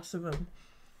yeet it across the room.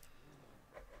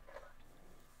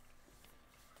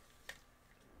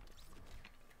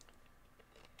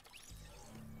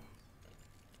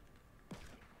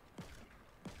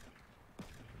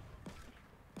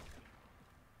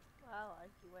 Wow,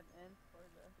 Archie went in for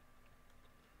the...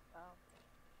 Wow.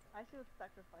 Archie would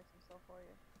sacrifice himself for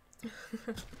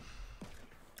you.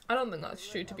 I don't think that's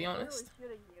true, to be honest. I was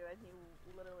literally shooting you and he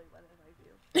literally went in my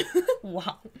view.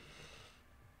 Wow.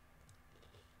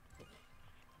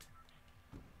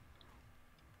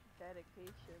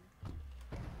 Dedication.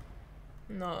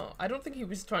 No, I don't think he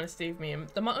was trying to save me.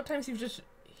 The amount of times he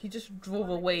just drove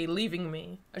away, leaving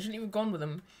me. I shouldn't even have gone with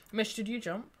him. Mish, did you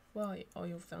jump? Well, oh,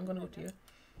 you're. I'm gonna go to you.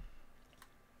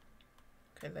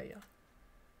 Okay, there you are.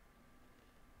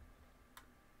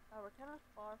 Oh, we're kind of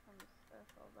far from the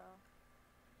circle, though.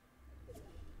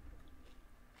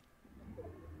 A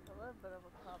little bit of a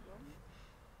problem.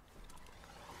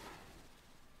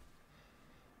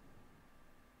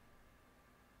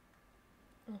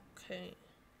 Okay.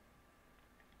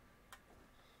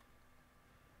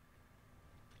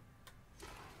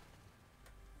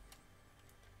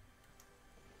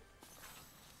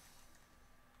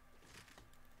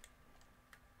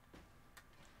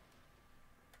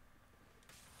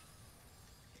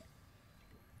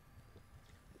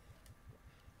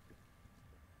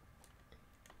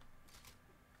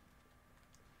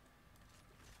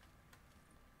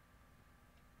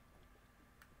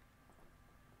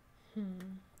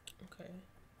 Okay.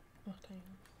 Oh, dang.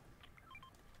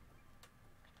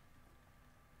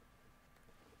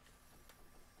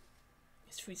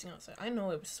 It's freezing outside. I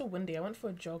know, it was so windy. I went for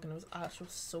a jog and it was actually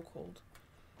so cold.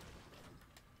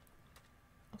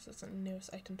 Also, it's the nearest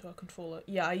item to our controller.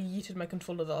 Yeah, I yeeted my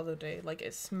controller the other day. Like,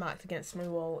 it smacked against my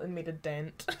wall and made a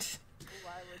dent.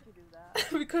 Why would you do that?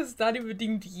 Because Daddy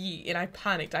redeemed yeet and I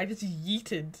panicked. I just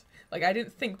yeeted Like, I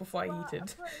didn't think before I But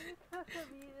yeeted. you could have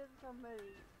eaten something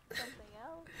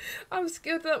else. I'm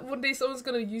scared that one day someone's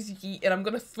gonna use yeet and I'm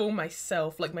gonna throw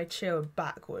myself, like my chair,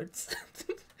 backwards.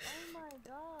 Oh my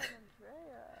god,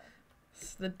 Andrea.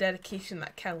 It's the dedication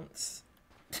that counts.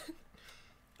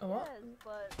 Oh, what? Yes,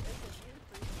 but it's an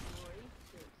increase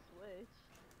in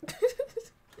your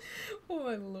Switch. Oh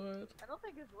my lord. I don't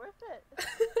think it's worth it.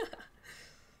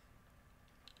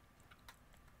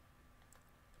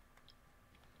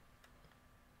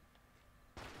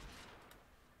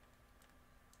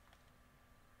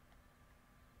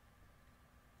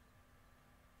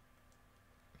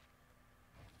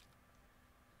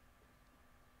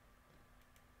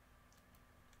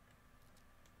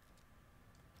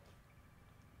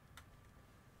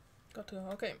 Got to go.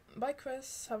 Okay, bye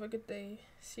Chris. Have a good day.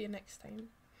 See you next time.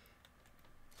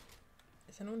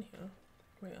 Is anyone here?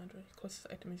 Wait, Andrew. Closest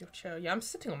item is your chair. Yeah, I'm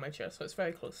sitting on my chair, so it's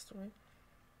very close to me.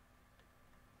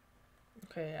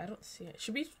 Okay, I don't see it.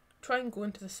 Should we try and go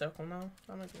into the circle now?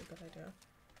 That might be a good idea.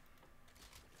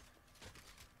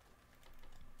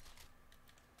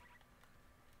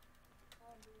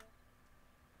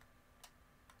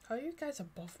 How are you guys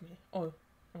above me? Oh,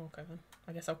 okay then.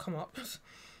 I guess I'll come up.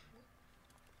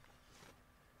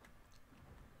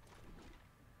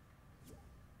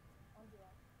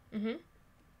 Mm-hmm.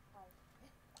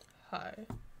 Hi.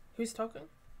 Who's talking?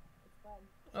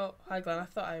 Oh, hi Glenn. I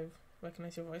thought I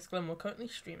recognized your voice. Glenn, we're currently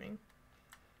streaming.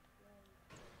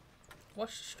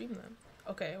 Watch the stream then.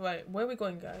 Okay, right. Where are we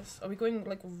going, guys? Are we going,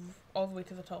 like, all the way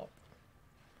to the top?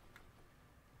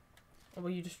 Or were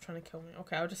you just trying to kill me?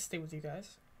 Okay, I'll just stay with you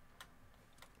guys.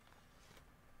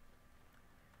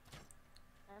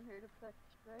 I'm here to protect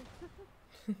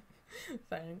you, right?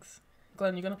 Thanks.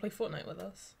 Glenn, you gonna play Fortnite with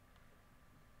us?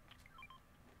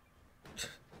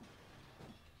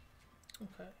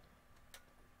 Okay.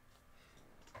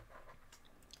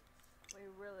 We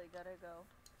really gotta go.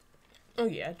 Oh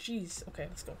yeah, jeez. Okay,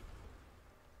 let's go.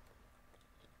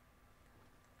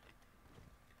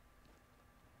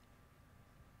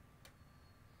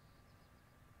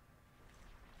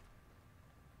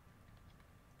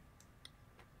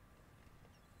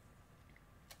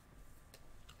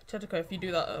 Chetica, if you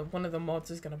do that, one of the mods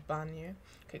is gonna ban you.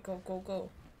 Okay, go, go, go.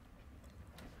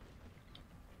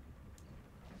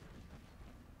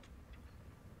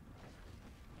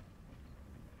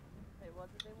 Wait,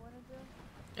 what did they want to do?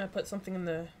 I put something in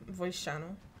the voice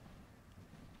channel.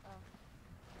 Oh.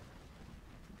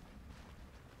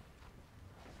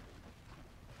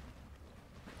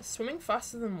 Is swimming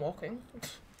faster than walking?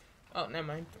 Oh, never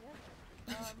mind.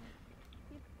 Yeah.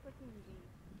 Keep clicking B.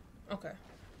 Okay.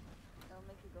 That'll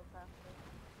make you go faster.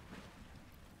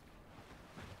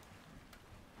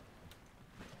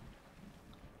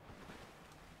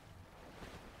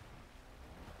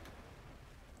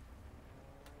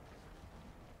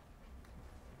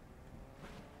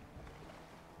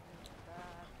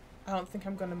 I don't think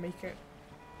I'm gonna make it.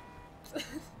 Oh,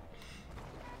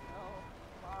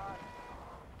 fuck.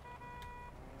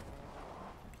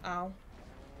 Ow.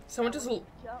 Someone just Jump.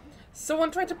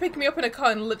 someone tried to pick me up in a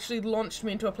car and literally launched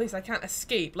me into a place I can't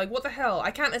escape. Like, what the hell?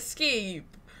 I can't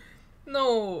escape.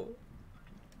 No.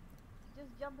 Just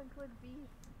jump and click B.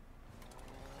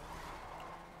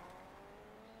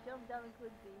 Jump down and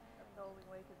click B. That's the only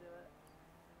way to do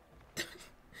it.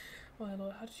 Oh my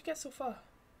lord, how did you get so far?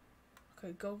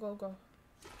 Okay, go, go, go.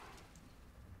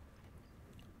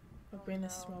 My Oh, brain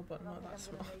is no. small, but I don't not think that I'm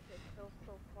small. gonna make it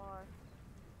so far.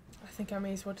 I think I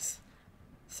may as well just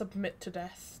submit to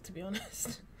death, to be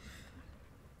honest.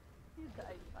 You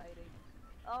died fighting.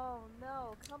 Oh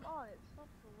no, come on, it stops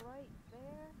right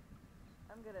there.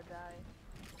 I'm gonna die.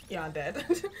 Yeah, I'm dead.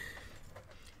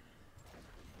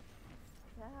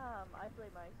 Damn, I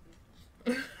blame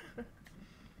Icy.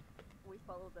 We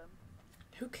follow them.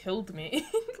 Who killed me?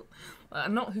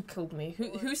 Not who killed me.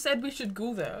 Who said we should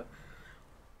go there?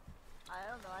 I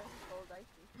don't know, I just followed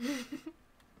Icy.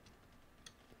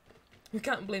 We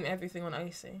can't blame everything on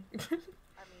Icy. I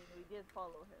mean, we did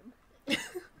follow him.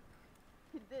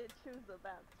 He did choose a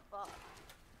bad spot.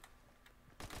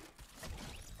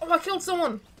 Oh, I killed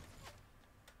someone!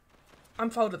 I'm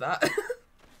proud of that.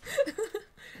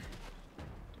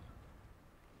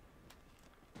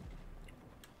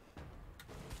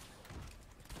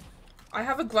 I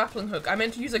have a grappling hook. I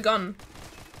meant to use a gun.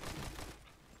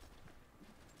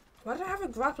 Why did I have a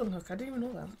grappling hook? I didn't even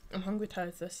know that. I'm hungry,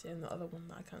 tired, thirsty, and the other one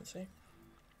that I can't say.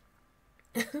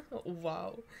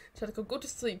 Wow. Chetica, go to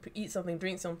sleep, eat something,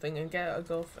 drink something, and get a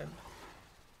girlfriend.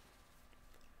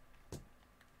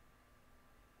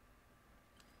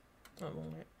 Not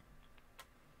wrong, right?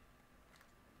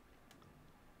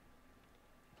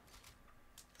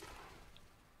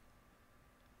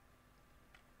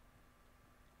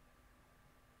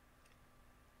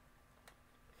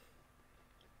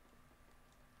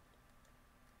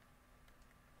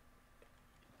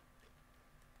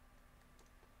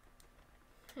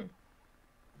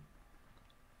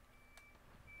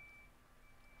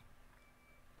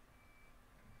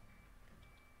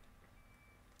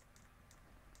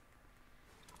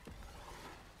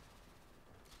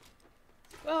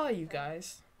 Oh, you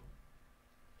guys.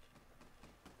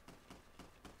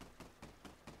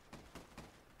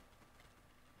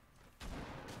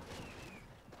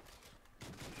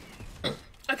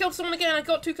 I killed someone again. I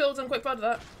got 2 kills. I'm quite proud of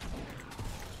that.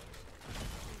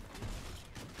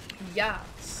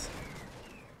 Yes.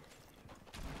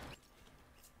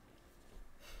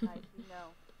 I see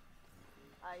no.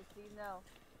 I see no.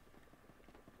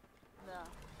 No.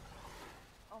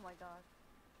 Oh my god.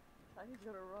 I thought he's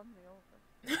gonna run me over.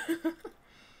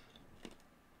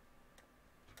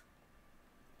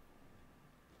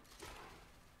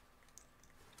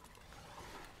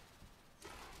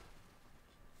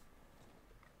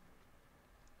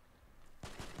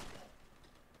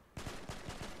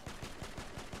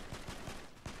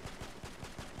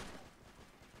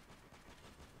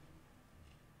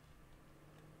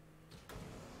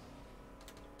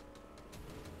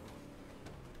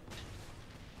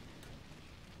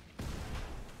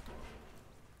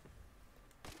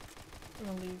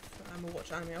 I'll leave. I'm gonna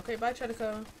watch anime. Okay, bye,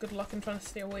 Chedica. Good luck in trying to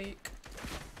stay awake.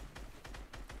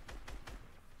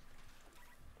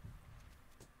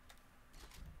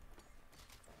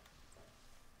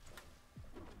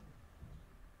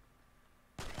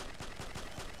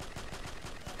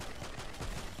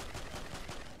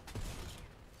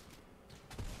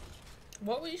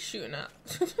 What were you shooting at?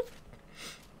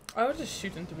 I was just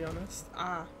shooting, to be honest.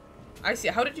 Ah. I see.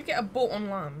 How did you get a boat on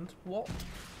land? What?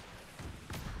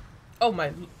 Oh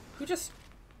my. Who just...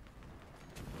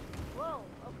 Whoa,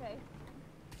 okay.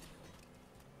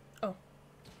 Oh.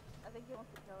 I think he wants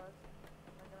to kill us.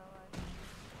 I'm not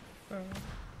gonna lie.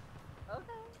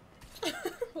 Okay.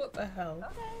 What the hell?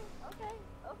 Okay, okay,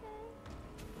 okay.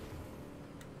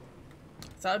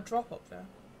 Is that a drop up there?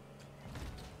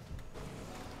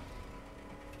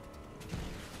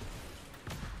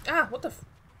 Ah, what the f...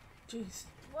 Jeez.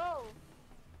 Whoa!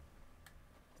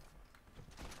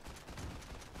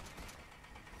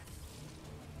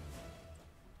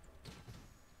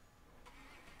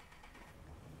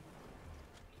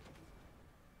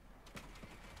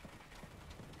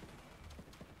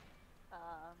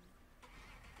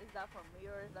 Is that for me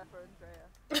or is that for Andrea?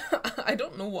 I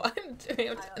don't know what I'm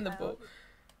doing in the boat.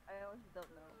 I honestly don't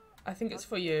know. I think it's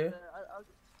for you.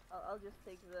 I'll just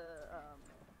take the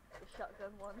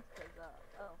shotgun ones because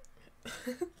oh.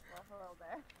 Well, hello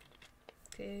there.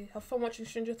 Okay, have fun watching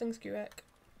Stranger Things, QX.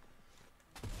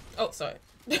 Oh, sorry.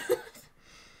 I'm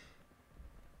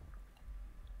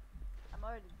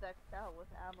already decked out with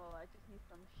ammo. I just need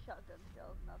some shotgun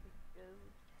shells, nothing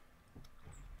good.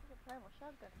 There's a primal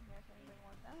shotgun in here if anybody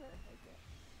wants. I'm gonna take it.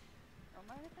 Don't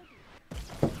mind if I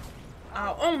do.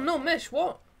 Ow. Oh no, Mish,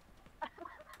 what?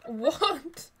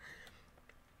 What?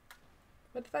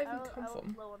 Where did that even come I was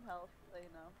from? low on health, so you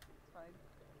know. It's fine.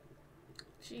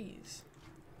 Jeez.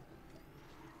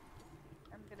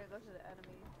 I'm gonna go to the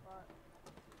enemy spot.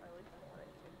 Or at least that's what I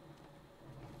think.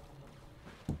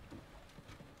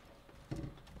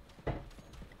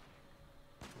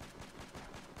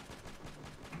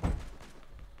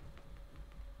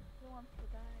 Who wants to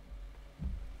die?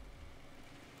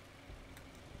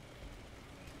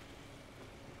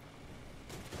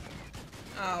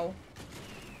 Ow.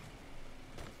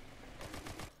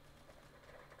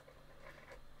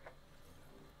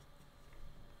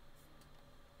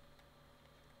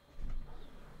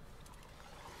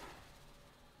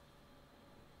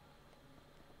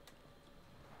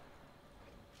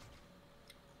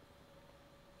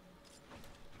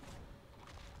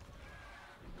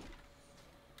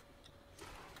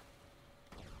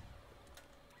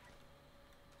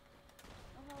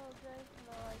 Oh, hello, Jay.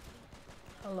 Hello, I see.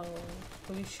 Hello.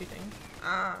 Who are you shooting?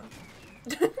 Ah. I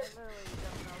literally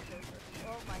don't know this.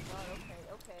 Oh my god, okay,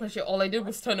 okay. Literally, all I did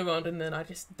was turn around and then I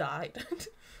just died.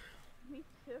 Me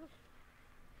too.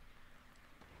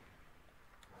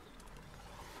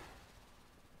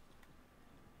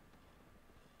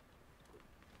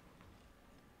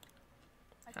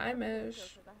 Hi,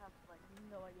 Mish. I have like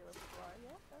no idea what people are.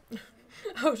 Yeah,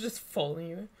 that's I was just following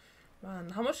you.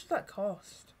 Man, how much did that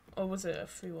cost? Or was it a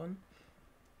free one?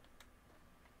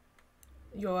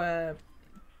 Your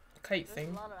kite There's thing.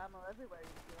 a lot of ammo everywhere, to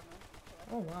be honest.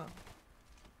 So Oh wow.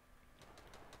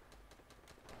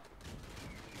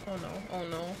 Oh no, oh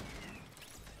no.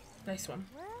 Nice one.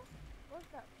 where was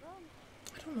that from?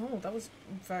 I don't know, that was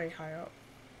very high up.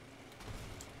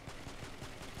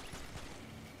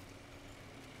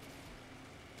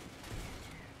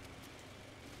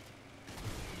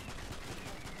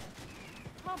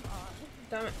 Come on.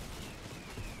 Damn it.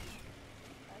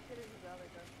 I could have used the other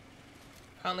gun.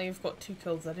 Apparently I've got 2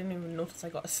 kills, I didn't even notice I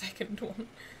got a second one.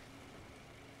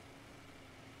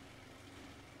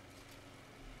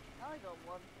 I only got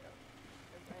one kill.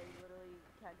 I literally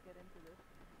can't get into this.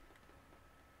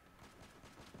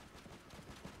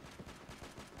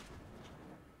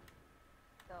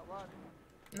 Got one.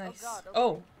 Nice. God, okay.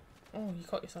 Oh. Oh, you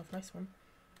caught yourself. Nice one.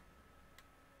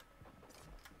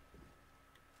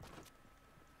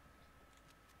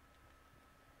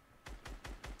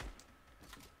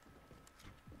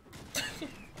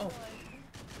 Oh.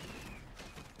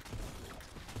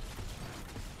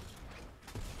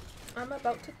 I'm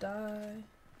about to die.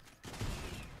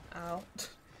 Ow.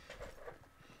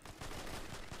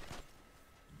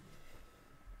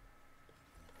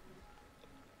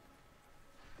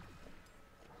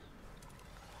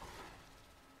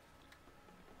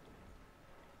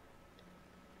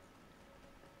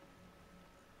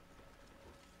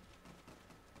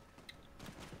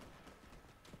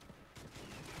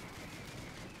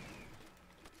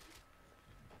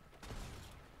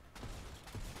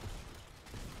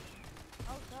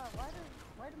 Oh god,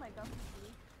 why do my guns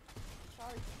leak?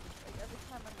 Sorry, like every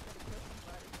time I'm gonna kill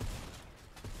somebody.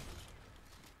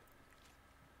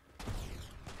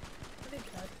 I think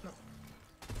no.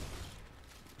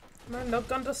 Man, that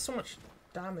gun does so much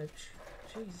damage.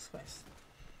 Jesus Christ.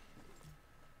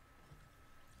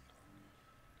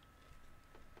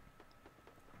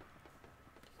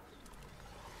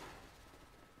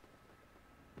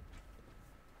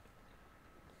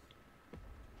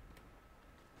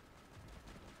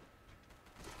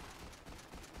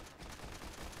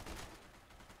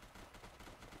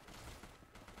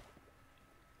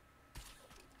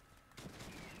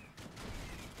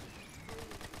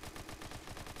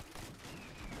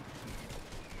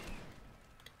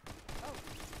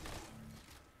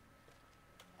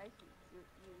 I see. You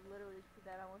literally see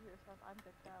that almost yourself. I'm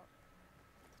picked out.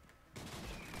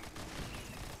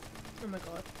 Oh my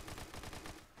god.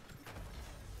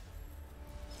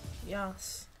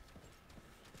 Yes.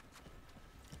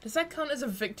 Does that count as a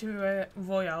victory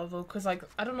royale though? Because like,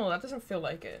 I don't know, that doesn't feel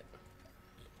like it.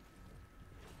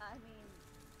 I mean,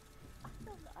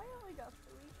 I only got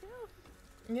 3 kills.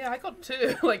 Yeah, I got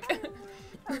 2. Like.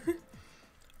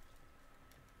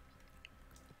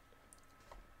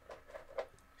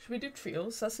 Should we do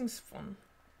trios? That seems fun.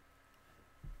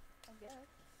 I guess.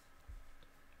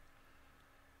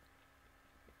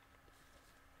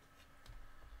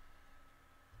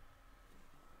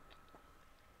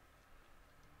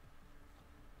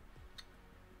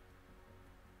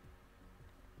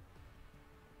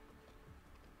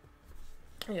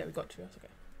 Oh, yeah, we got trios, okay.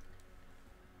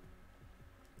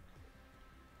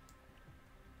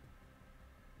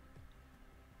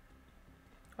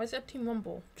 Why is that Team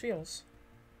Rumble? Trios.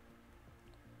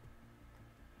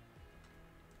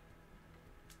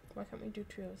 Why can't we do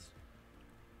trios?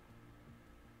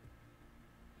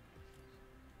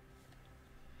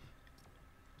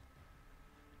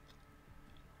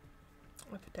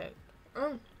 I protect.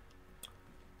 Oh.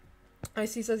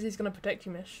 Icy says he's gonna protect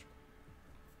you, Mish.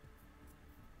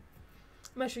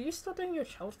 Mish, are you still doing your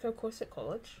childcare course at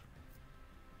college?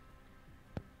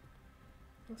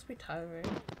 Must be tiring.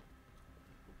 Did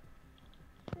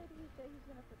he say he's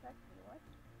gonna protect me? What?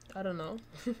 I don't know.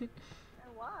 And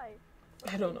why?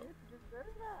 I don't know. You deserve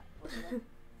that. What did I-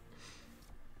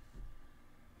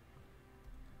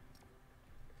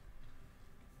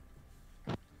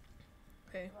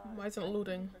 Okay, Well, why isn't it I'm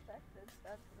loading? protected.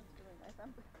 That's really nice.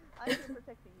 I'm here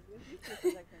protecting you. He's here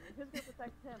protecting me. Who's gonna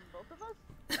protect him? Both of us?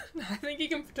 I think he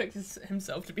can protect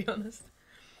himself, to be honest.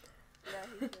 Yeah,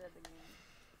 he's good at the game.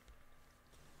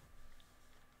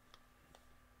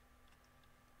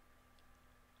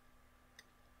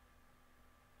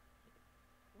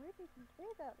 Where did he say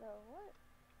that though? What?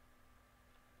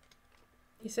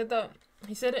 He said that.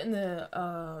 He said it in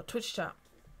the Twitch chat.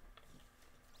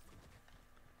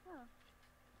 Huh.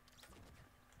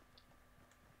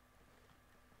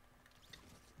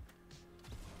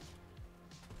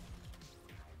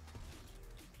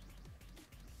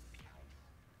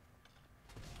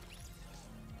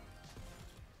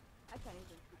 I can't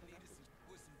even see the message.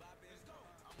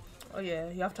 Oh yeah,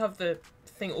 you have to have the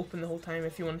thing open the whole time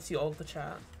if you want to see all the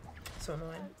chat. So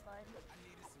annoying. That's fine.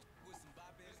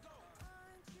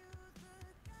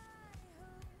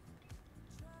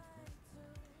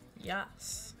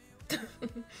 Yes.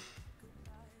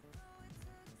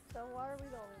 So why are we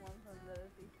the only ones on the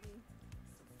VC?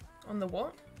 On the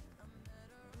what?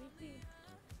 VC.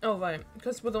 Oh right,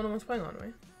 because we're the only ones playing on,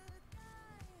 right?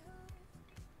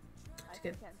 I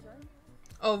good. can't join.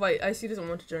 Oh right, I see. Doesn't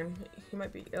want to join. He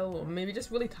might be ill or maybe just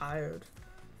really tired.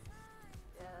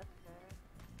 Yeah, that's fair.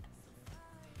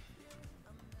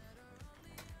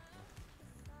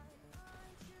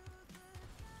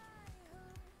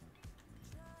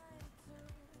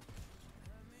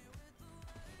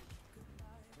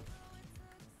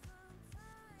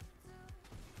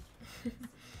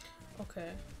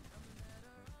 Okay.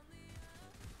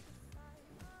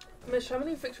 Mish, how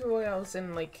many victory royales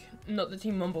in, like, not the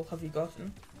Team Mumble have you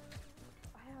gotten?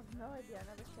 I have no idea. I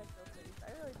never checked those things.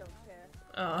 I really don't care.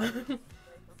 Oh. Play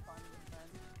for fun with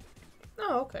friends.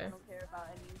 Oh, okay. I don't care about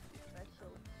any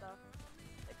special stuff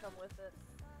that come with it.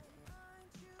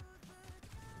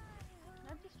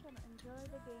 I'm just trying to enjoy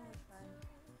the game with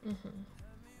friends.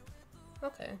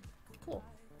 Okay, cool.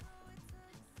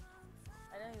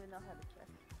 I don't even know how to check.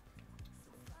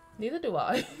 Neither do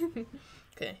I.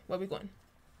 Okay, where are we going?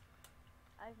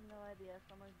 I have no idea.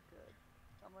 Somewhere good.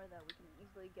 Somewhere that we can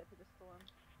easily get to the storm.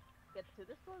 Get to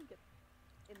the storm? Get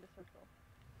in the circle.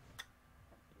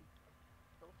 Can't see.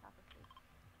 Still half asleep.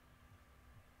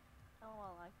 Oh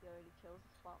well, like he already chose the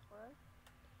spot for us.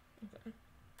 Okay.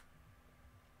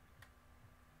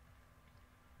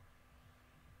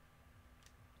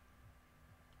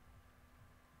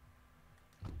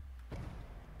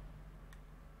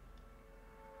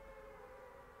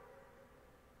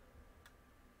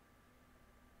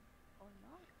 Or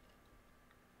not.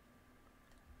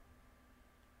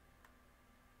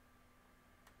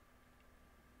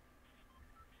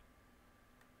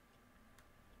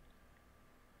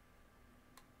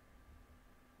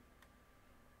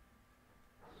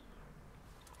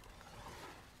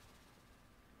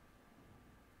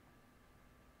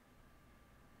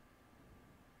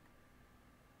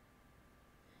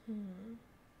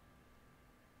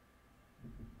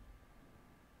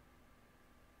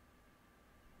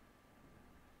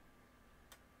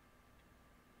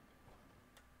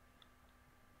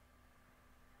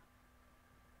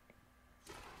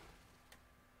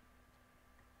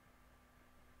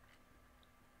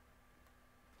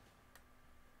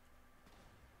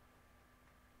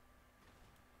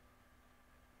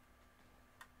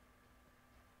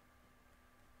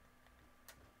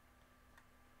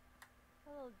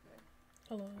 Hello, Gray.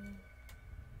 Hello.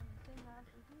 Anything nice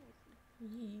in here, you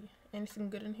see? Yee. Anything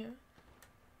good in here?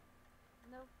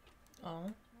 Nope. Oh.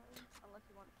 Unfortunately, unless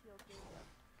you want to kill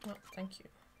Gray. Oh, thank you.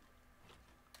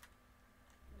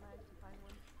 You managed to find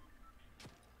one.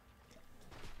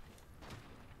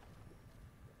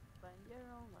 But in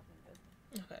general, nothing good.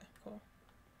 Okay, cool.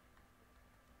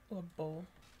 Oh, a bowl.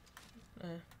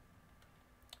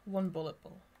 One bullet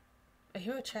bowl. I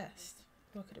hear a chest.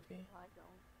 What could it be? I don't.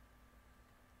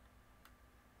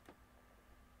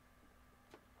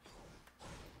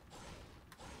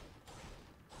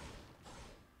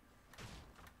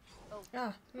 Oh,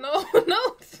 Ah, no,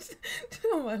 no!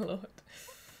 Oh my lord.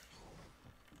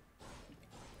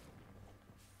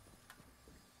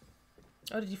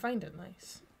 Oh, did you find it?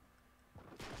 Nice.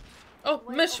 Oh,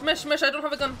 wait, Mish, oh. Mish, Mish, I don't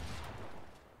have a gun.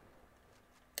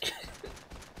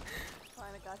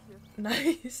 fine, I got you.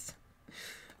 Nice.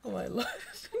 Oh my lord.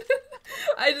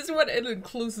 I just went in and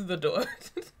closed the door.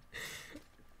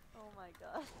 Oh my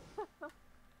god.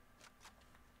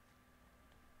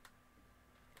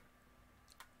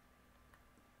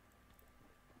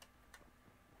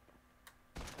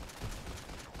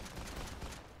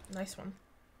 Nice one.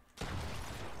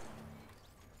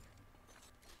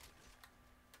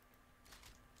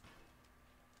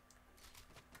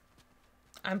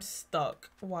 I'm stuck.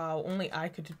 Wow, only I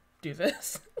could do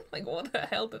this. Like, what the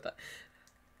hell did that?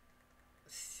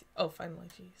 Oh, finally,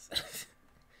 jeez.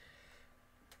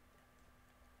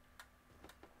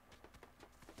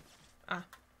 Ah.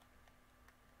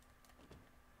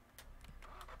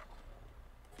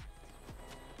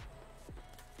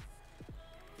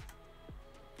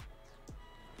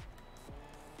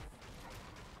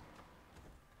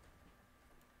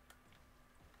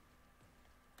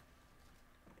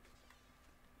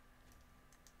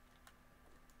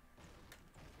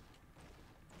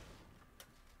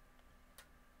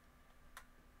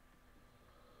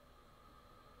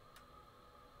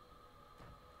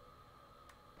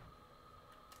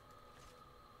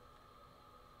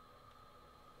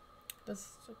 There's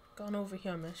a gun over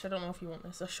here, Mish. I don't know if you want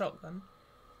this. A shotgun.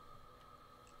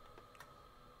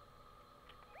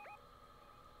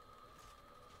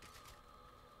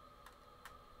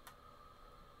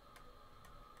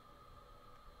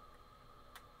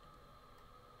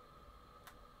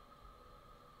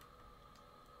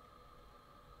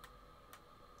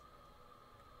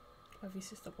 My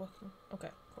VC stopped working. Okay,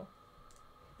 cool.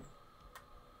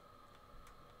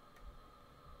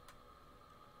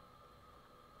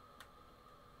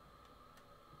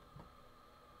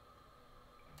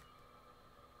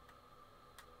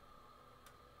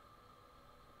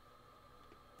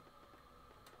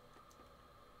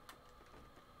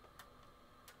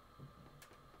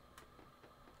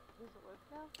 Does it work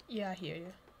now? Yeah, I hear you.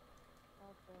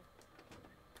 Okay.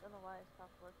 Don't know why it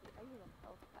stopped working. I need a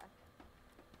health pack.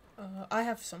 I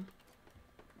have some.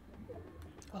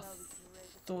 I'll That would be great.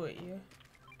 throw it at you.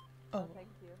 Oh, Thank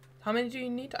you. how many do you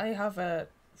need? I have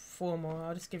 4 more.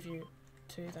 I'll just give you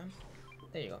 2 then.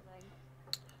 There you go.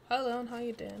 Thanks. Hello, and how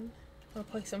you doing? Wanna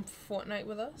play some Fortnite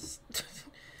with us?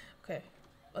 Okay,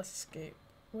 let's escape.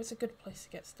 Where's a good place to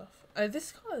get stuff?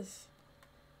 This car is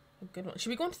a good one. Should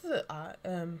we go into the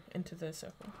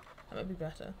circle? That might be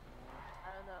better.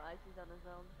 I don't know. Icy's on his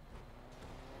own.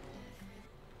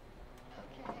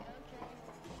 Okay, okay.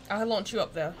 I'll launch you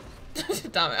up there.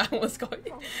 Damn it, I almost got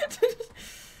you.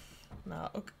 Nah,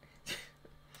 okay.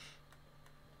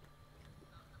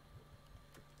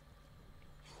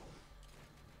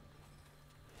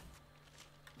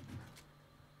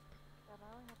 God, I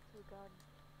only have 2 guns.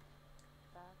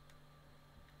 Back.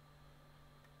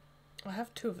 I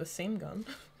have 2 of the same gun.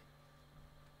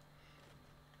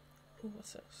 Ooh,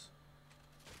 what's this?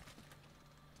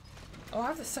 Oh, I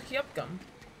have the sucky up gun.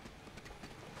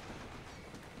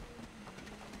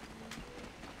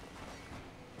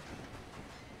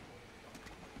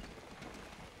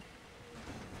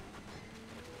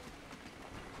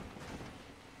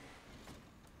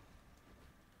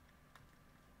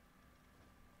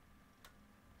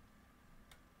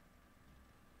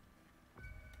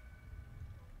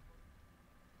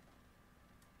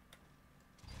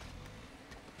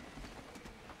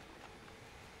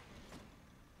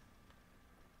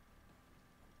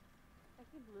 I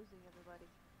keep losing everybody.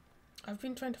 I've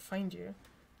been trying to find you.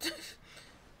 I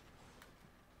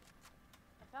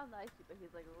found Icy, but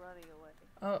he's like running away.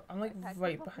 Oh, I'm like I packed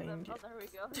right both of them. behind you. Oh, there we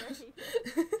go. There he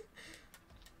is.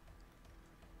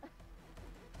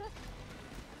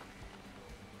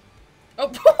 Oh,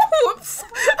 whoops!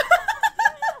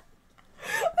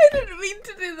 I didn't mean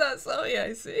to do that, sorry,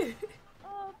 I see.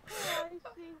 Oh, poor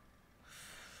Icy.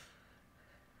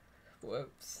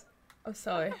 Whoops. I'm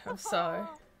sorry, I'm sorry.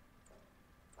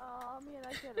 Oh, me and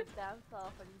I had a dance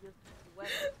off and he just went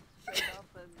straight up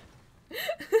and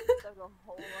dug a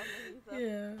hole underneath him.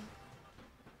 Yeah.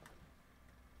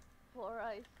 Poor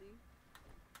Icy.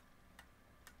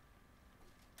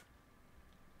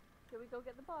 Can we go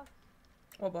get the box?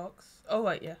 What box? Oh,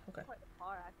 right, yeah, okay. Quite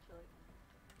far, actually.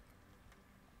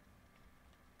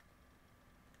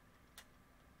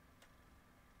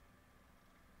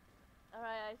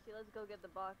 Alright, Icy, let's go get the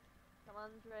box. Come on,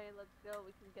 Dre, let's go.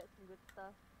 We can get some good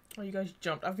stuff. Oh, you guys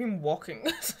jumped. I've been walking.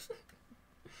 Is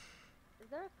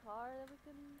there a car that we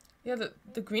can... Yeah,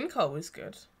 the green car was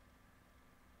good.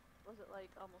 Was it like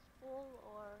almost full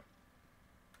or...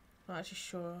 Not actually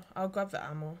sure. I'll grab the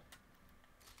ammo.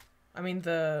 I mean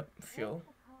the fuel. Where's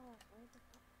the car? Where's the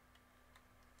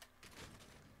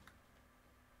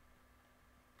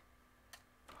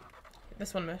car?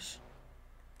 This one, Mish.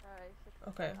 Alright,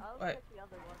 Okay, I'll right. check the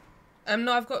other one.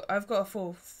 No, I've got a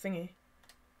full thingy.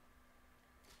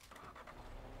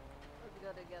 Let's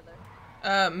go together.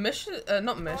 Mish,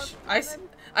 not Mish. Oh,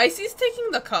 Icy's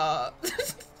taking the car.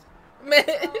 Mish.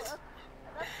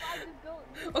 that's fine, just go.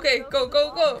 Just Okay, to go, the go,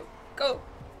 box. go, go.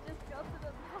 Just go to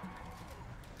the box.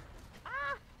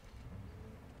 Ah!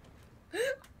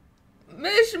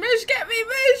 Mish, get me,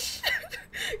 Mish.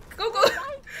 Go, go.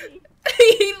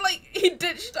 Icy! He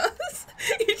ditched us.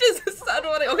 He just started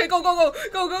running. Okay, go, go, go,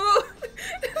 go, go, go.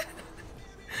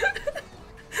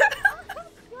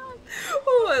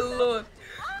 Oh my lord.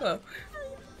 Oh.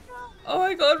 Oh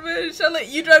my god, Mish. I let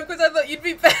you drive because I thought you'd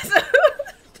be better.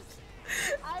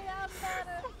 I am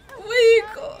better. Where you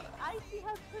go? Icy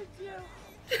has hurt you.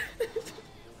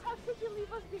 How could you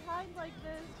leave us behind like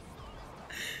this?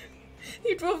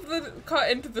 He drove the car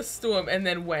into the storm and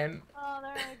then went. Oh,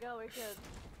 there we go. We're good.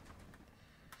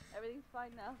 Everything's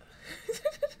fine now.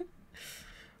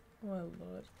 Oh my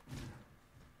lord.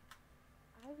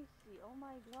 Icy, oh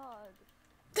my god.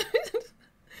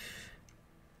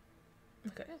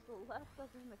 Okay. Just left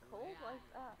us in the cold like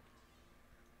that.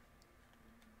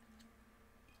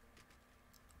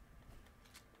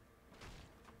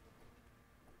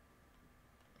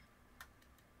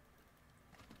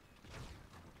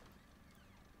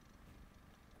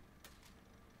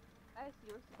 Icy,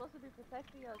 you were supposed to be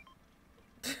protecting us.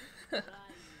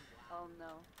 Oh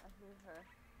no, I hear her.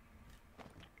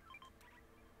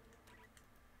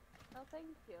 Oh,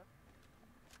 thank you.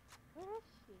 Where is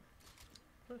she?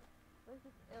 Where's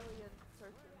this alien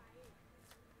person?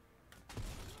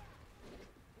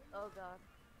 Oh god.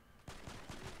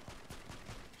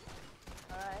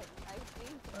 Alright, I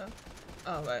see.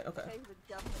 Oh right, okay. Can't even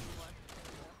jump anymore.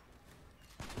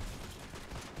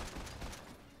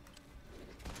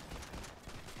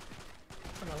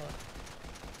 Oh my lord.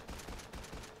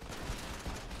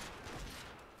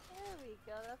 There we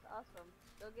go, that's awesome.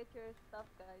 Go get your stuff,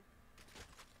 guys.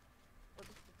 Oh, this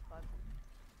is fun.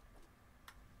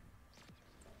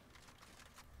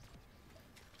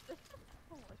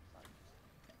 So much fun.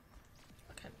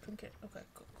 I can't drink it. Okay,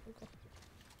 cool.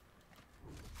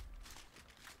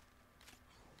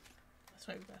 That's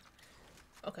not bad.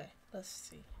 Okay, let's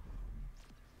see.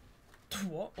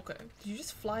 What? Okay, did you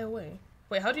just fly away?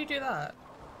 Wait, how do you do that?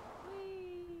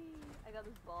 Whee! I got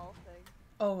this ball thing.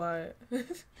 Oh, right. Here,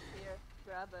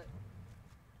 grab it.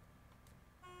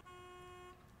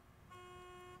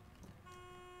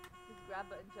 Just grab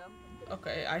it and jump.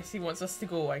 Okay, Icy wants us to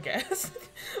go, I guess.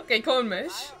 Okay, come on,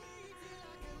 Mish.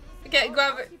 Okay,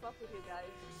 grab I'll it. keep up with you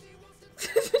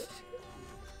guys.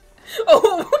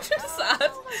 Oh, what just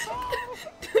sad?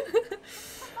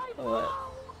 My Oh,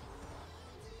 ball!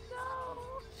 No!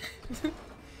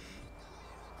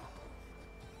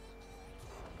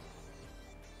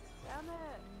 Damn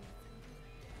it!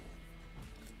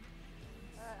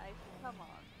 Alright, Icy, come on.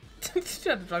 Just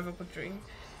trying to drive up a tree.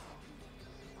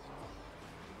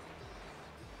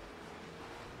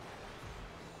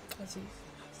 Let's see.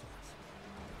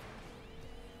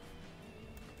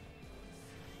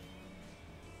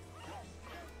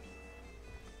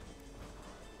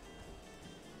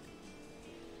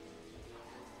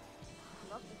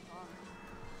 I love this song.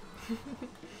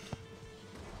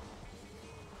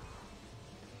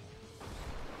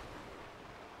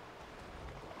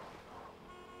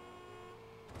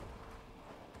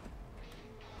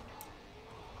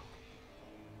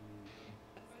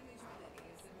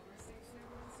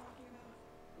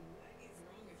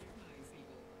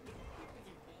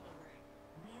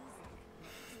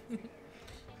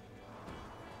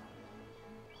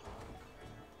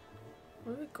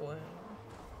 Where are we going?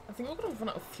 I think we're gonna run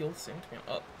out of fuel soon to be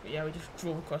honest. Oh, yeah, we just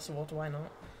drove across the water, why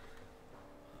not?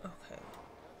 Okay.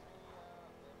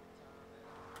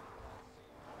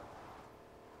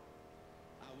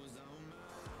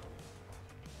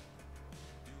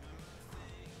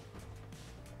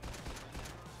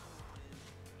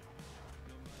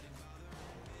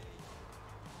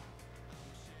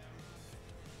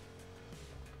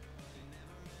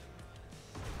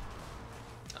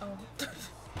 Oh.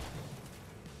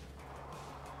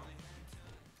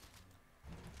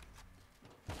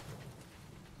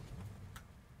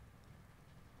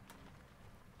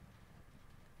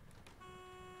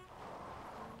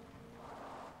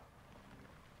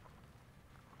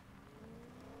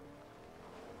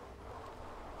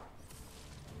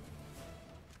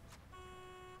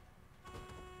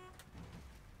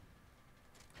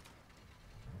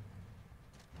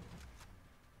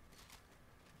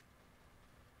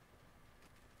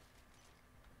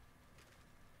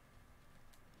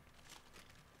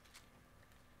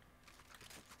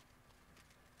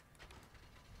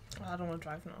 I don't want to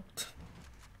drive now.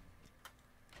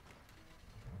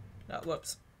 No,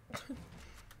 whoops.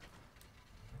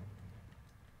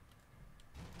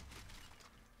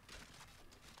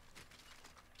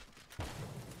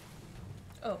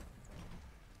 Oh.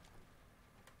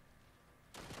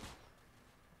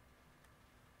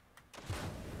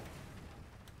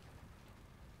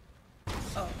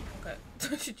 Oh, okay.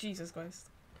 Jesus Christ.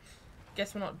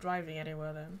 Guess we're not driving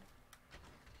anywhere then.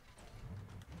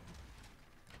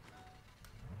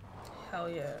 Hell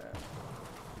yeah.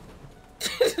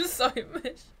 Sorry,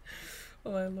 Mish.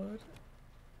 Oh my lord.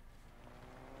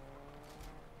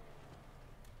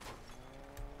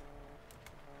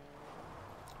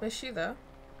 Is she there?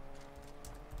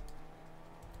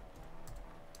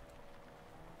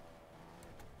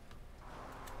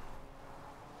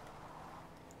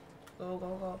 Go,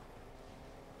 go, go.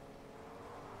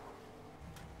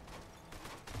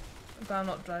 But I'm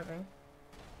not driving.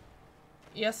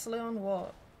 Yes, Leon,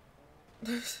 what?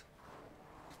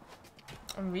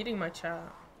 I'm reading my chat.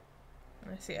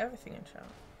 And I see everything in chat.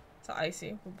 So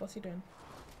Icy, what's he doing?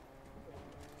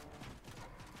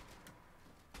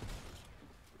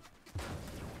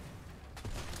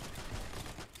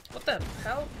 What the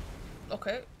hell?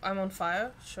 Okay, I'm on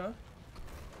fire, sure.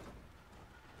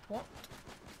 What?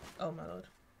 Oh my lord.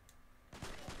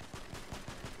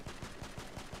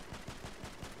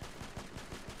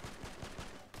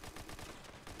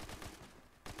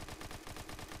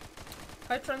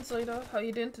 Hi translator, how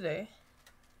you doing today?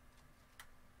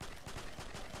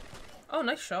 Oh,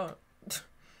 nice shot.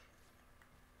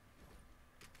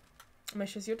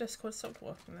 Mish, is your Discord stopped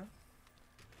working now?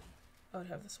 I would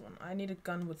have this one. I need a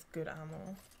gun with good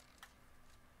ammo.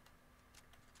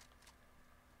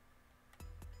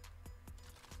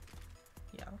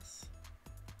 Yes.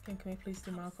 Can we please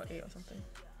do Mario Kart 8 or something?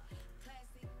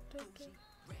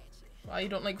 Why you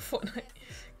don't like Fortnite?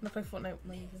 Can I play Fortnite with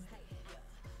my username?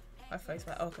 I face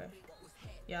back. Okay.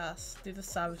 Yes. Do the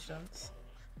savage dance.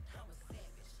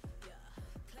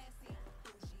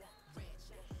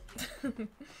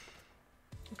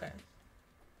 Okay.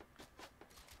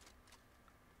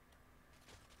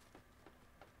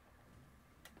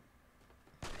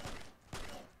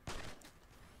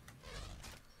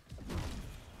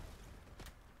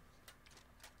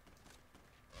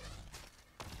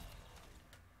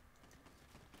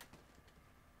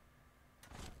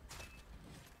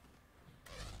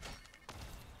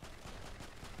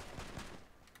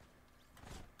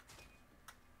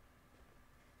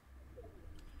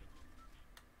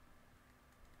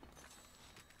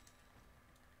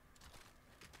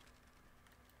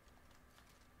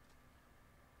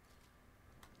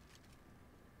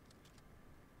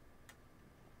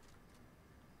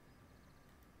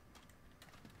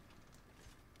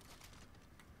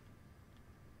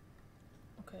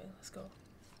 Okay, let's go.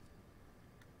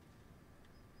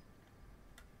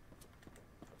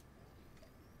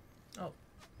 Oh,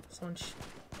 someone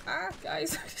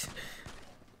guys.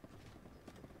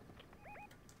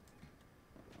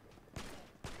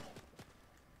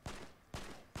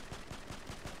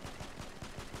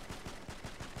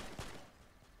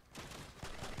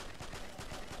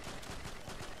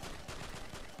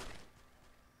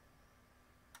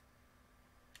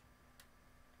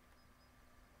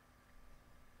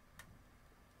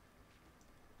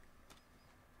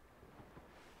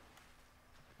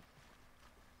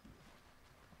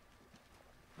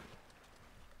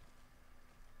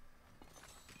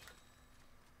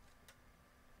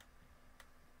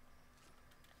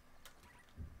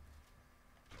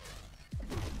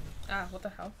 Ah, what the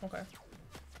hell? Okay.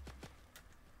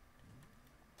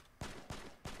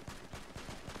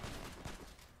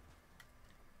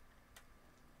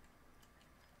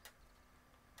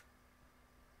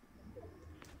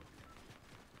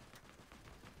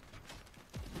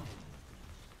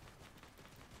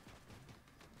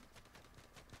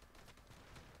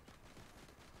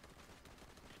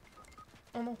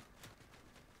 Oh no.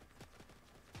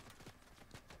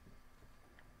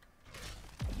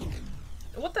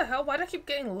 What the hell? Why do I keep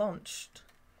getting launched?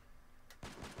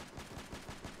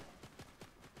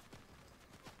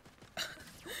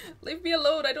 Leave me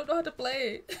alone, I don't know how to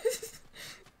play.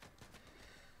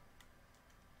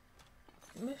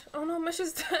 Oh no, Mish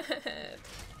is dead.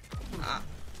 Ah.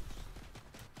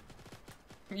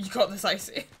 You got this,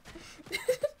 Icy.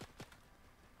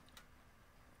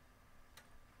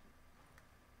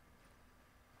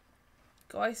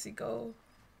 Go, Icy, go.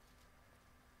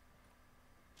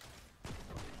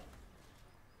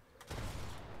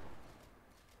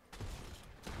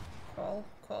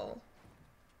 Call.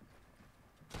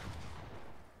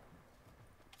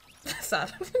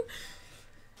 Sad.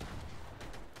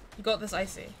 You got this,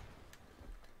 Icy.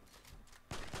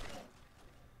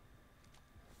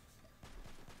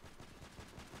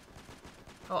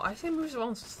 Oh, Icy moves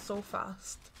around so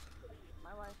fast. My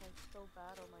Wi-Fi is so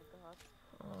bad, oh my god.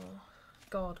 Oh,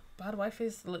 God. Bad Wi-Fi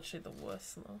is literally the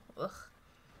worst, though. Ugh.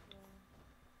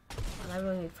 Yeah. And I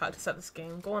really need practice at this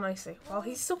game. Go on, Icy. Wow,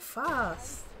 he's so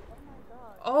fast. Oh my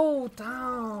god. Oh,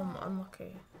 damn.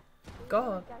 Unlucky.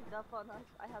 God. He gagged up on us.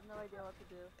 I have no idea what to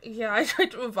do. Yeah, I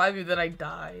tried to revive you, then I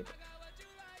died.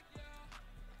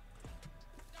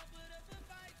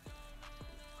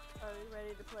 Are we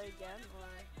ready to play again, or?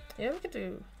 Yeah, we could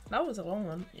do. That was a long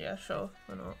one. Yeah, sure.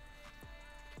 Why not?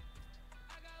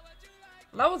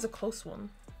 That was a close one.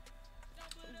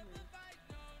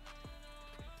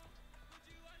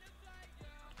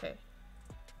 Okay.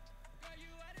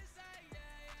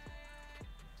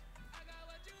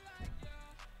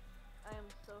 I am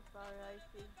so sorry,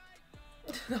 Icy.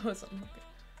 That was unlucky.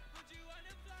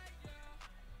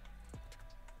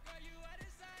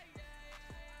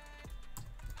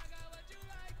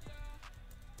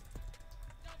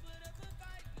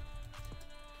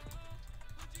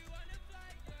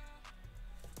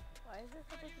 Why is there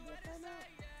supposed to be a timeout?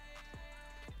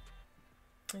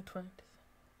 It went.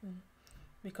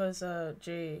 Because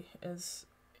Jay is,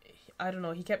 I don't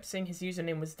know, he kept saying his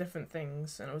username was different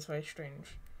things and it was very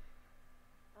strange.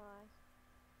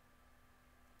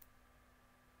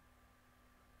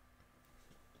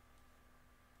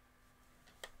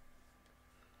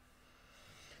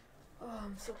 Oh,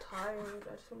 I'm so tired.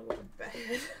 I just want to go to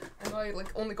bed. I know I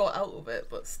like only got out of it,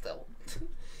 but still.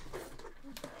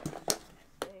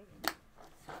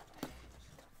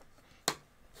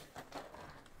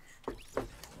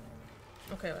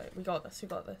 Okay, right, we got this, we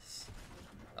got this.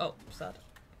 Oh, sad.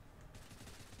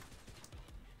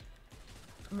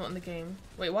 I'm not in the game.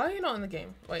 Wait, why are you not in the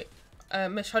game? Wait,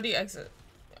 Mish, how do you exit?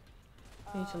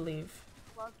 You need to leave.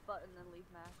 Plus button and leave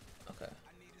match. Okay.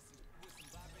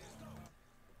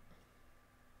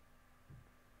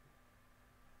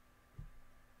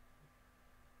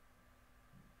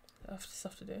 I have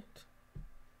stuff to do.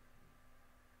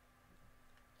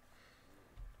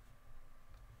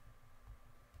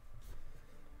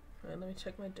 Right, let me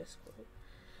check my Discord.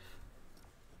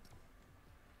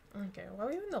 Okay, why are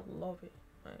we in the lobby?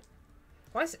 Right.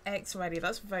 Why is X ready?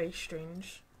 That's very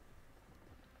strange.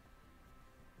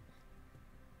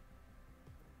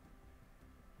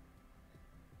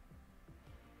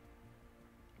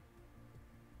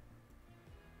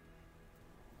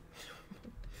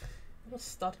 What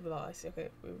started without icy? Okay,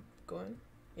 we're going.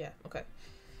 Yeah, okay.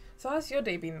 So how's your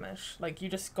day been, Mish? Like, you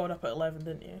just got up at 11,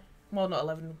 didn't you? Well, not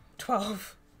 11,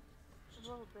 12.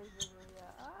 Well, basically, yeah.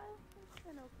 It's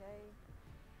been okay.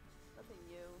 Nothing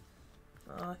new.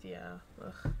 Oh, yeah.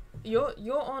 Ugh.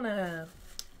 You're on a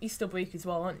Easter break as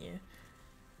well, aren't you?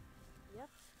 Yep.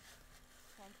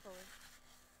 Thankfully.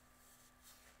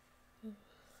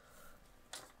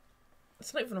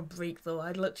 It's not even a break, though.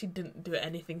 I literally didn't do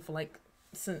anything for, like,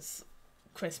 since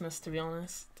Christmas, to be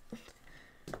honest.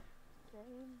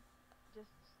 Same. Just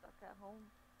stuck at home.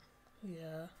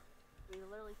 Yeah. We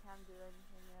literally can't do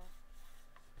anything yet.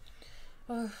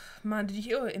 Man, did you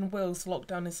hear in Wales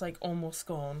lockdown is like almost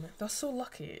gone? They're so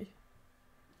lucky.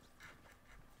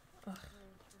 Ugh.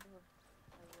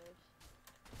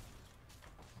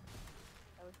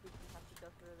 I wish we didn't have to go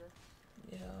through this.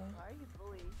 Yeah. Why are you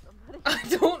bullying somebody? I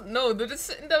don't know. They're just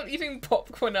sitting down eating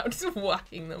popcorn. I'm just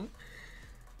whacking them.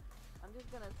 I'm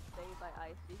just gonna stay by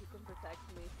Icy. He can protect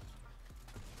me.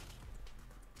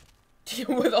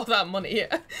 With all that money,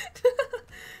 yeah.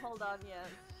 Hold on, yeah.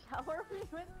 Shower me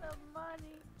with the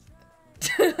money.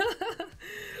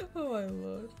 Oh my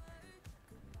lord.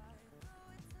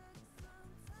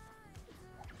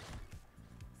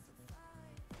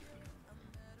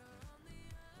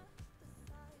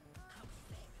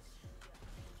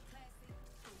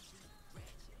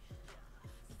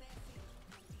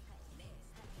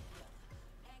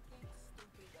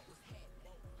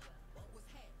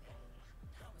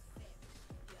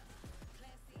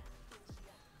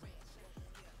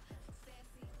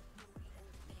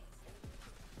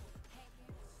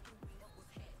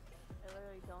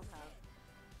 Don't have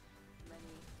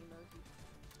many emojis.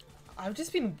 I've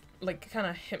just been like kind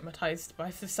of hypnotized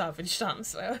by the savage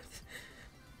dance. I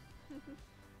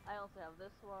also have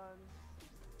this one.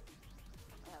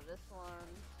 I have this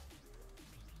one.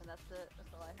 And that's it.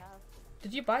 That's all I have.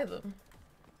 Did you buy them?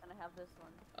 And I have this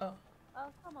one. Oh.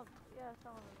 Oh, some of them, yeah.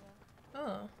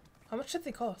 Oh. How much did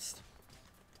they cost?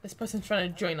 This person's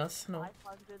trying to join us. No.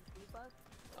 500 V-Bucks.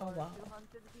 Oh wow.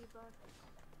 200 V-Bucks.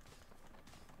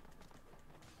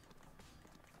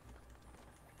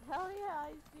 Hell yeah,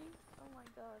 I see. Oh my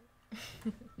god.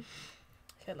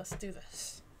 Okay, let's do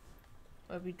this.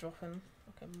 Where are we dropping?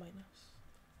 Okay, minus.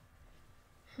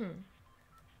 Where are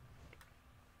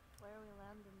we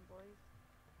landing, boys?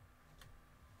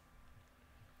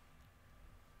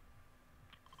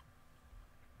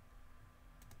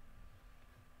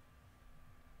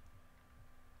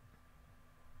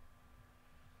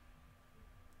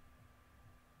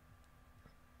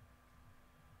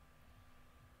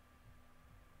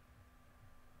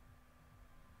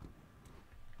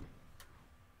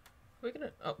 We're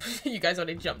gonna. Oh, you guys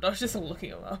already jumped. I was just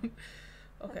looking around.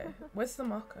 Okay, where's the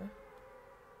marker?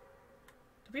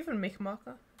 Did we even make a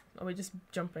marker? Or are we just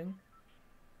jumping?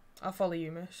 I'll follow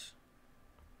you, Mish.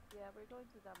 Yeah, we're going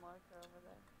to that marker over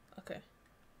there. Okay.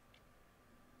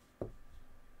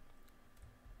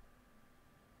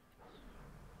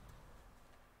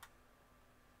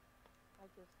 I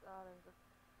just thought there's a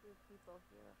few people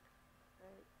here.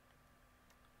 Right.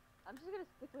 I'm just gonna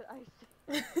stick with Icy.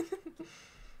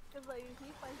 Cause like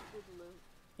he finds good loot.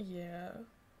 Yeah.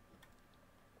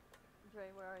 Dre,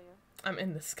 where are you? I'm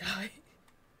in the sky.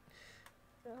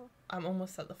 So I'm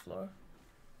almost at the floor.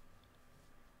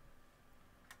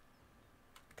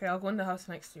 Okay, I'll go in the house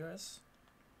next to yours.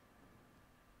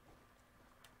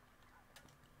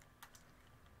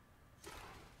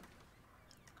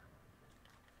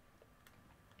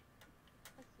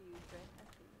 I see you, Dre. I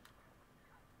see you.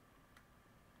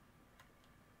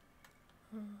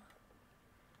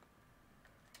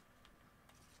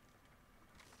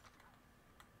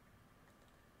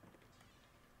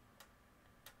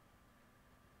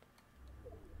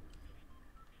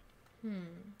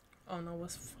 Oh no, it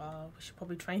was far. We should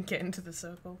probably try and get into the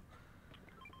circle.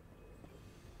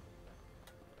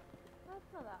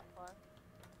 That's not that far.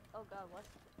 Oh god, what?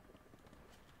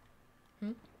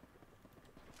 People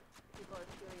are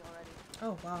stealing already.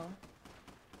 Oh wow.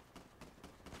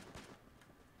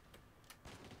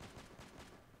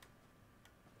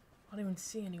 I don't even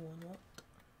see anyone. What?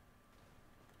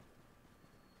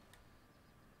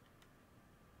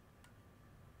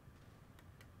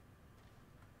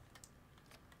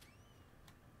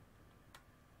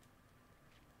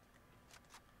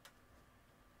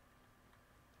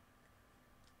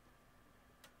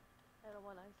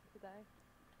 want Icy to die.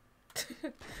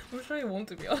 I'm sure he won't,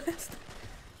 to be honest.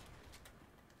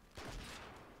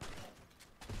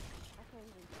 I can't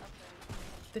even get up there.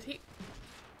 Did he?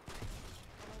 Oh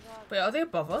my god. Wait, are they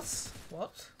above us?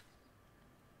 What?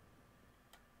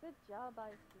 Good job,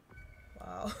 Icy.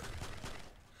 Wow.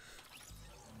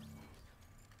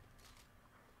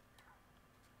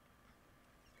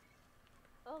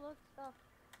 Oh, look, stuff.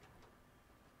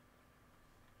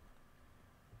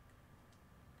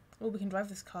 Oh, we can drive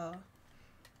this car.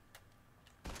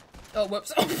 Oh,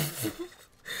 whoops. Icy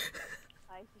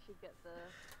should get the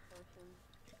potion.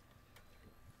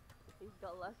 He's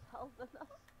got less health than us.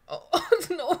 Oh,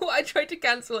 no, I tried to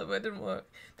cancel it, but it didn't work.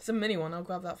 There's a mini one, I'll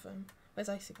grab that for him. Where's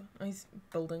Icy go? Oh, he's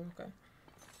building, okay.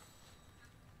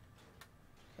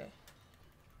 Okay.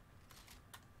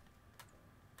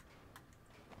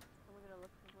 So we're gonna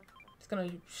look for more stuff. Just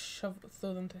gonna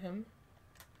throw them to him.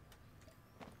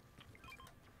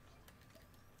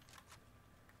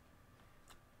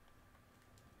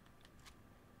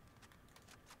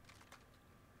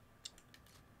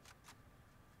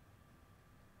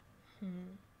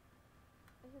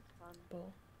 This is fun.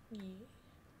 Ball. Yeah.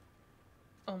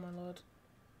 Oh my lord.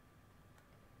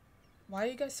 Why are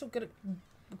you guys so good at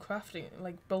crafting,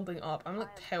 like building up? I'm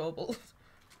like terrible.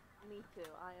 Me too.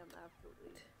 I am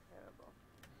absolutely terrible.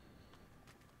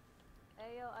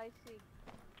 Ayo, Icy.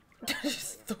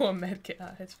 Just throw a medkit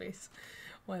at his face.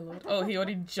 My lord. Oh, he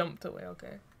already jumped away,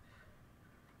 okay.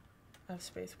 I have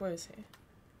space. Where is he?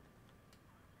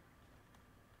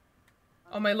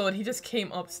 Oh my lord, he just came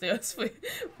upstairs. Wait,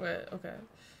 okay.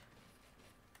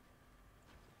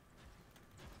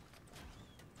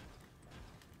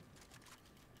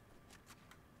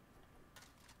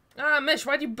 Ah, Mish,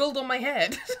 why'd you build on my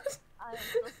head? I am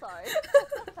so sorry.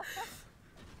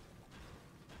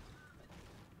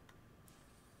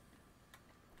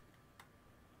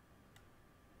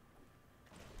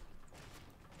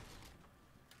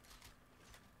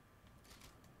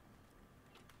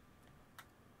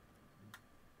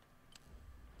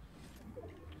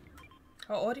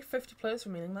 Oh, already 50 players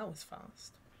remaining. That was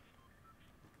fast.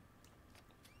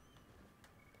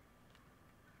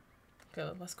 Okay,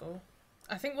 let's go.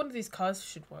 I think one of these cars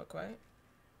should work, right?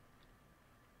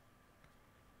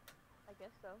 I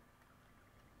guess so.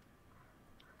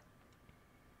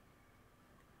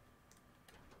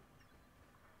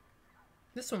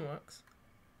 This one works.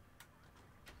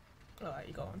 Alright,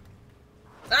 you go on.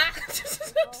 Ah! Oh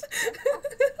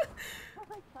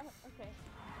my god. Okay.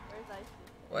 Where's Icy?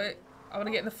 Wait, I want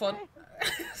to get in the front.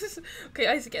 Okay,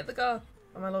 Isaac, get in the car.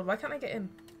 Oh my lord, why can't I get in?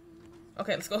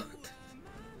 Okay, let's go. Look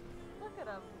at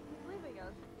him. He's leaving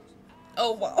us.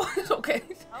 Oh wow, okay.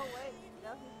 Oh wait.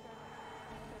 Now he's turning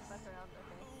back around.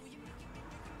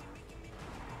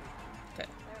 Okay. Okay.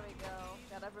 There we go.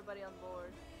 Got everybody on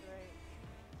board. Great.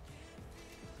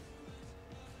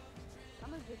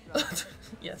 I'm gonna just drive.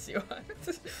 Yes, you are. Oh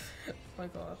my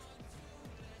god.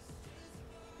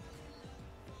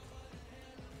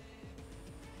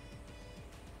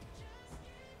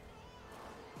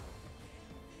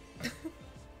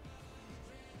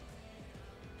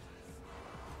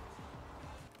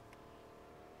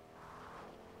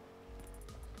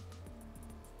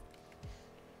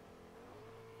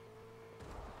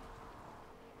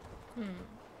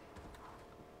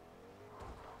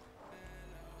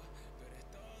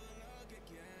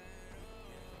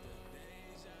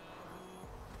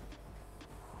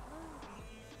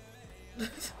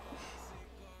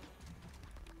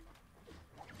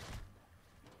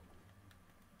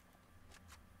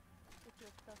 Get your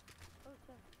stuff. Oh,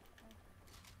 check. Nice.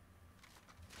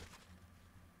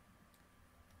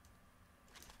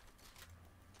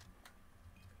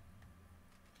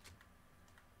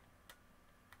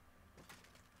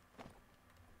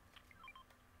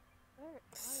 Where are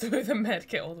Through the med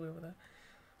kit all the way over there.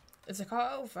 Is the car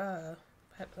out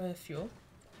of fuel?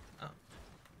 Oh.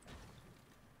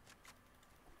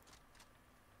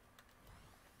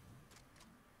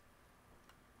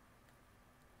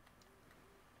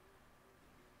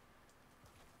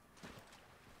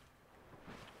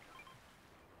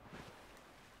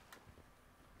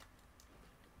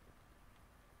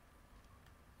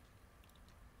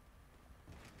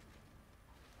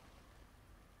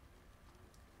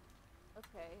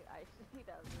 Okay, I see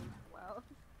that move. Well.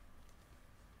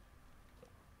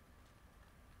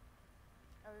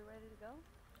 Are we ready to go?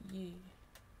 Yeah.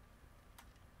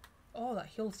 Oh, that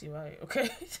heals you, right? Okay.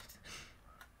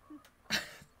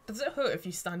 Does it hurt if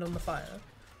you stand on the fire?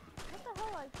 What the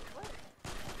hell? What?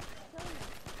 Killing it.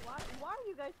 Why are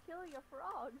you guys killing a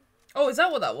frog? Oh, is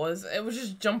that what that was? It was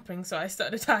just jumping, so I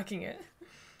started attacking it.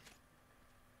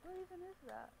 What even is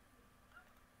that?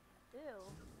 Ew.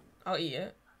 I'll eat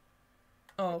it.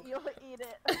 Oh. You'll eat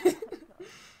it.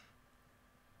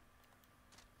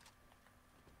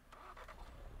 Oh my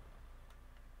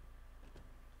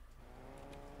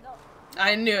God. No.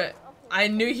 I knew it. Okay. I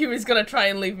knew he was gonna try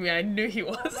and leave me. I knew he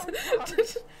was. Oh my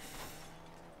God.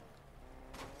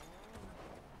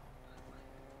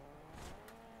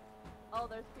 Oh,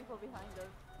 there's people behind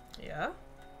us. Yeah? Yeah,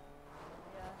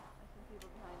 I see people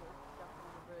behind us jumping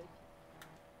on the bridge.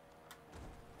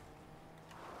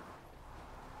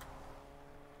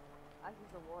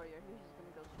 He's a warrior. He's just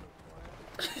gonna go straight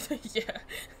for it.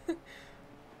 Yeah.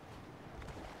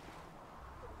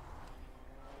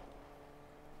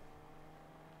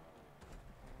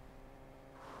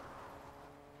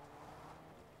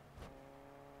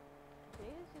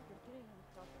 Jay is just repeating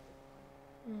himself at this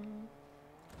point.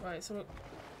 Right, so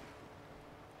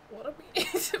what are we?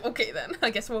 Okay then, I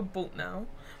guess we're a boat now.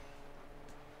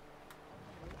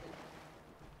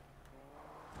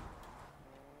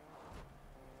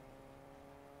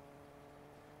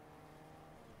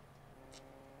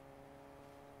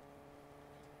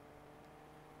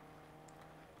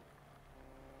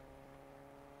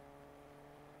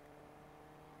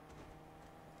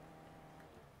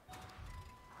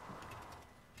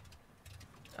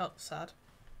 Oh, sad.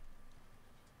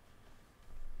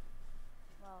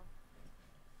 Well,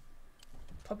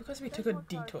 Probably because we there's took a more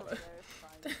cars detour. over there,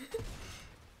 it's fine.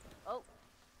 Oh,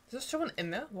 Is there someone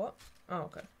in there? What? Oh,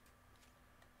 okay.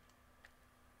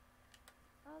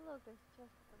 oh look, there's a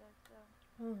chest over there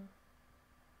still. Oh.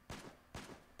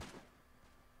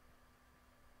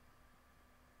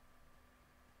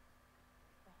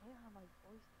 I hate how my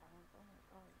voice sounds. Oh my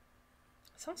God.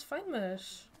 Sounds fine,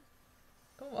 Mish.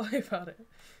 Don't worry about it.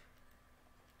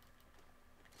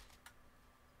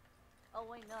 Oh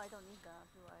wait, no, I don't need that,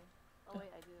 do I? Oh wait,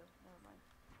 I do. Never mind.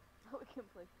 Oh, we can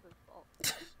play football.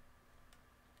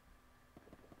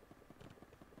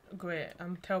 Great.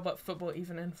 I'm terrible at football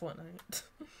even in Fortnite.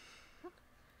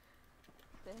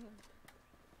 Same.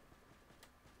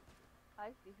 I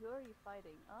see. Who are you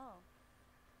fighting? Oh.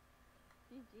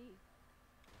 GG.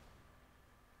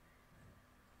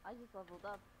 I just leveled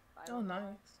up. I Oh, don't know.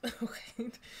 nice.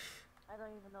 Okay. I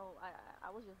don't even know. I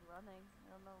was just running.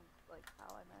 I don't know like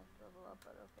how I managed to level up,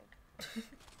 but okay.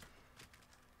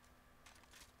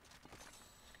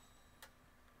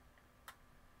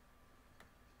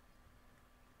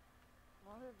 I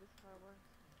wonder if this car works.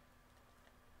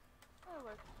 Oh, it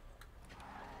works.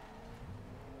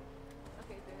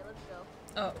 Okay, Jerry, let's go.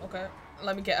 Oh, okay.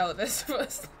 Let me get out of this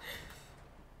first.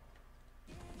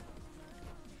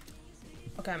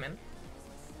 Okay, I'm in.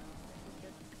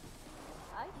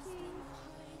 I see.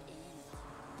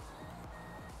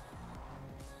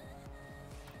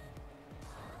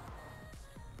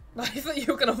 I thought you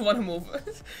were gonna run him over.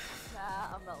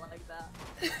 Nah, I'm not like that.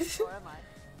 Or am I?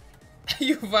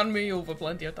 You've run me over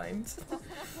plenty of times.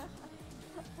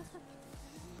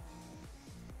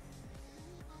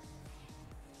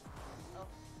 Oh,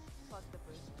 fuck the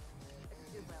bridge.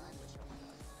 Excuse my language. Oh my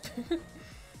God.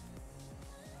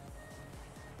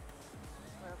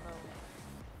 Bravo.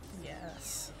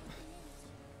 Yes.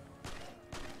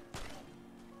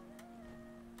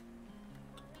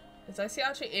 Is I see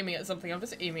actually aiming at something? I'm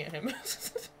just aiming at him.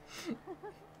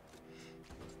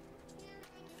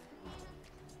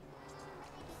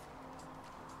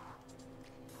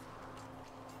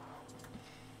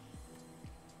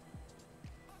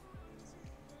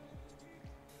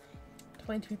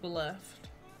 20 people left.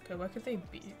 Okay, where could they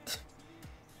be?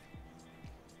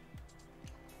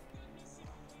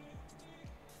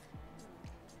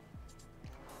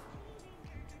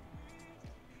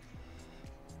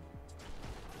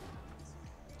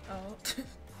 Oh.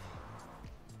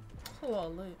 Oh,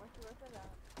 look. Where's the rest of that?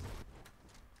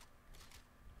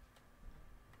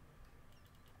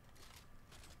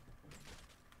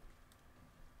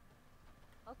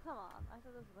 Oh, come on. I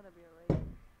thought this was gonna be a race.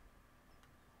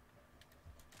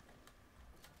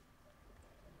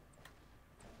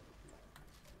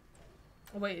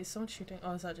 Oh, wait, is someone shooting?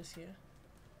 Oh, is that just here?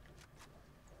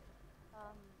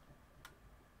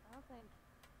 I don't think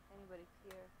anybody's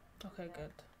here. Okay, Yeah.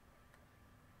 good.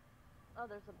 Oh,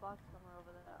 there's a box somewhere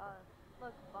over there.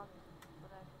 Look, box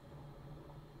over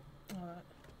there. Alright.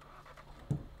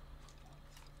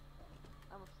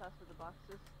 I'm obsessed with the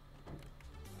boxes.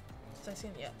 Is I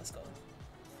seen? Yeah, let's go.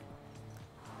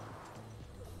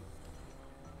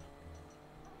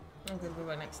 I'm gonna be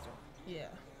right next to him. Yeah.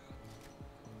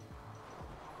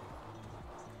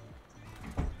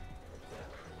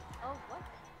 Oh, what?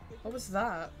 What was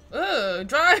that? Ugh!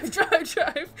 Drive, drive,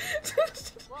 drive!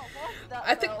 What was that,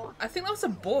 I though? think that was a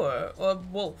boar or a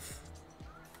wolf.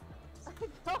 I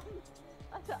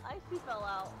don't The icy fell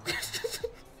out.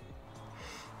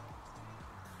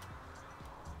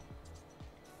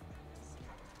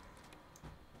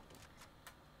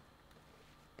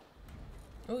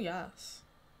 Oh yes.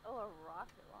 Oh, a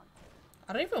rocket launcher.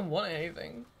 I don't even want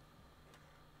anything.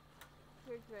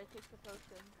 Here, Dre, take the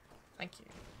potion. Thank you.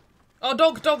 Oh,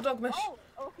 dog, Mish. Oh,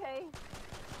 okay.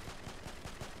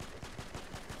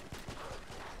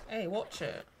 Hey, watch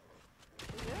it.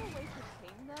 Is there a way to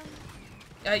tame them?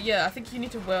 Yeah, I think you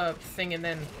need to wear a thing and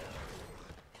then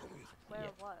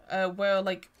Where what? wear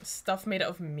like stuff made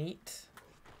out of meat.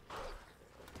 I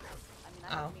mean,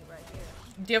 I have meat right here.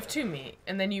 Do you have 2 meat?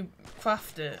 And then you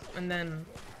craft it, and then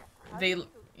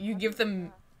you give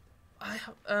them. I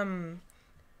have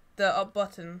the up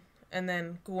button, and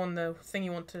then go on the thing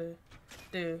you want to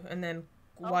do, and then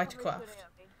Y to craft.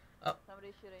 Oh.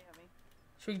 Somebody's shooting at me.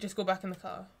 Should we just go back in the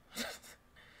car?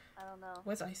 I don't know.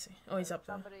 Where's Icy? Oh, he's up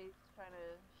there. Somebody's trying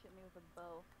to shoot me with a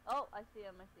bow. Oh, I see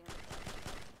him.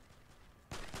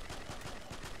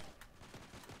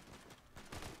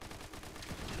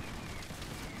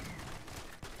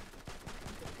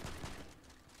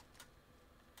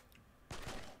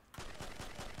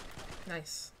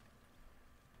 Nice.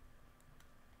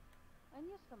 I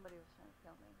knew somebody was trying to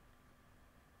kill me.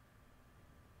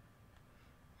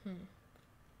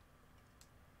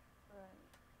 Right.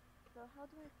 So how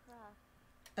do I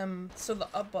craft? So the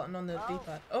up button on the Oh.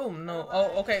 D-pad. Oh no.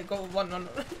 Oh, okay. Go one. No.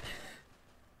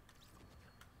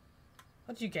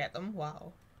 How'd you get them?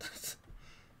 Wow.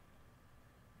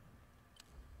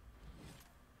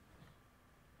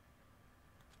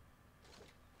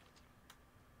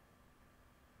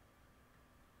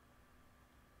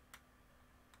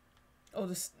 Oh,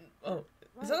 this. Oh,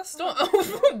 is that a storm?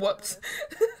 Oh, whoops.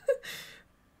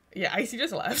 Yeah, Icy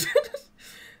just left.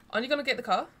 Aren't you gonna get the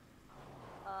car?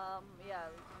 Yeah.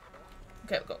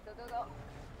 Okay, go. Go.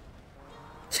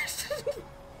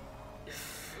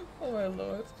 Oh my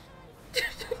lord.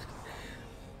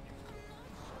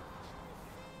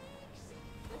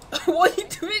 What are you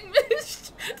doing,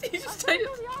 Mish? He's just trying the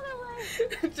other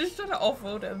way. just trying to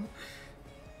off-road him.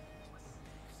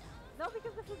 No,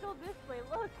 because if we go this way,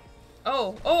 look.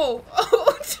 Oh.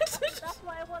 That's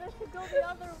why I wanted to go the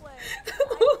other way. I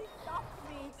stopped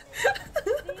me. See,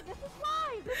 this is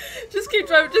why. Just keep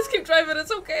driving,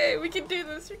 it's okay. We can do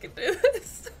this,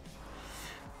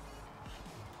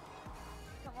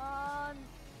 Come on.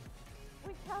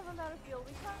 We can't run out of fuel.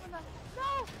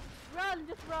 No! Run,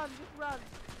 just run.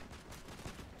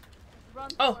 Run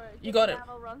for Oh, it. you got it.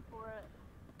 Ammo, run for it.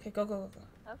 Okay, go.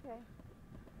 Okay.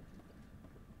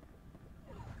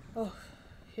 Oh,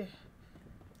 here.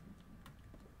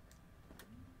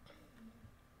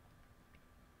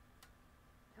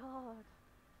 God.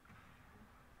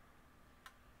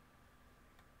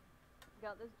 You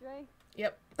got this, Dre?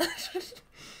 Yep. Okay.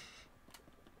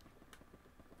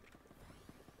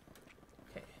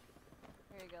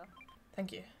 Here you go.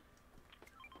 Thank you.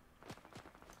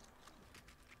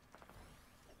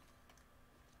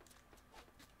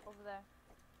 Over there.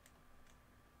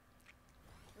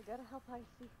 We gotta help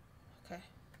Icy. Okay.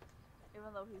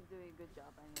 Even though he's doing a good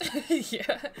job anyway.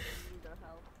 Yeah. We need our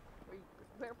help.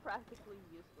 We're practically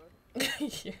useless.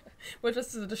 Yeah. We're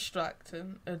just a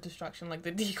distraction, like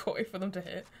the decoy for them to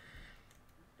hit.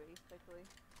 Basically.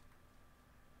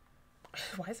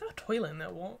 Why is there a toilet in there?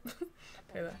 What?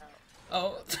 Okay, there.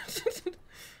 Out. Oh.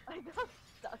 I got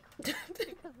stuck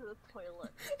because of the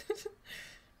toilet.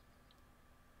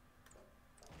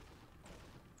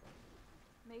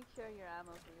 Make sure your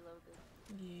ammo's reloaded.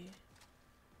 Yeah.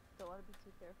 Don't want to be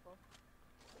too careful.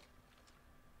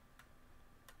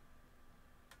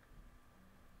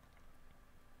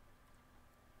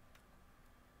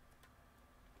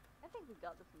 I think we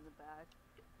got this in the bag.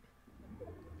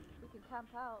 We can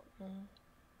camp out.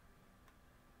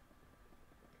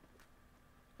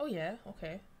 Oh yeah,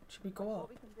 okay. Should we go What up?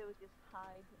 we can do is just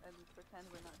hide and pretend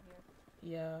we're not here.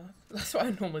 Yeah, that's what I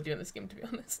normally do in this game, to be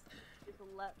honest. Just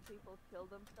let people kill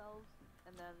themselves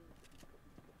and then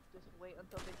just wait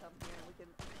until they come here and we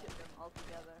can shoot them all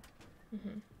together.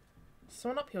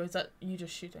 Someone up here, is that you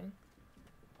just shooting?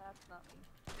 That's not me.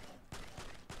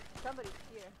 Somebody's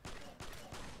here.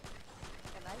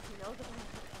 And I know them.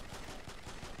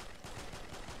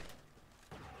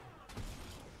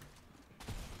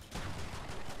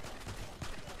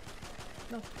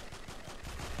 No.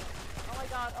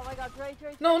 Oh my god, Dre.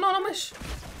 No, Mish!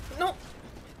 No!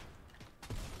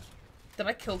 Did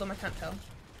I kill them? I can't tell.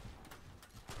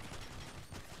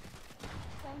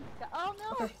 Thank God. Oh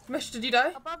no! Okay, Mish, did you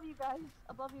die? Above you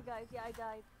guys, yeah, I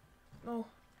died. No.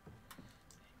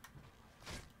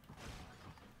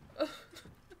 Well,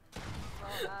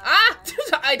 Ah!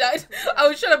 I died. I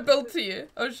was trying to build to you.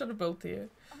 I was trying to build to you.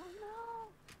 Oh no!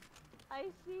 I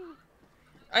see.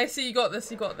 I see, you got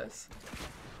this, you got this.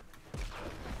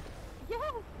 Yes!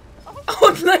 Oh,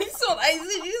 Oh, nice one, I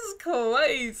see, Jesus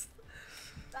Christ.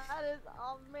 that is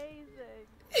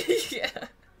amazing. Yeah.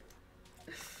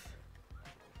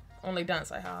 Only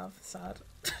dance I have, sad.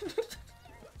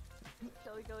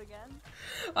 Shall we go again?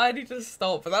 I need to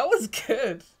stop, but that was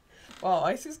good. Wow,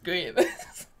 Ice is great at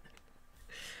this.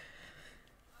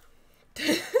 Do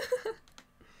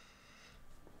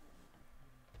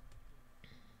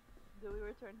we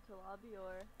return to lobby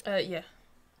or? Yeah.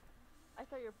 I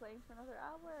thought you were playing for another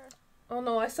hour. Oh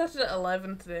no, I started at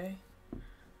 11 today.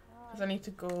 Because I need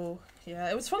to go. Yeah,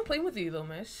 it was fun playing with you though,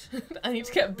 Mish. I need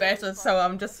to get better so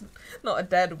I'm just not a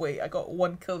dead weight. I got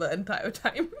 1 kill the entire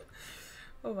time.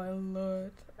 Oh my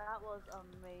lord. That was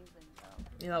amazing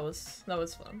though. Yeah, that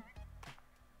was fun.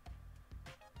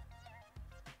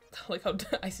 Like how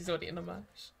Icy's already in a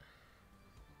match.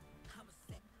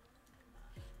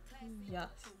 Yes.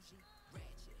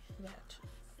 Right.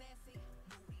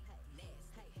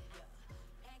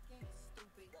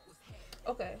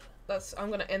 Okay, I'm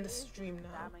gonna end the stream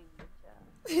now.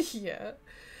 Yeah.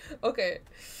 Okay.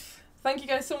 Thank you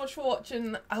guys so much for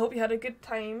watching. I hope you had a good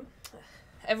time.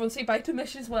 Everyone say bye to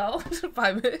Mish as well.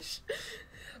 Bye, Mish.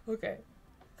 Okay.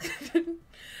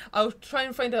 I'll try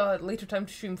and find a later time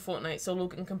to stream Fortnite so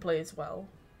Logan can play as well.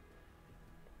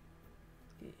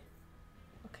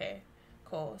 Okay,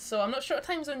 cool. So I'm not sure what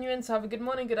time zone you're in, so have a good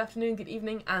morning, good afternoon, good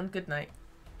evening, and good night.